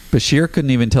 Bashir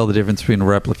couldn't even tell the difference between a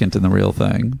replicant and the real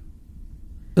thing.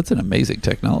 That's an amazing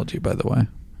technology, by the way.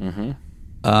 Mm-hmm.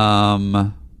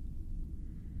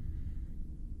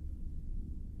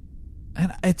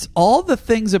 And it's all the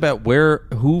things about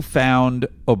who found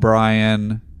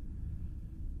O'Brien,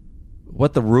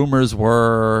 what the rumors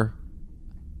were,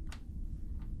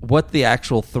 what the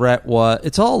actual threat was.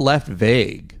 It's all left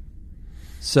vague.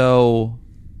 So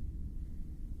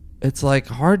it's like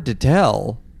hard to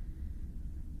tell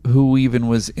who even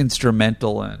was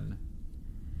instrumental in.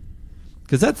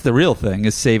 Because that's the real thing,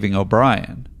 is saving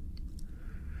O'Brien.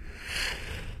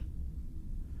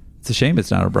 It's a shame it's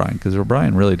not O'Brien, because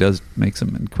O'Brien really does make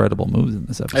some incredible moves in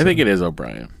this episode. I think it is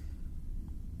O'Brien.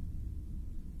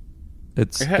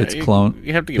 It's clone.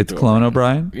 You have to give it's it to Clone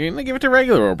O'Brien. You're gonna give it to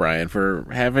regular O'Brien for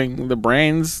having the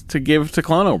brains to give to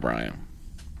Clone O'Brien.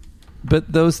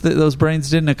 But those brains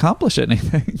didn't accomplish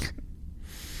anything.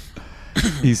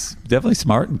 He's definitely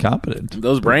smart and competent.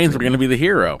 Those brains were going to be the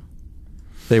hero.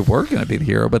 They were going to be the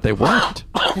hero, but they weren't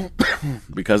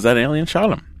because that alien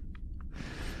shot him.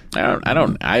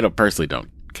 I personally don't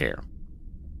care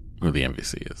who the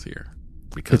MVC is here,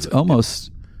 because it's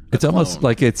almost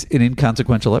like it's an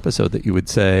inconsequential episode that you would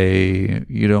say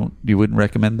you wouldn't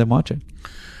recommend them watching.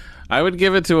 I would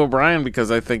give it to O'Brien because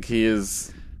I think he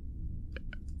is.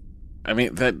 I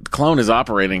mean, that clone is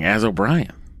operating as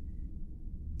O'Brien.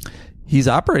 He's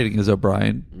operating as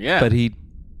O'Brien. Yeah, but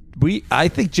I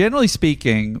think generally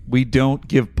speaking, we don't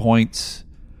give points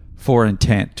for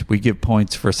intent. We give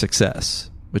points for success,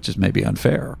 which is maybe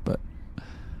unfair, but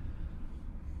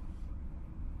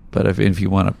if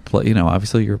you want to play,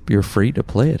 obviously you're free to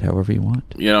play it however you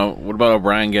want. What about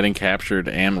O'Brien getting captured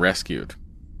and rescued?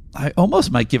 I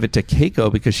almost might give it to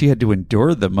Keiko because she had to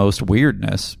endure the most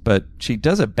weirdness, but she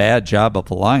does a bad job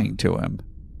of lying to him.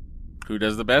 Who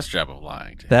does the best job of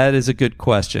lying to him? That is a good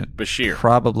question. Bashir.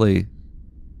 Probably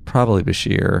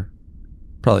Bashir.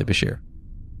 Probably Bashir.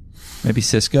 Maybe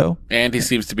Cisco. And he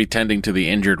seems to be tending to the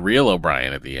injured real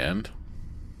O'Brien at the end.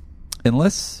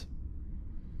 Unless...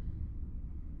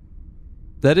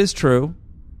 That is true.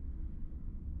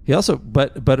 He also...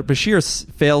 But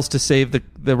Bashir fails to save the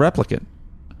replicant.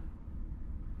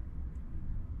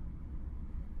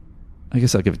 I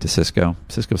guess I'll give it to Cisco.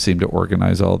 Cisco seemed to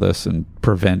organize all this and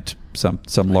prevent some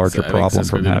larger problem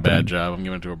from happening. Did a bad job. I'm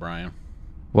giving it to O'Brien.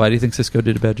 Why do you think Cisco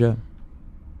did a bad job?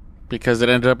 Because it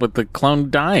ended up with the clone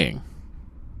dying.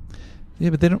 Yeah,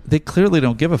 but they clearly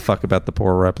don't give a fuck about the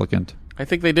poor replicant. I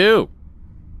think they do.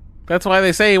 That's why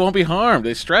they say he won't be harmed.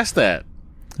 They stress that.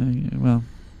 All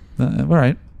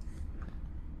right.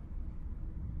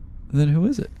 Then who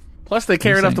is it? Plus, they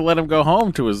care enough to let him go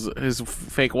home to his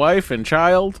fake wife and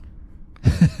child.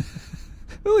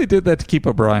 Well, he did that to keep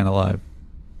O'Brien alive.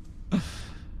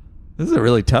 This is a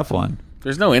really tough one.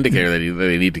 There's no indicator that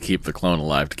they need to keep the clone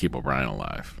alive to keep O'Brien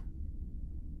alive.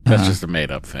 That's just a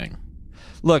made-up thing.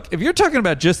 Look, if you're talking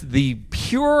about just the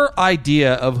pure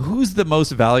idea of who's the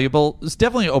most valuable, it's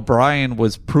definitely O'Brien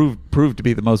was proved to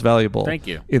be the most valuable. Thank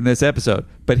you. In this episode.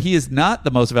 But he is not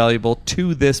the most valuable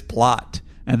to this plot.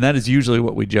 And that is usually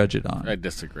what we judge it on. I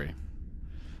disagree.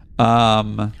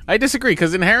 I disagree,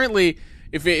 because inherently,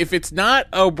 if it's not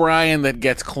O'Brien that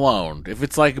gets cloned, if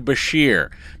it's like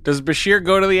Bashir, does Bashir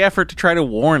go to the effort to try to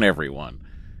warn everyone?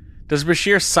 Does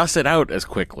Bashir suss it out as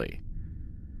quickly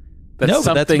that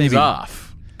something's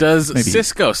off? Does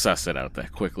Cisco suss it out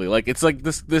that quickly? Like, it's like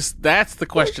this. That's the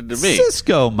question to me.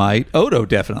 Cisco might. Odo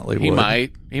definitely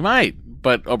would. He might.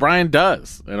 But O'Brien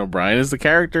does. And O'Brien is the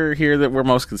character here that we're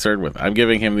most concerned with. I'm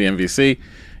giving him the MVC.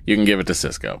 You can give it to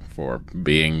Cisco for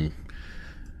being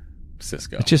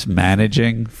Cisco. Just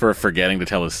managing. For forgetting to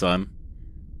tell his son.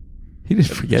 He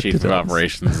didn't forget Chief to of tell us.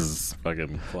 Operations is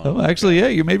fucking clone. Oh, actually, yeah,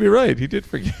 you may be right. He did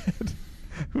forget.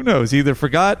 Who knows? He either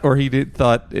forgot or he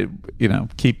thought it,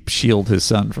 shield his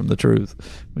son from the truth,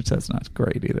 which that's not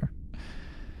great either.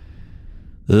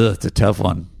 Ugh, it's a tough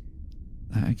one.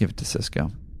 I give it to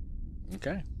Cisco.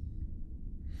 Okay.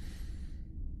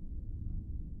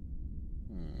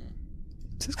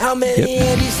 How many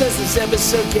Andes does this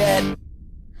episode get?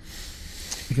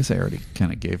 I guess I already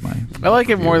kind of gave my... I like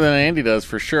it more than Andy does,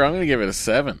 for sure. I'm going to give it a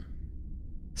 7.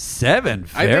 7?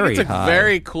 I Very think it's a high.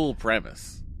 very cool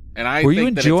premise. And I Were you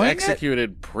think that it's enjoying it?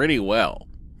 executed pretty well.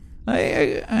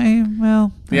 The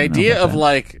idea of,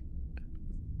 like,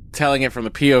 telling it from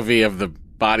the POV of the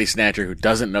body snatcher who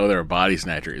doesn't know they're a body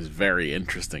snatcher is very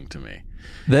interesting to me.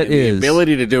 That and is. the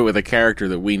ability to do it with a character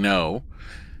that we know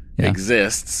Yeah.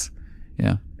 exists.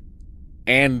 Yeah.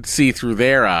 And see through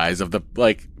their eyes of the,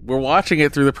 like, we're watching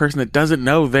it through the person that doesn't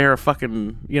know they're a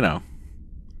fucking, Yeah.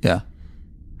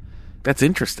 That's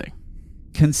interesting.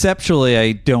 Conceptually,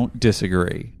 I don't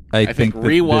disagree. I think that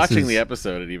rewatching this is the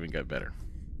episode, it even got better.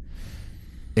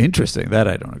 interesting. That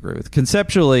I don't agree with.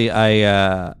 Conceptually,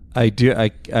 I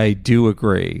do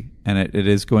agree, and it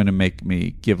is going to make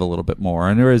me give a little bit more.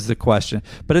 And there is the question,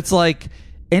 but it's like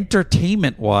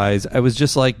entertainment wise, I was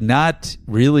just like not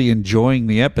really enjoying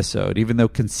the episode, even though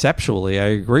conceptually I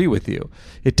agree with you.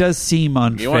 It does seem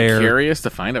unfair. You weren't curious to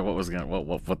find out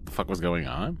what the fuck was going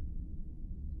on?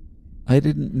 I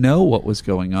didn't know what was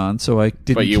going on, so I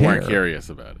didn't. But you care. weren't curious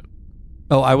about it.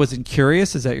 Oh, I wasn't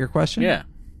curious? Is that your question? Yeah.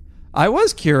 I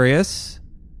was curious,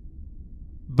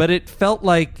 but it felt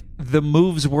like the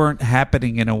moves weren't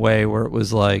happening in a way where it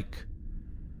was like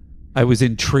I was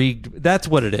intrigued. That's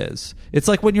what it is. It's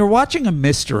like when you're watching a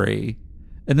mystery,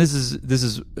 and this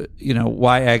is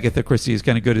why Agatha Christie is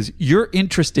kind of good, is you're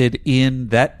interested in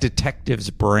that detective's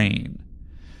brain.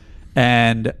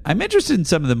 And I'm interested in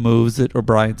some of the moves that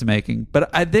O'Brien's making, but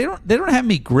they don't have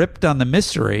me gripped on the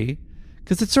mystery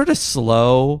because it's sort of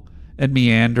slow and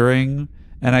meandering.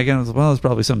 And I go, well, there's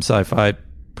probably some sci-fi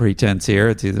pretense here.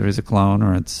 It's either he's a clone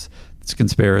or it's a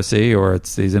conspiracy or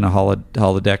he's in a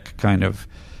holodeck kind of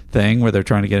thing where they're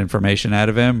trying to get information out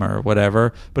of him or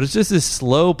whatever. But it's just this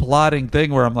slow plotting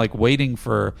thing where I'm like waiting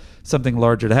for something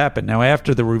larger to happen. Now,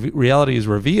 after the reality is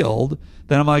revealed,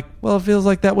 then I'm like, well, it feels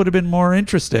like that would have been more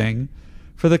interesting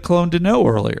for the clone to know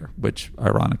earlier, which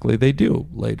ironically they do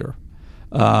later.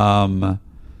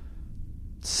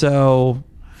 So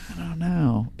I don't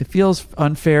know. It feels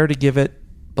unfair to give it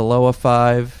below a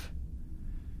 5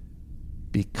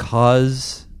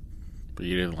 because But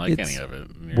you didn't like any of it.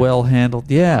 Well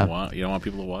handled. Yeah. You don't want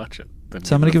people to watch it. Then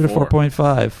So I'm going to give it a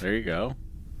 4.5. There you go.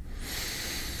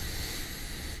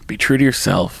 Be true to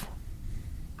yourself.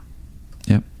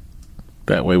 Yep.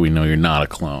 That way we know you're not a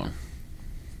clone.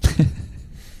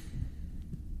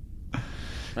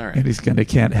 All right. And he's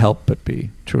can't help but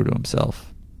be true to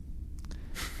himself.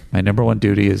 My number one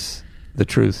duty is the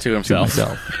truth to himself. To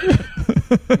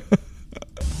myself.